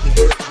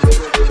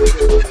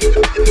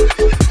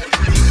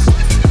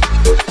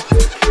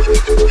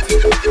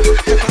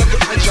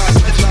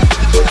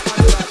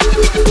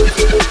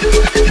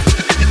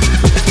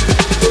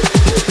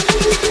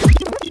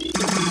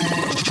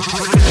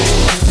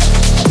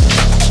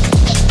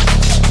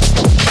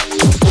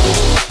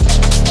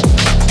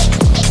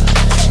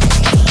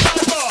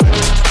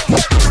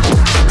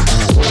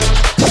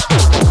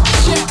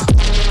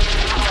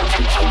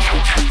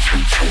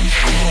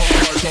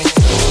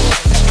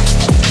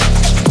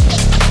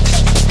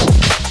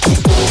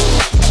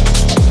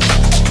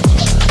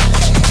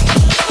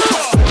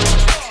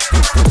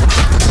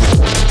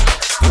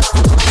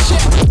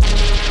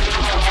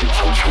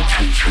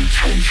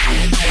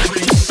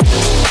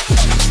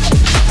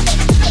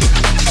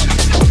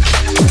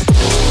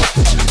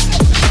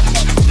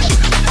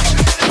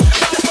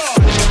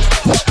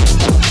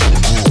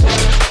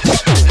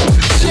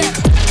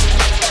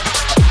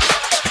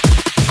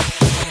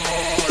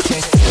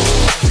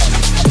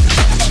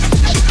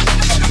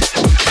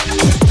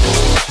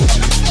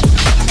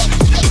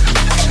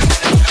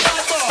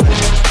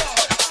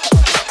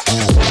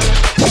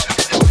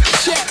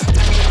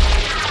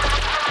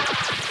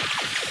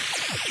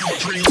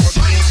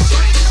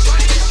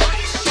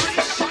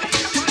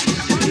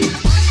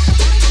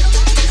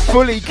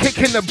 Fully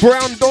kicking the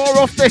brown door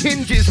off the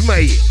hinges,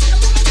 mate.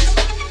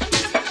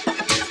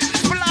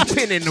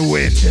 Flapping in the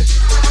wind.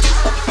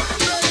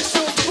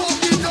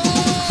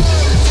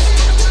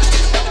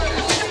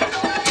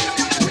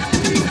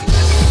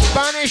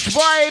 Spanish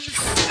vibes.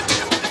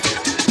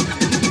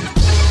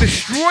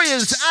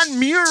 Destroyers and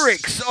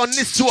Murex on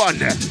this one.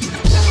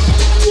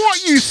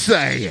 What you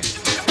say?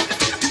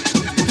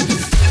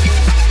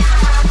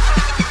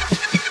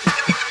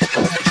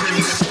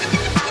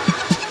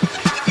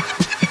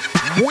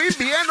 Muy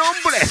bien,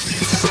 hombres.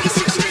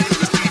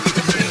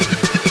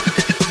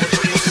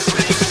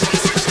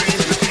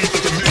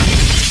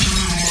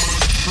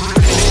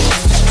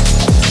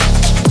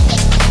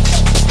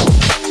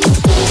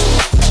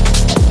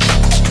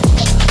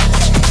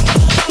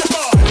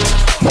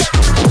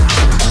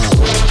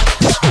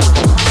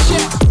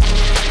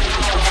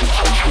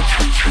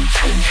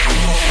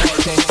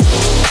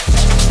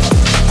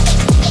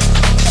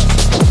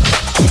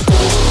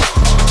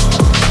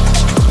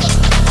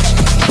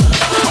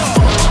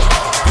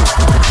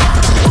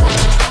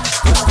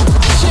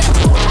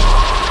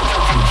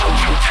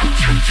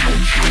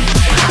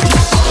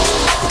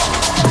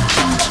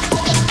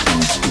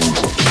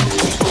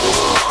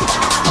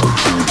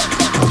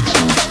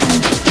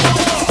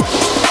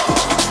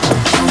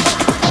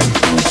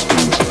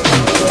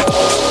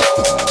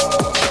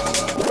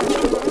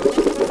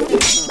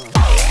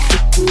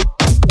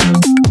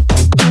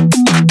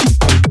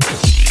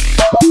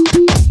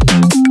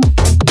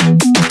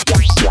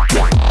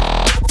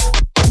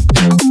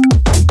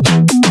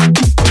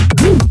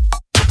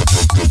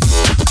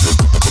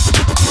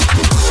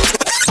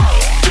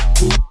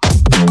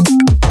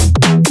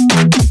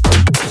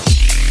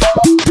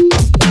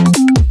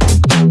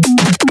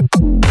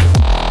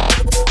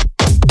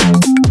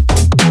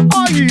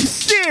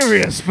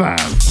 Fam.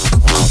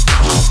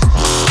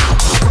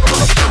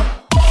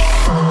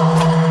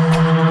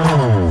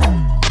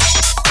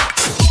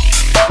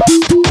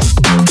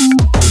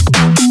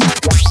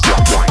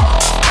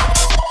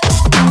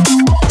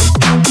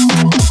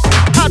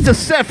 Out to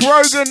Seth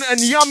Rogen and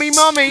Yummy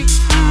Mummy.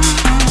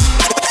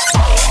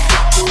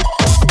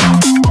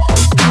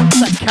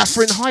 That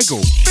Catherine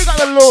Heigl. Big up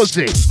the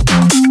Lawsy.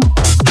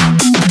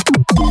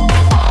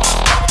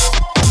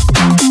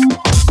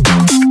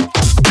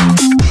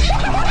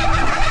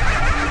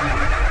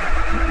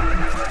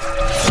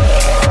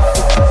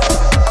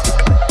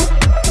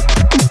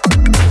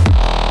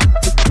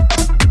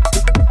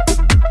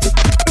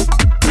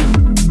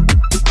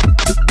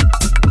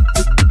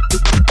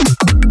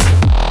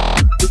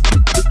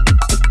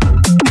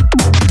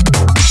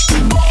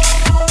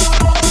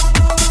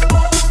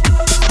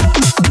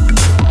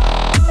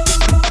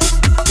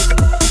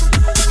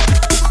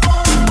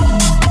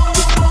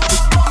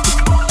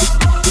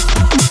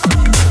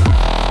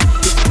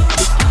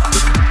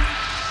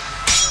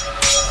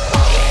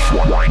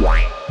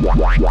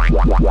 This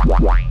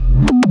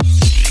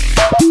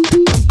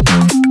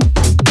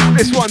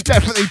one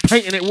definitely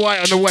painting it white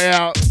on the way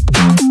out.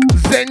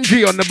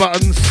 Zenji on the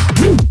buttons.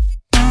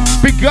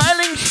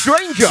 Beguiling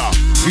Stranger,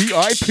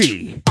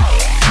 VIP.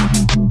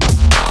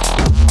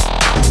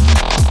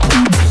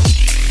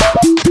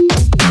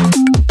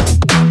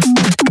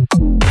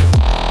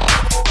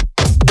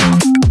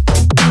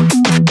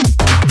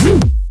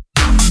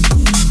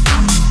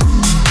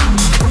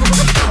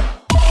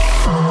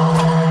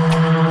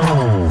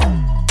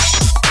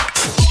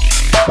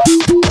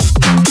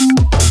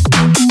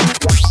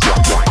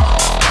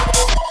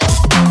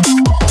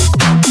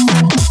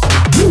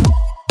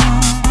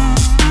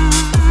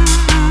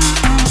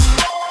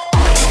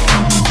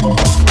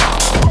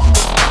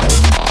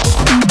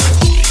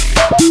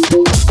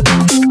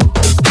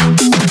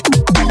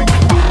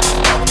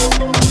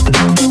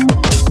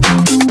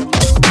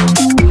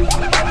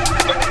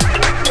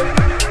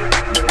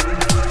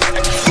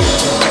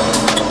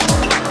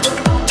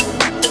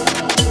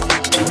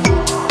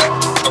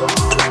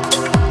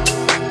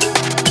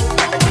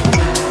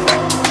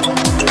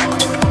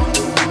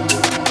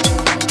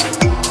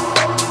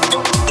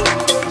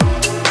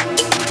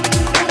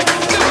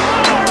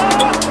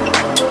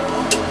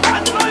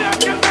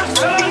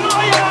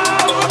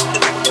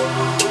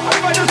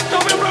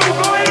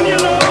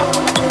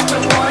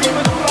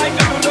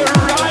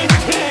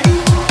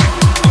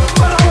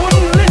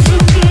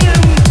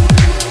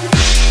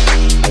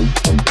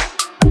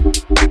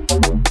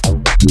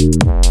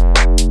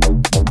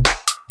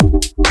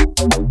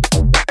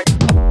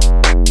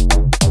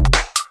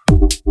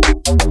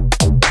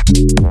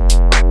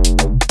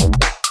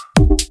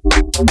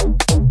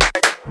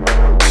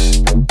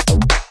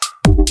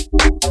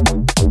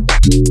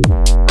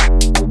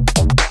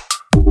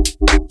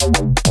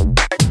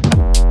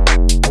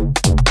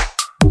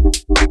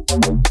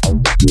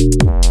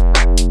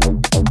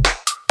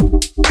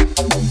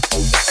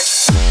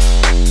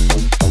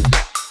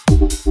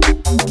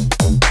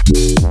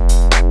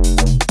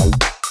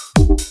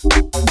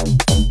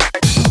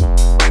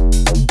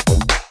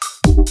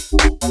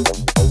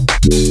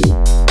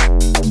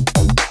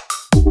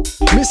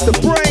 Mr.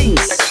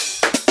 BrainZ.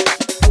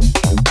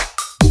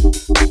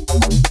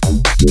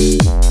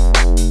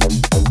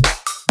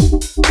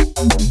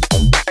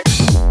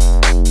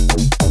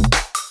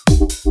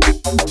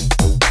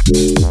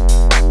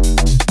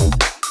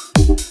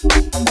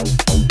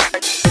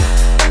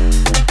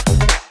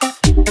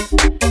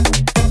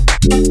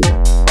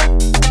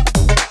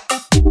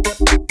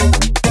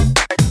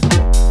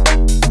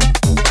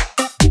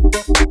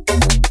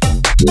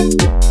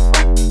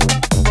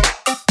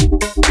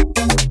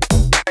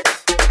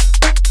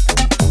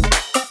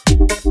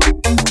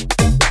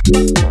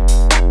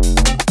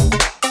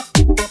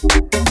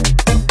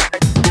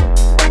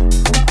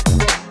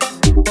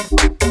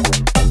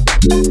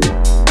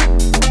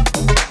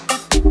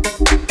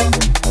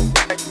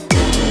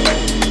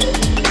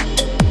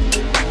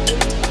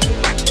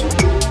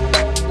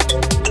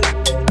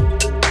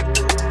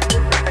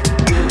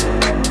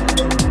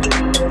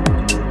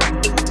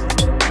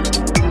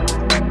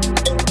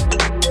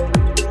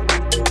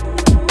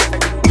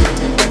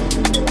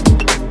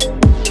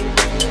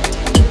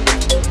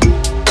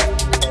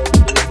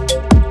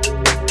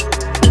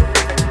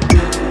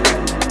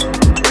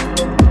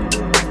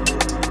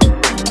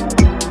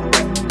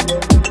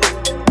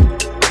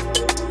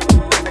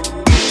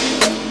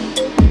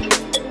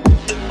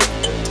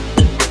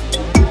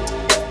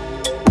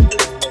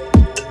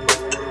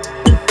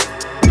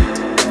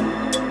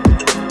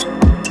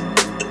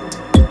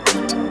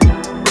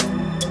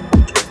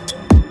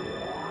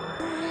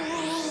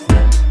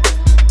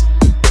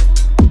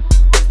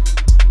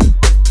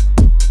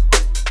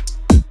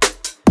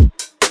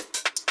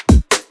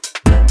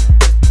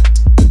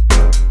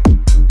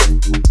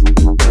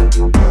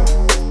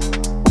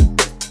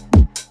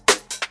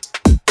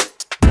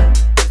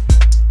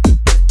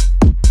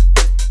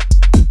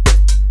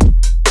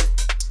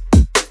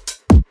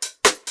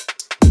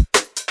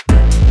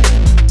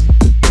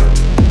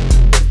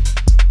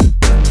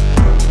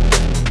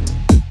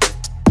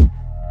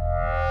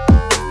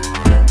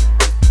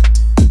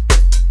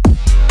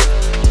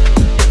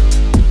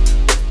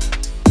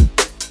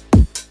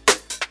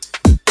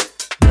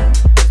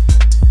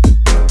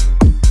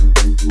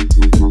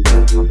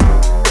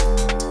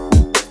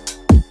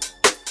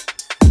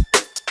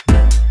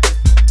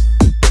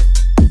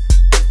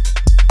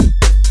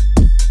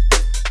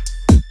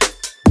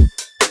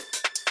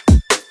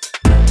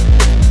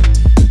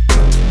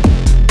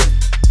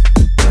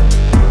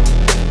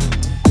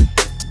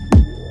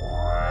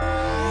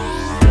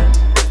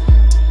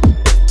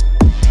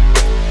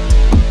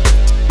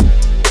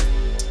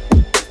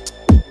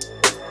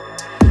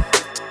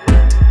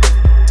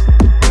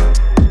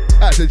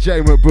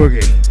 J-Mo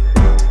Boogie.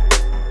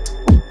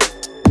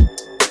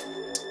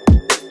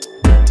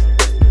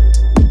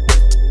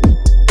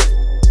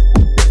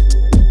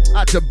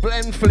 That's a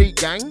Blenfleet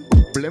gang.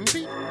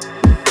 Bumpy?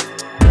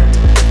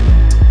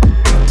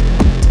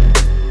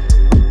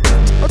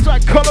 What's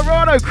that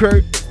Colorado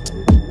crew?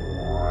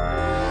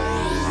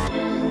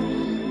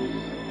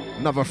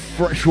 Another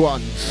fresh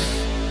ones.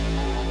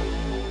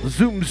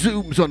 Zoom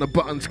zooms on the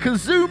buttons.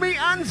 Kazumi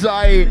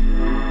Anzai.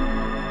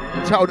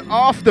 Titled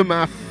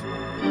Aftermath.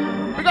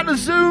 We got the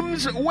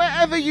zooms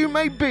wherever you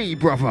may be,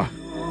 brother.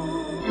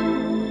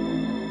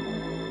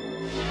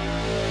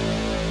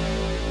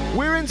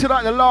 We're into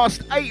like the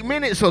last 8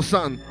 minutes or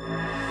something.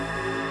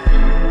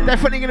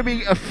 Definitely going to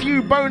be a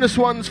few bonus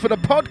ones for the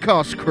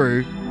podcast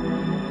crew.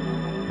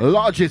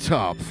 Large it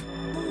up.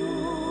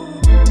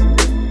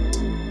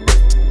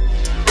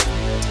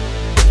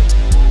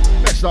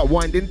 Let's start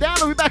winding down.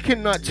 I'll be back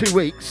in like 2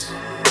 weeks.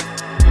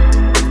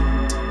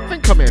 I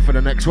think I'm here for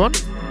the next one.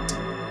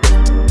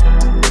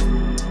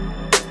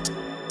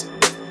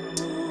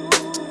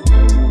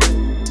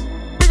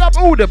 Big up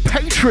all the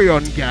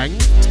Patreon gang.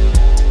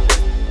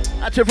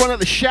 That's everyone at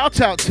the shout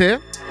outs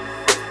here.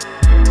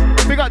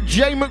 Big up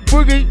J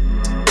McBoogie.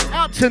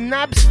 Out to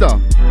Nabster.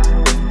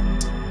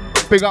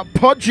 Big up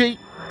Podgy.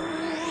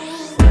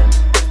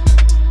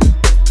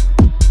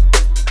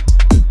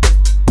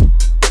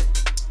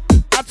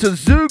 Out to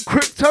Zoo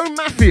Crypto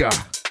Mafia.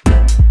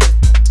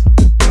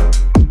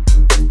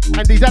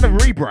 And he's had a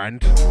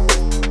rebrand.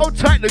 Hold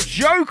tight the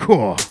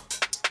Joker.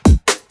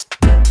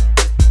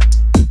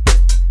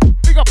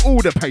 Big up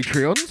all the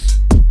Patreons.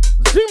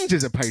 Zooms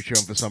is a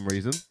Patreon for some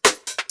reason.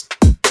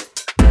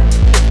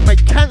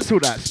 Mate, cancel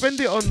that. Spend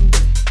it on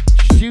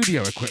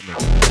studio equipment.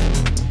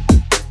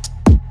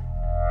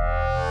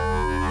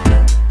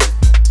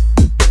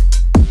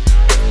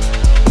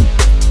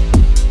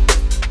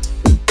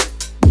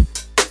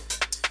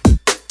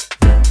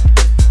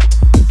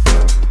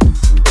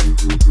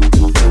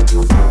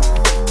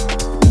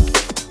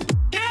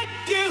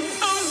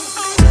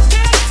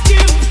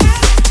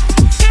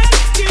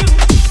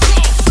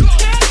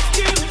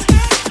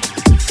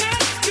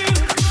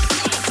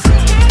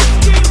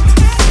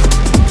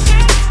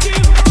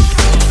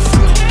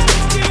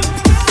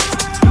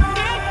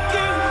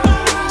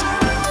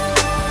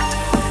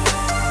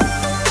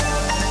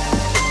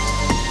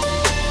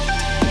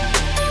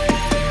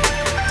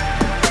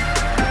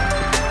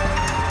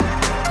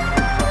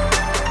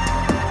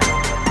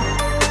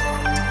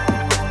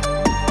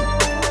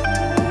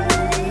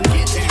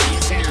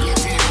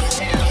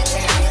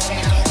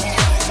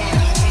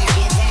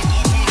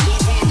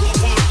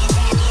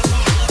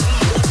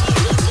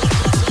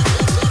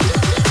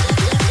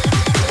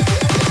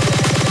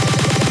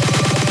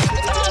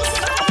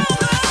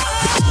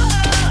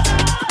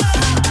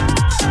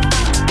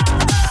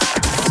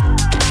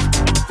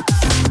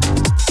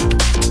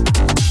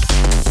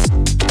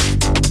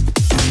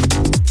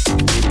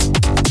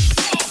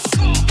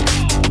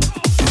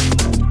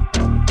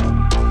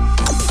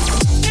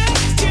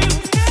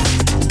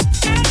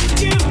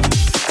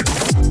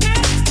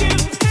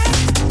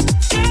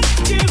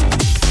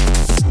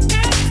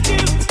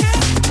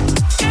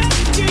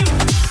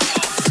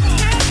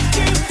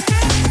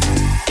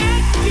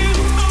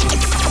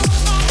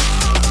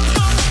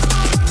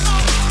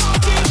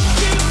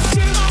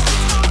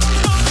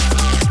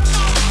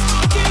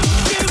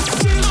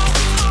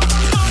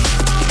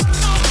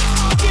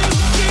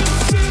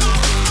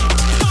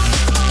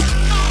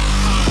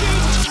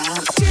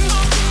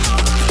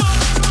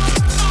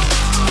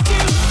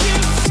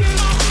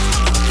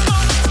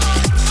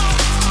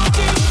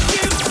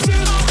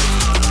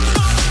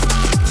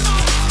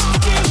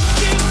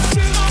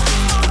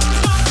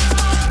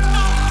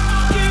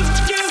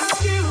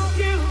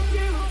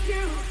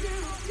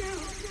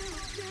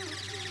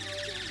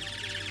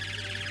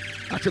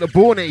 To the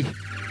Borny.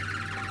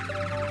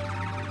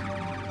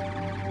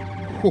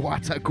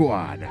 What a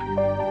guan.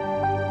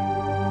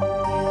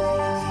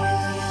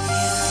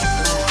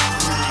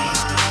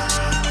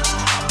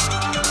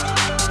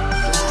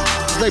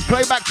 They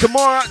play back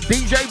tomorrow at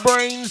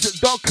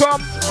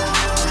djbrainz.com.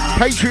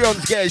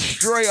 Patreons get it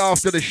straight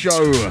after the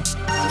show.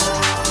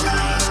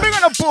 Big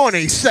on the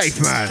Borny, safe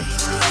man.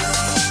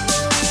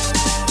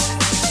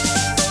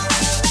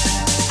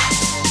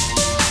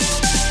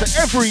 So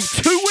every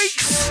 2 weeks.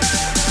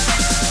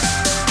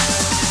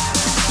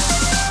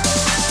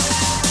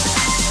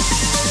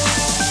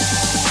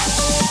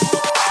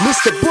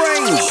 Mr.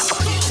 BrainZ.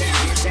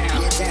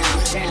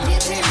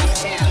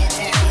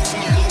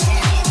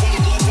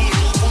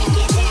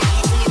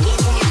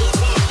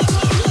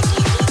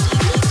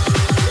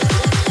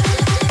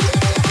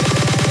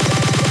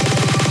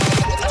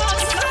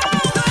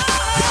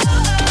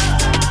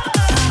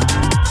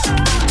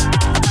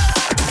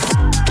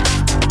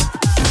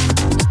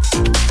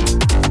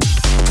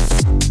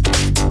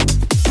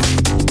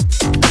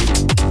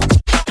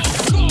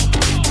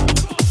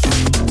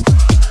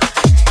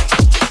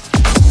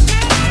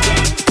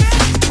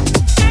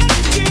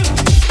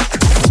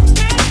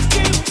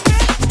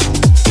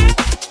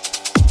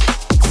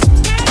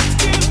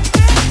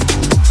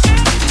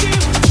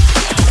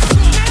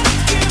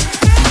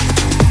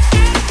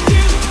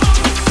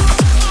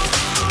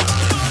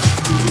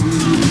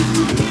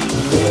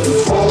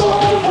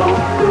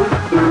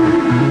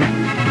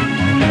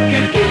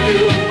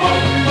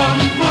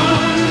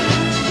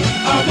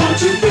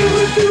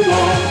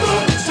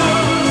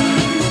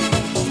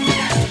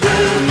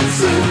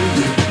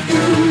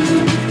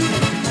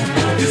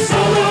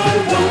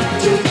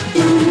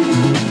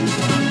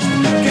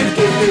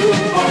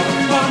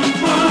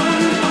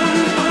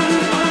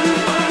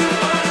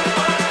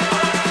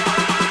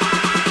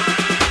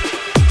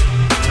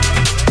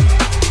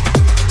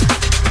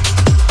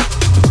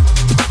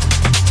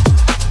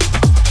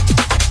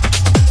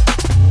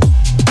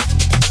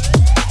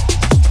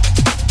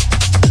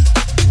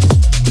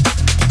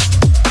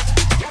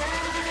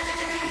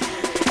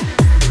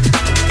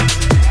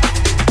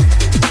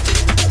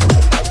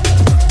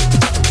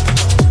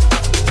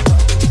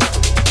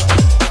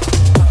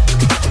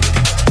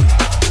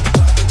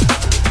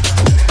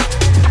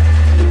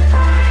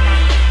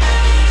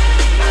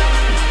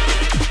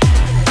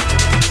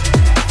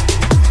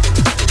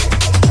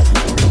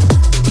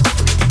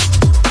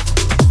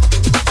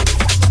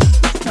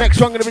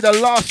 one going to be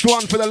the last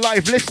one for the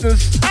live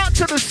listeners. Out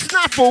to the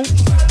Snaffle.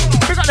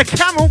 We got the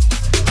Camel.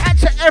 Out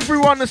to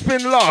everyone that's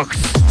been logged.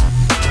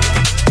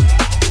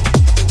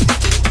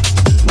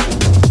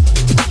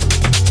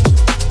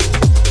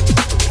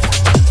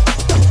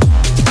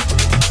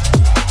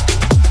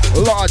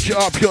 Large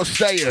up your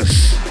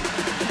status.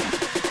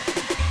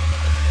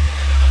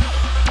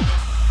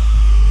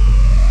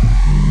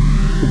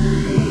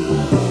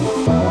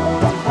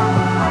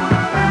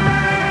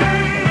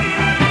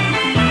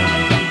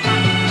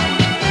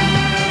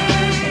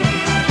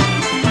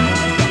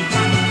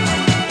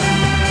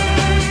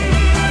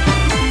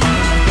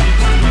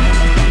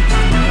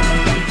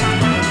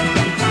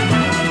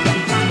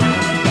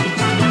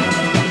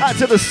 Out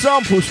to the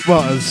sample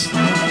spotters.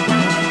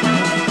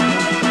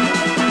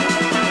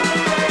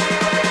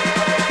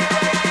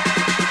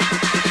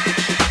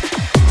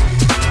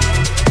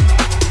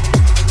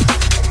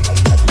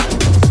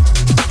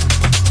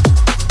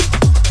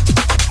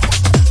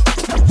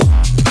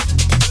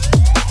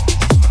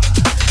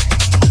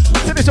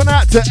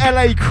 To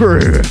LA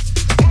crew.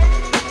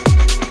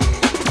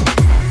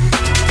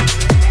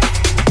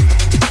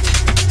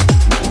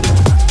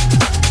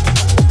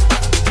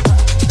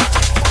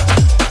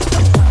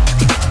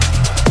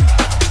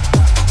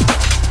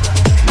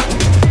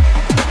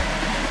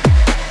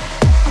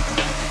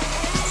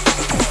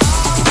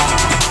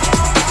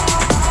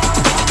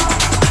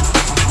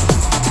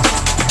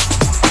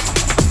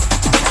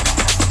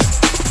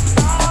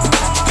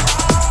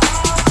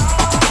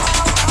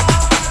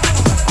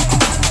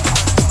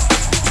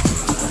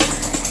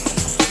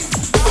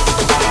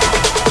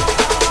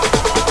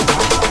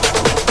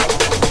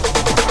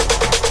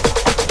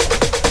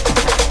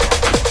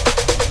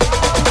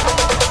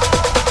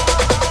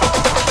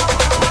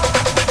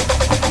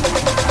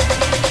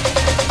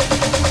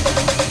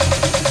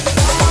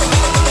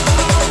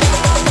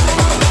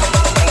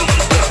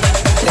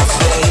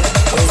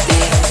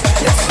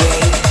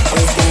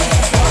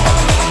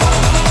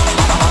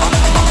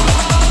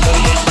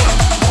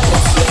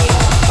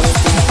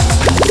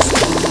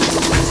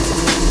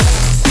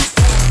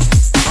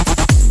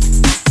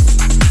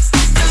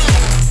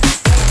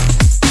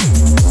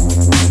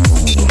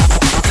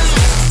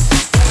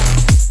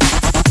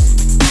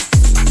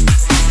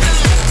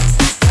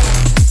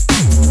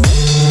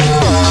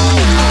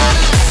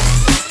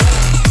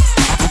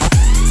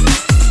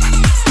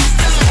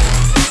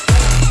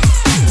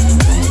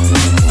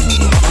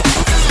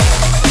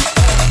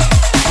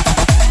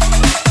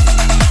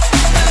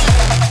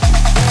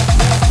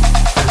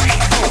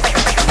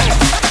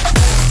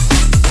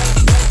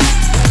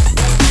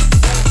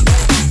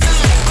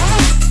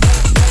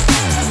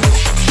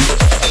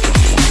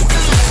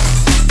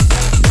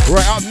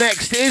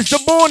 Is the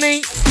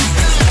morning.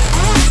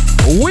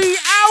 We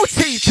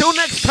outie. Till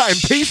next time.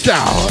 Peace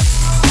out.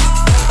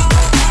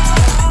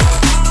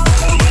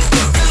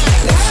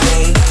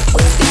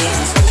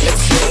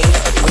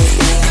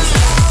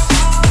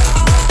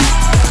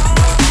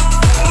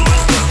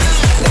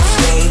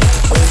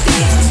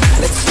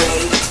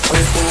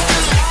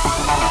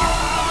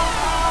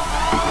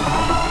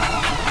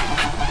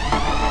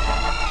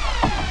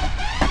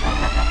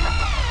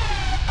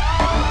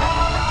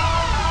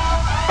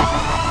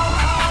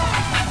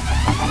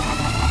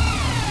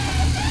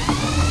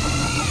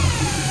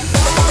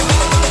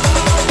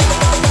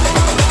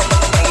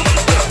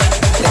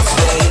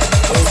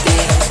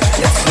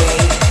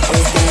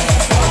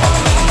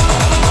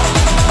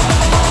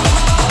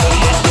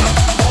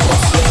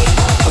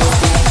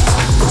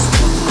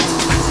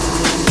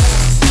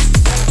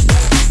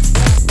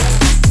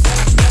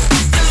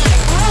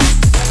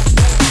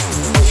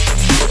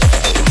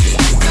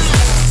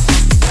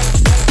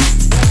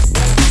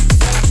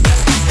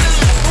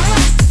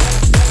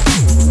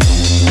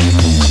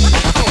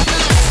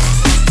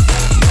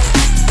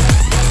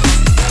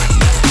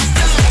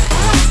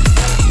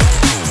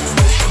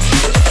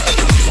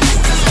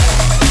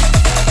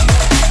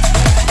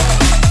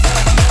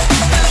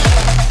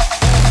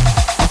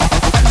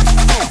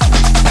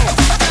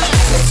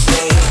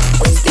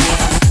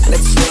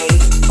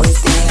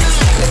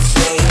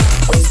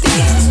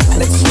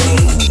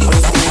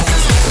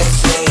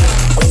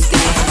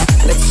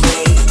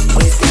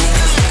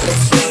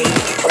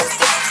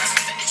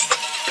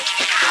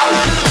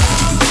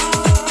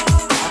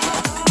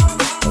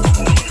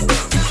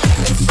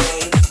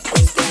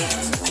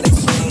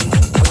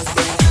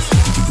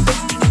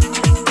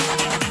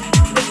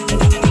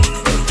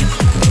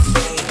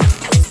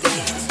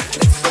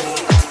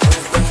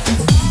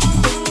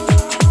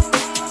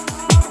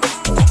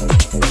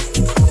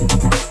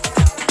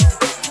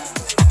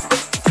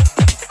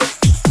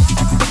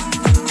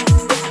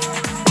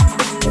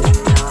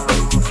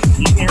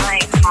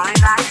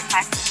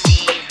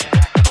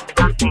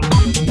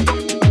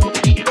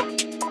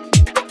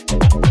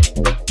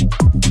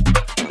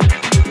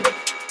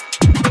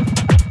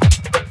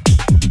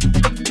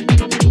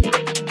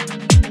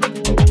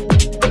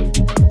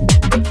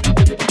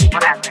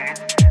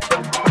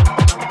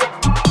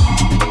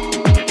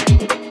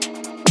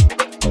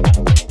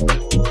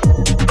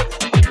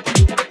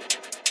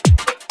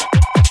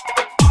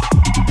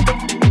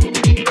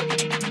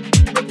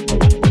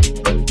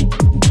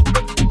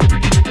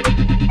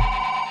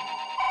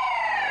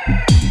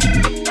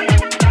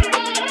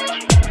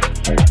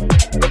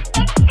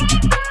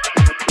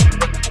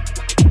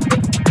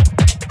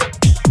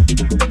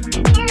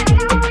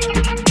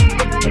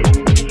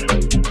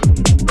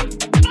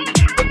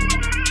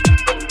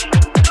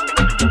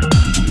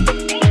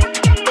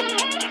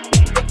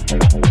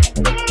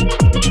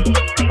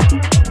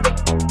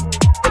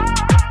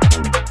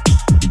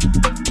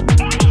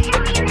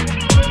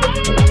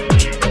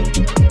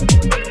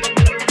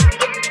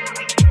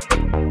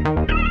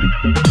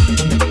 You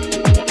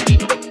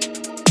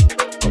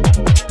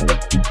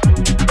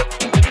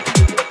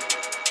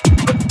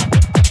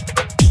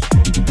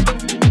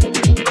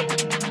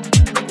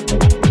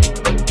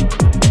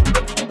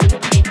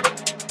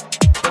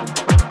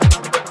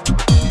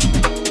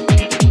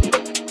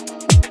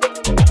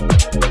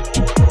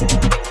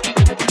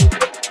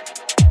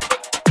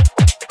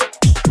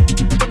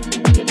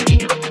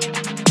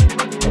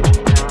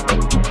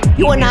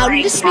are now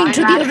listening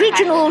to the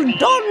original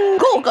Don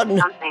Gorgon,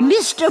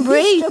 Mr.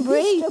 Brain.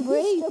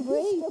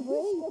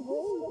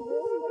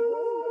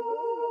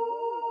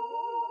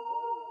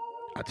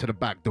 Out to the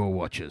back door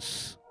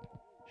watchers.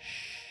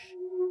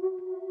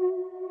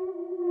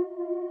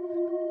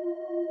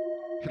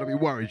 Should I be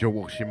worried you're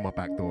watching my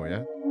back door,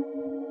 yeah?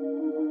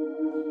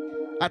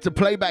 At the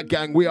playback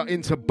gang, we are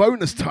into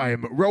bonus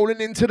time,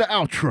 rolling into the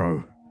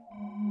outro.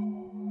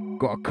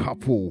 Got a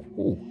couple,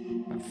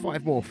 about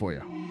 5 more for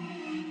you.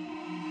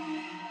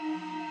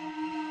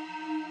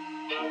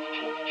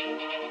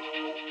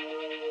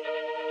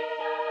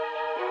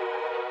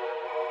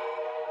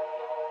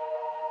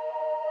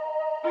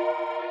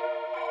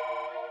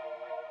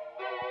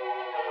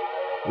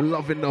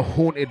 Loving the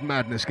haunted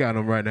madness going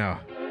on right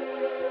now.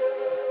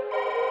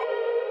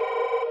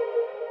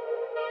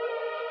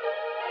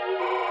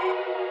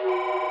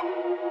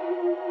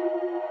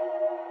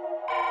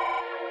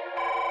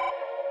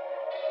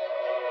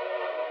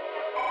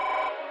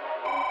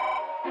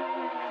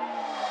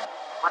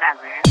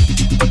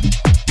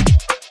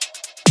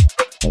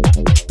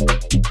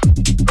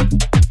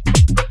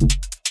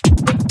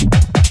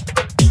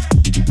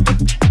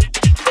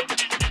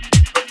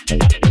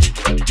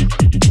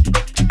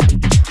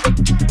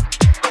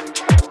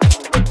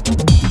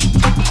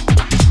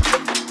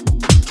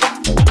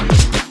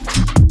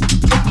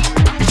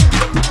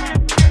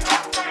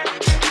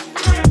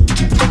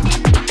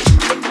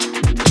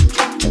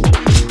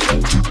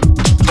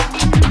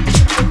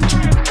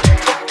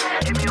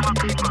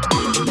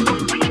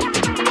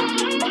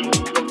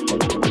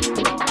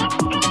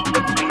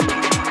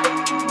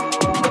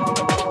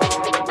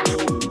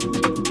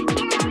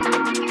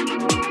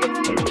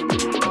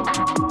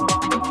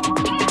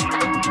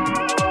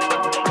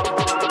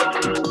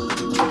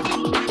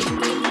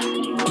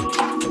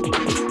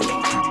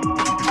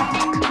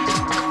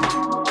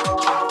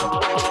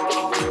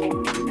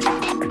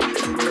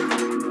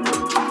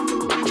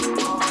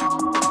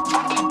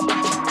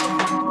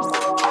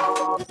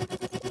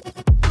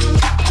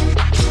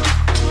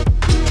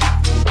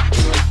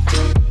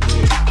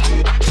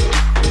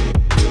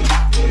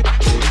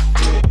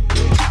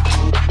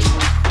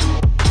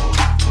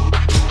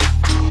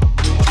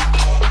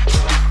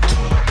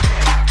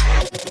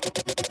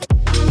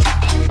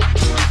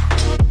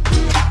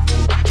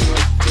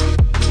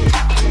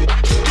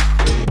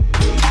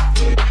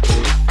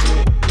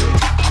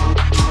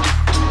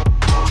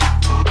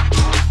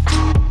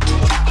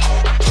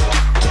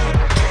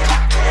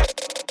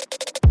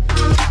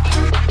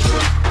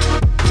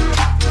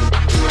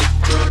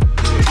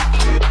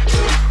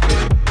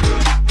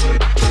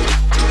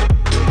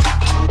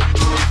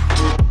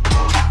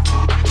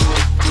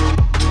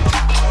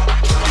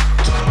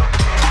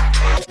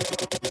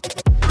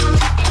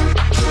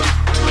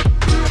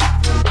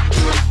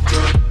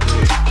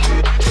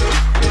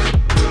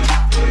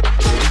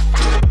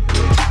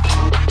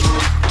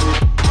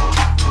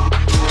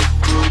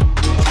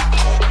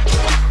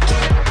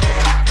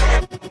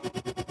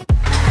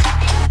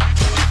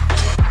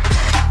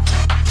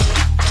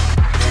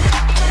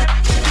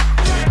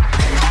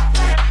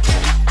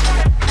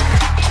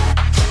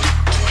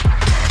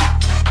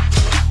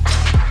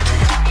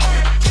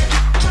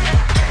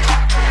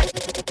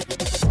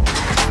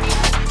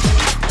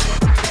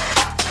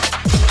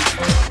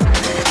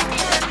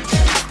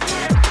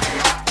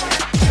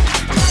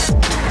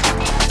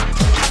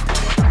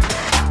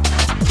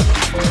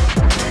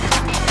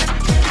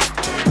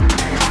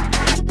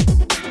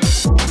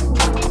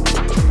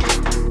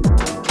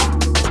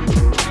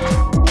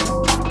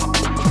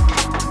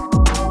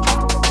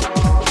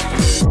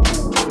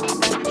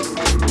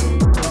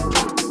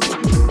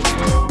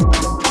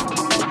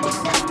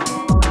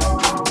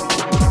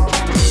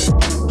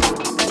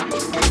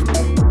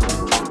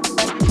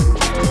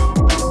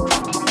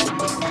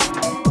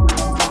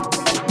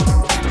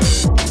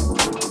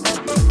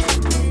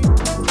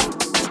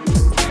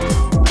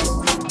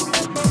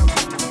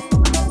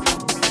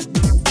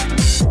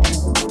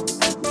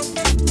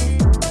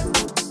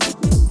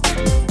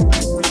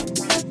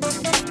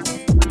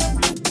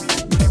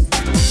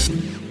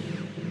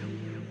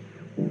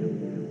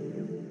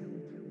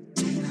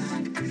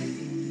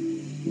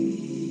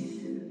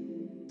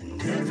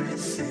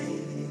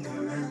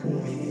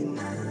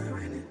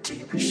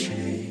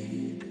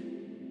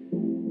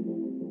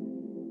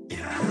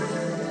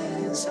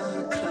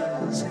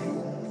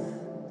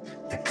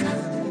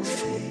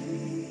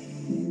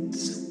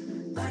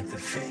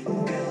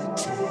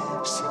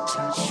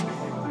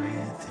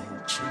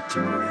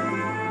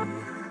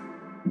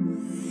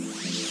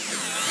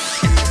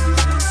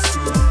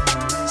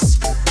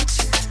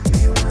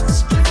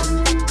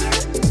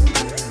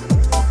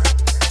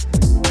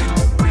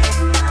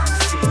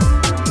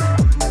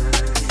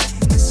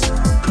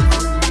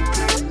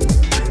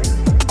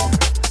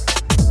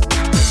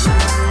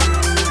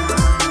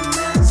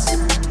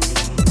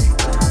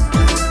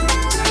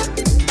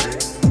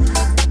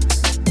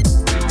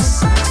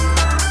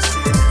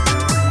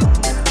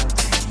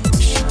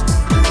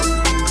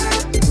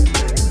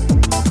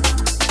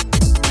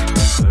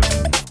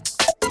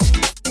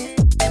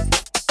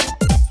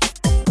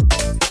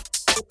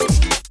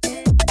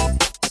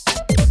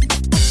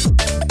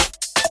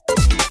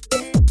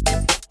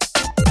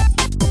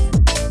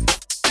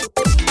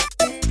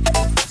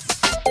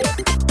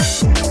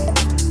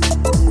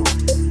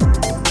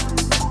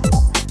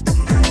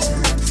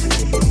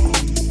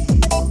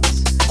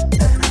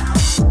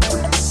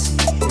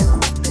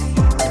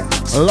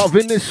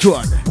 Loving this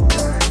one.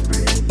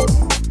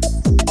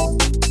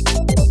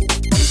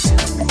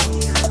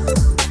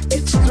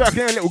 So I can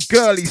hear a little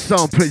girly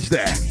samplage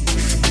there.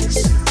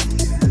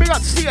 We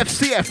got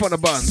CFCF on the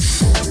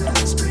buns.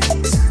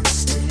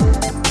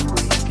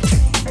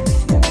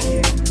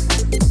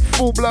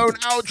 Full blown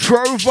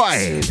outro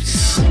vibes.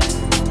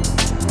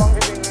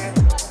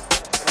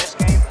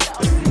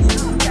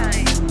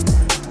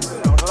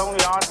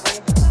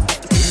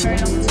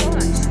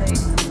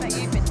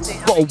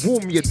 Gotta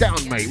warm you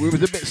down, mate. We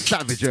was a bit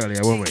savage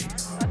earlier, weren't we?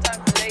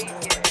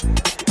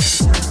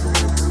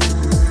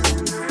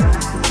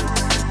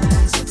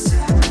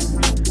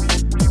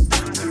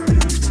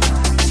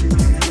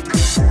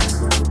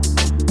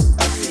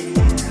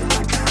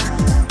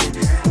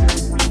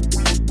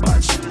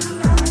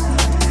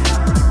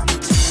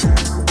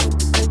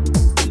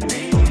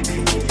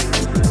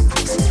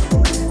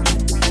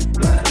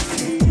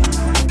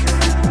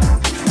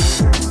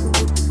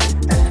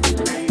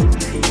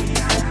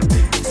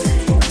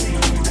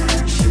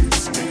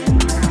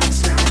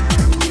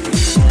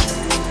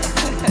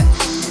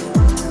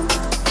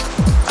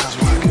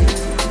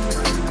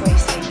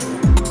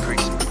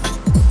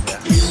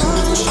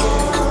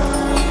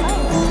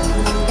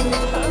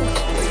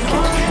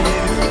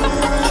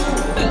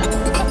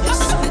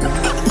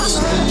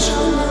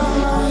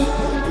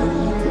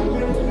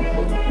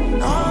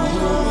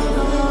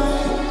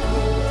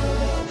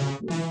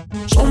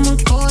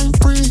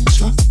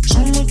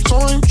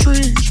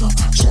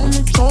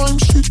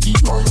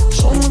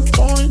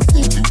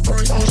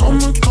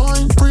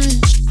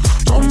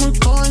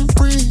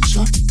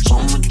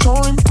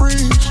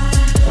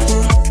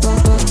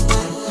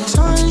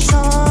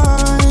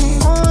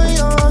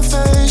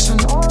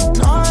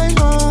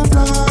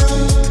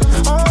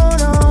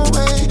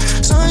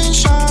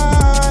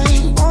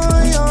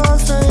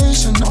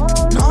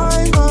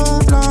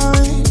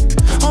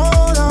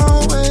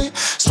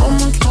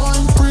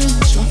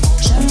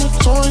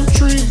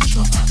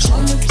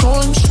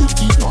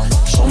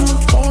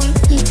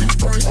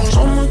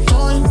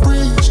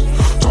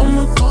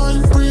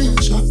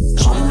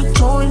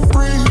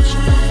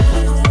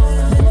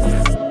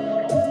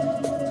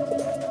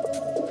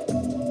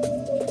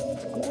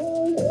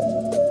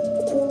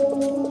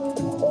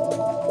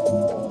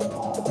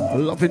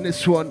 Loving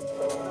this one.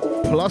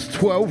 Plus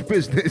 12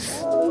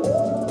 business.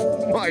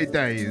 My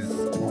days.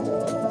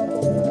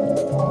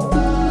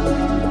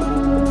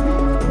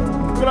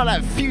 Got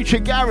that future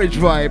garage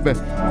vibe.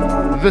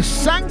 The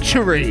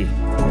Sanctuary.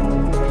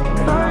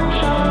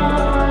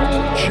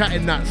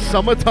 Chatting that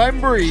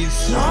summertime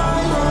breeze.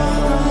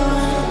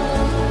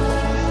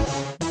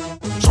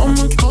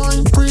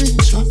 Summertime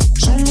breeze,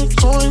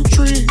 summertime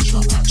trees,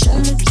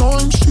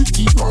 summertime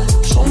city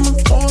life,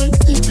 summertime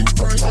evening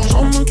bright,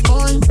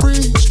 summertime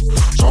breeze,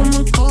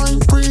 summertime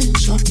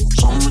breeze,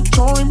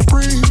 summertime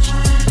breeze.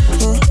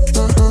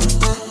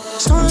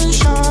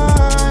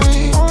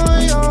 Sunshine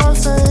on your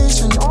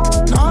face and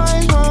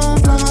night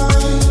won't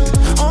blind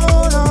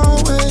all the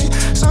way.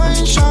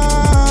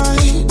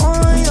 Sunshine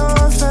on your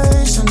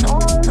face and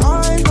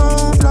night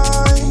won't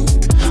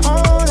blind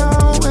all the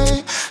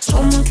way.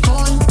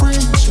 Summertime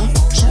breeze,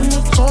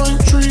 summertime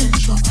trees,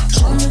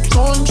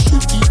 summertime city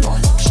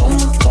life,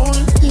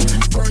 summertime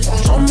evening bright,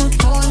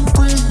 summertime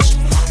breeze,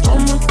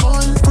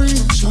 summertime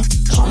breeze, summertime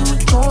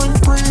breeze.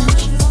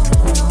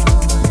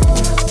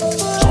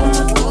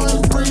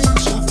 Summertime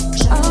breeze,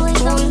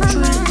 summertime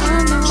trees,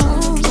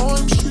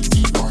 summertime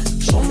city life,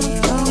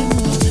 summertime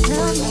evening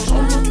bright,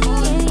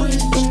 summertime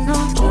breeze,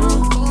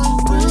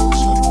 summertime breeze,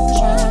 summertime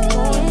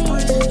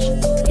breeze.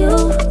 You,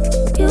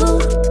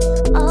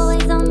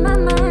 always on my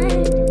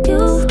mind.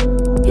 You,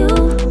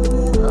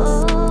 oh,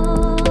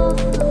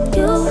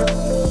 you.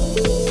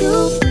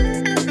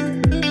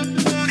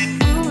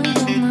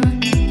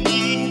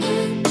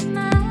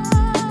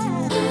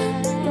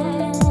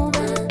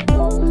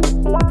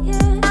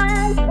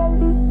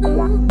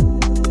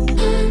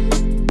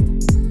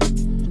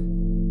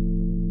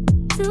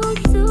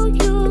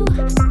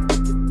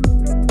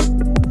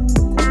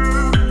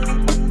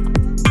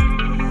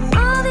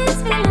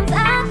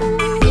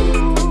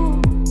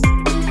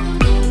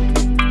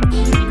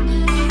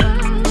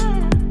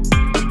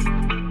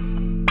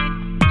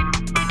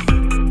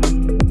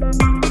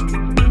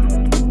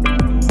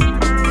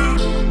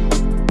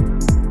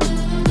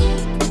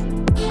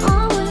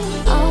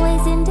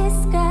 Always in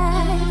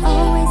disguise,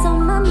 always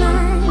on my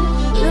mind,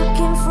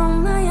 looking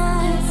from my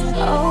eyes,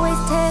 always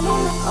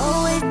telling,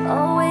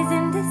 always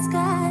in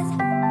disguise,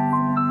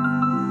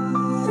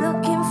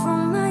 looking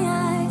from my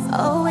eyes,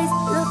 always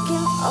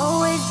looking,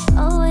 always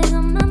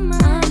on my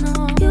mind,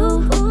 oh, you,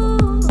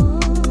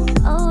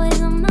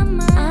 always on my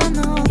mind,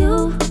 oh,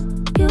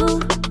 you,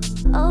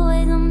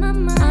 always on my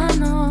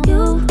mind, oh,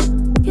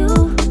 you,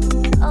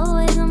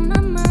 always on my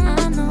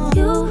mind,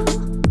 oh, you.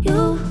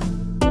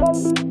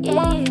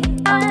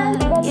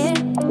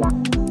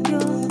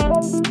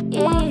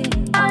 Yeah,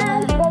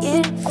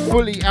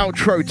 Fully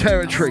outro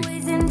territory.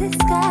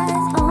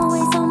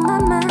 always on my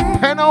mind.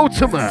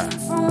 Penultimate.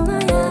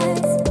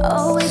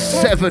 Always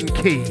 7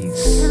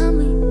 keys. tell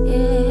me,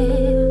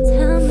 yeah.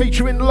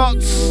 featuring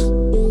Lots.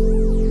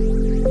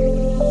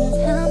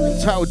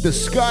 Titled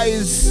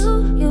Disguise.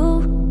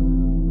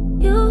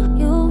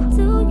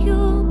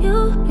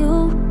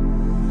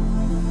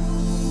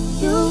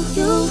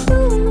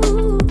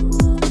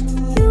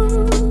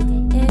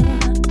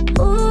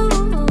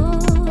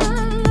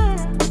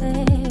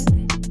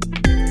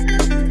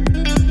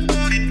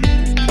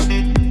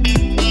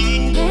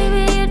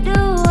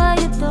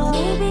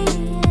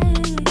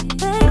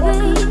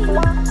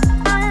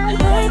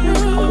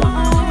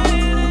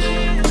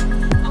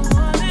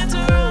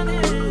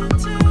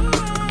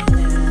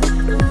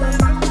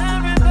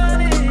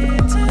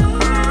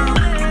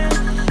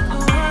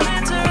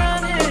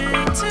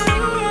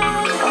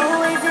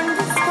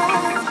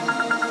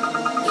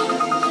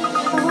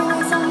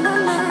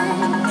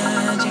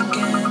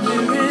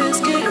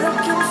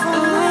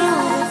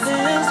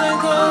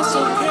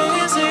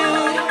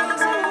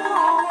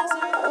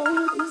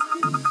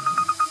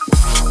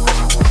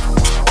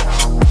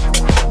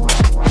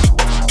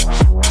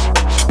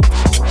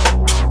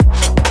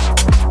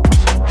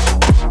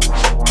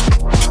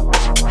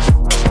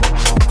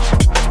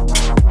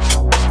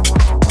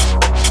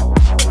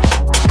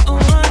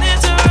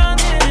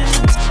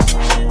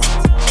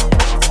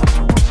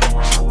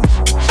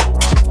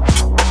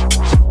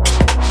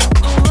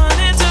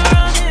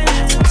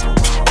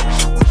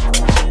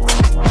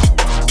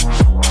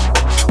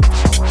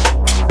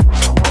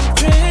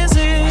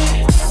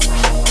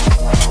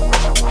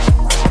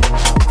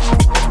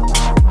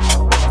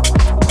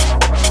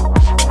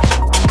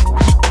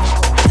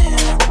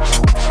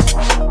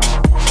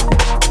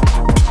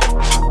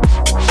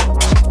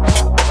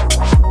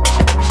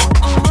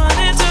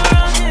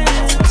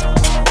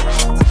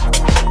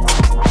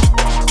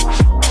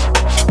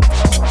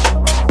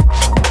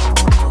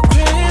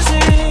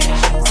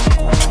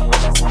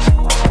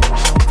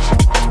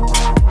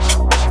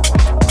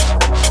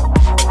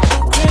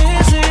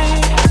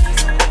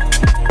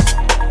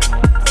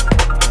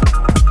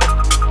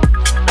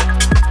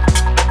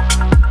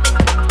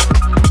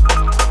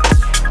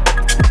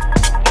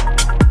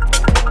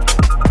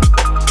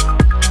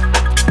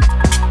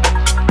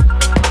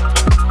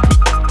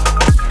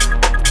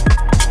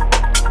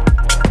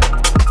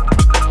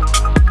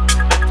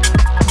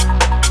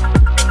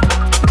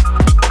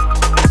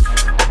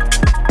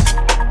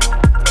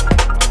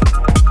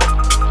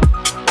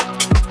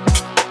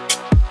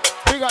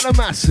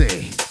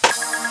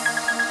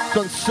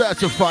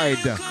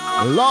 Certified.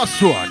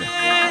 Last one.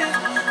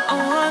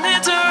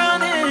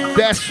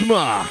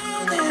 Desma.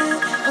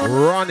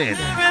 Running.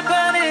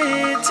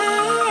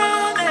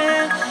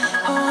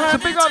 So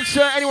big ups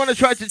to anyone who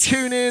tried to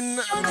tune in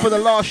for the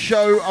last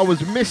show. I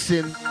was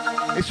missing.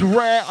 It's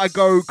rare I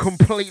go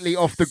completely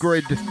off the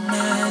grid.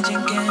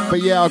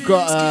 But yeah, I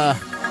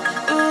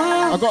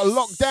got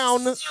locked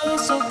down.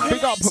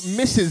 Big up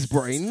Mrs.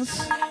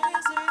 BrainZ.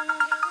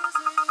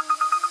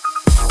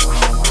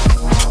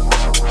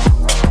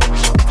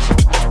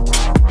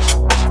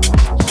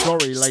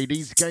 Sorry,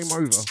 ladies, game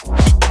over.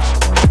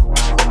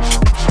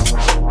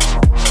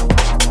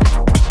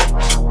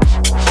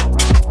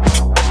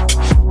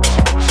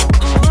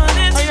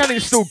 I ain't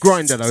installed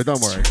Grindr though,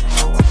 don't worry.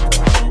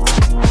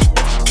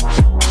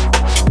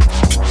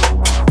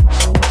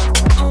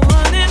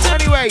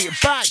 Anyway,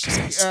 back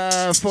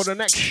for the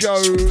next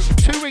show.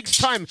 2 weeks'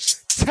 time.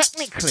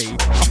 Technically,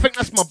 I think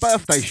that's my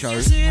birthday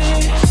show.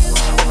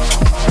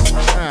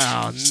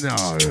 Oh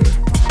no.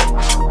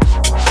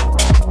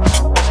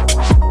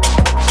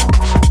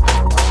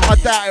 I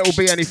doubt it'll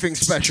be anything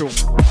special.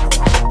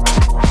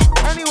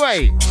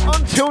 Anyway,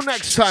 until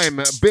next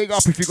time, big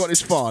up if you got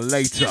this far.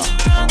 Later.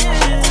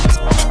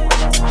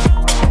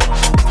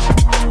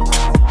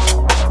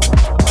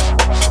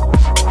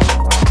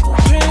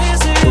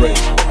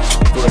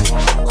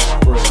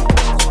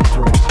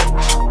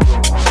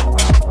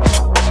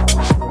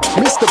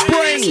 Mr.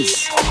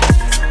 BrainZ.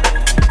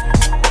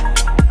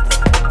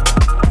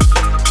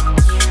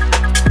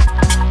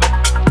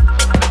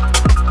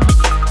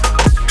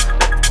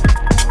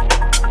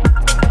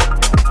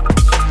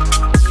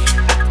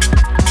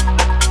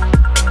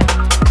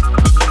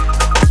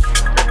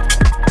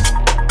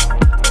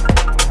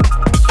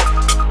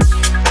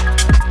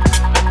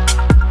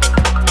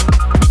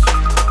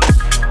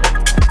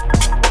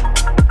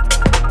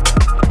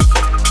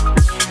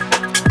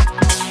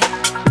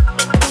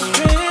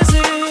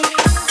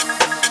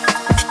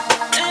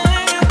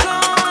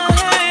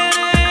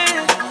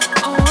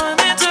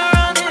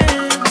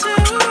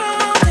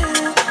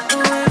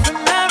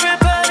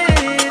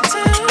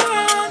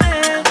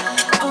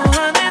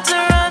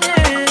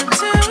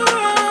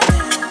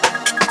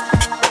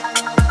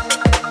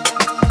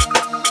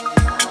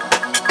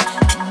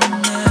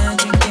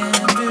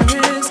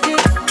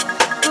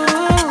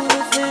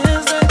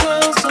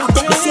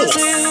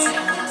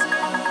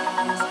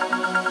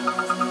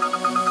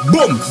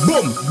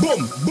 boom, boom,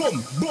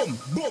 boom, boom,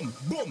 boom, boom,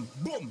 boom,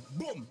 boom,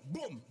 boom,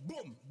 boom.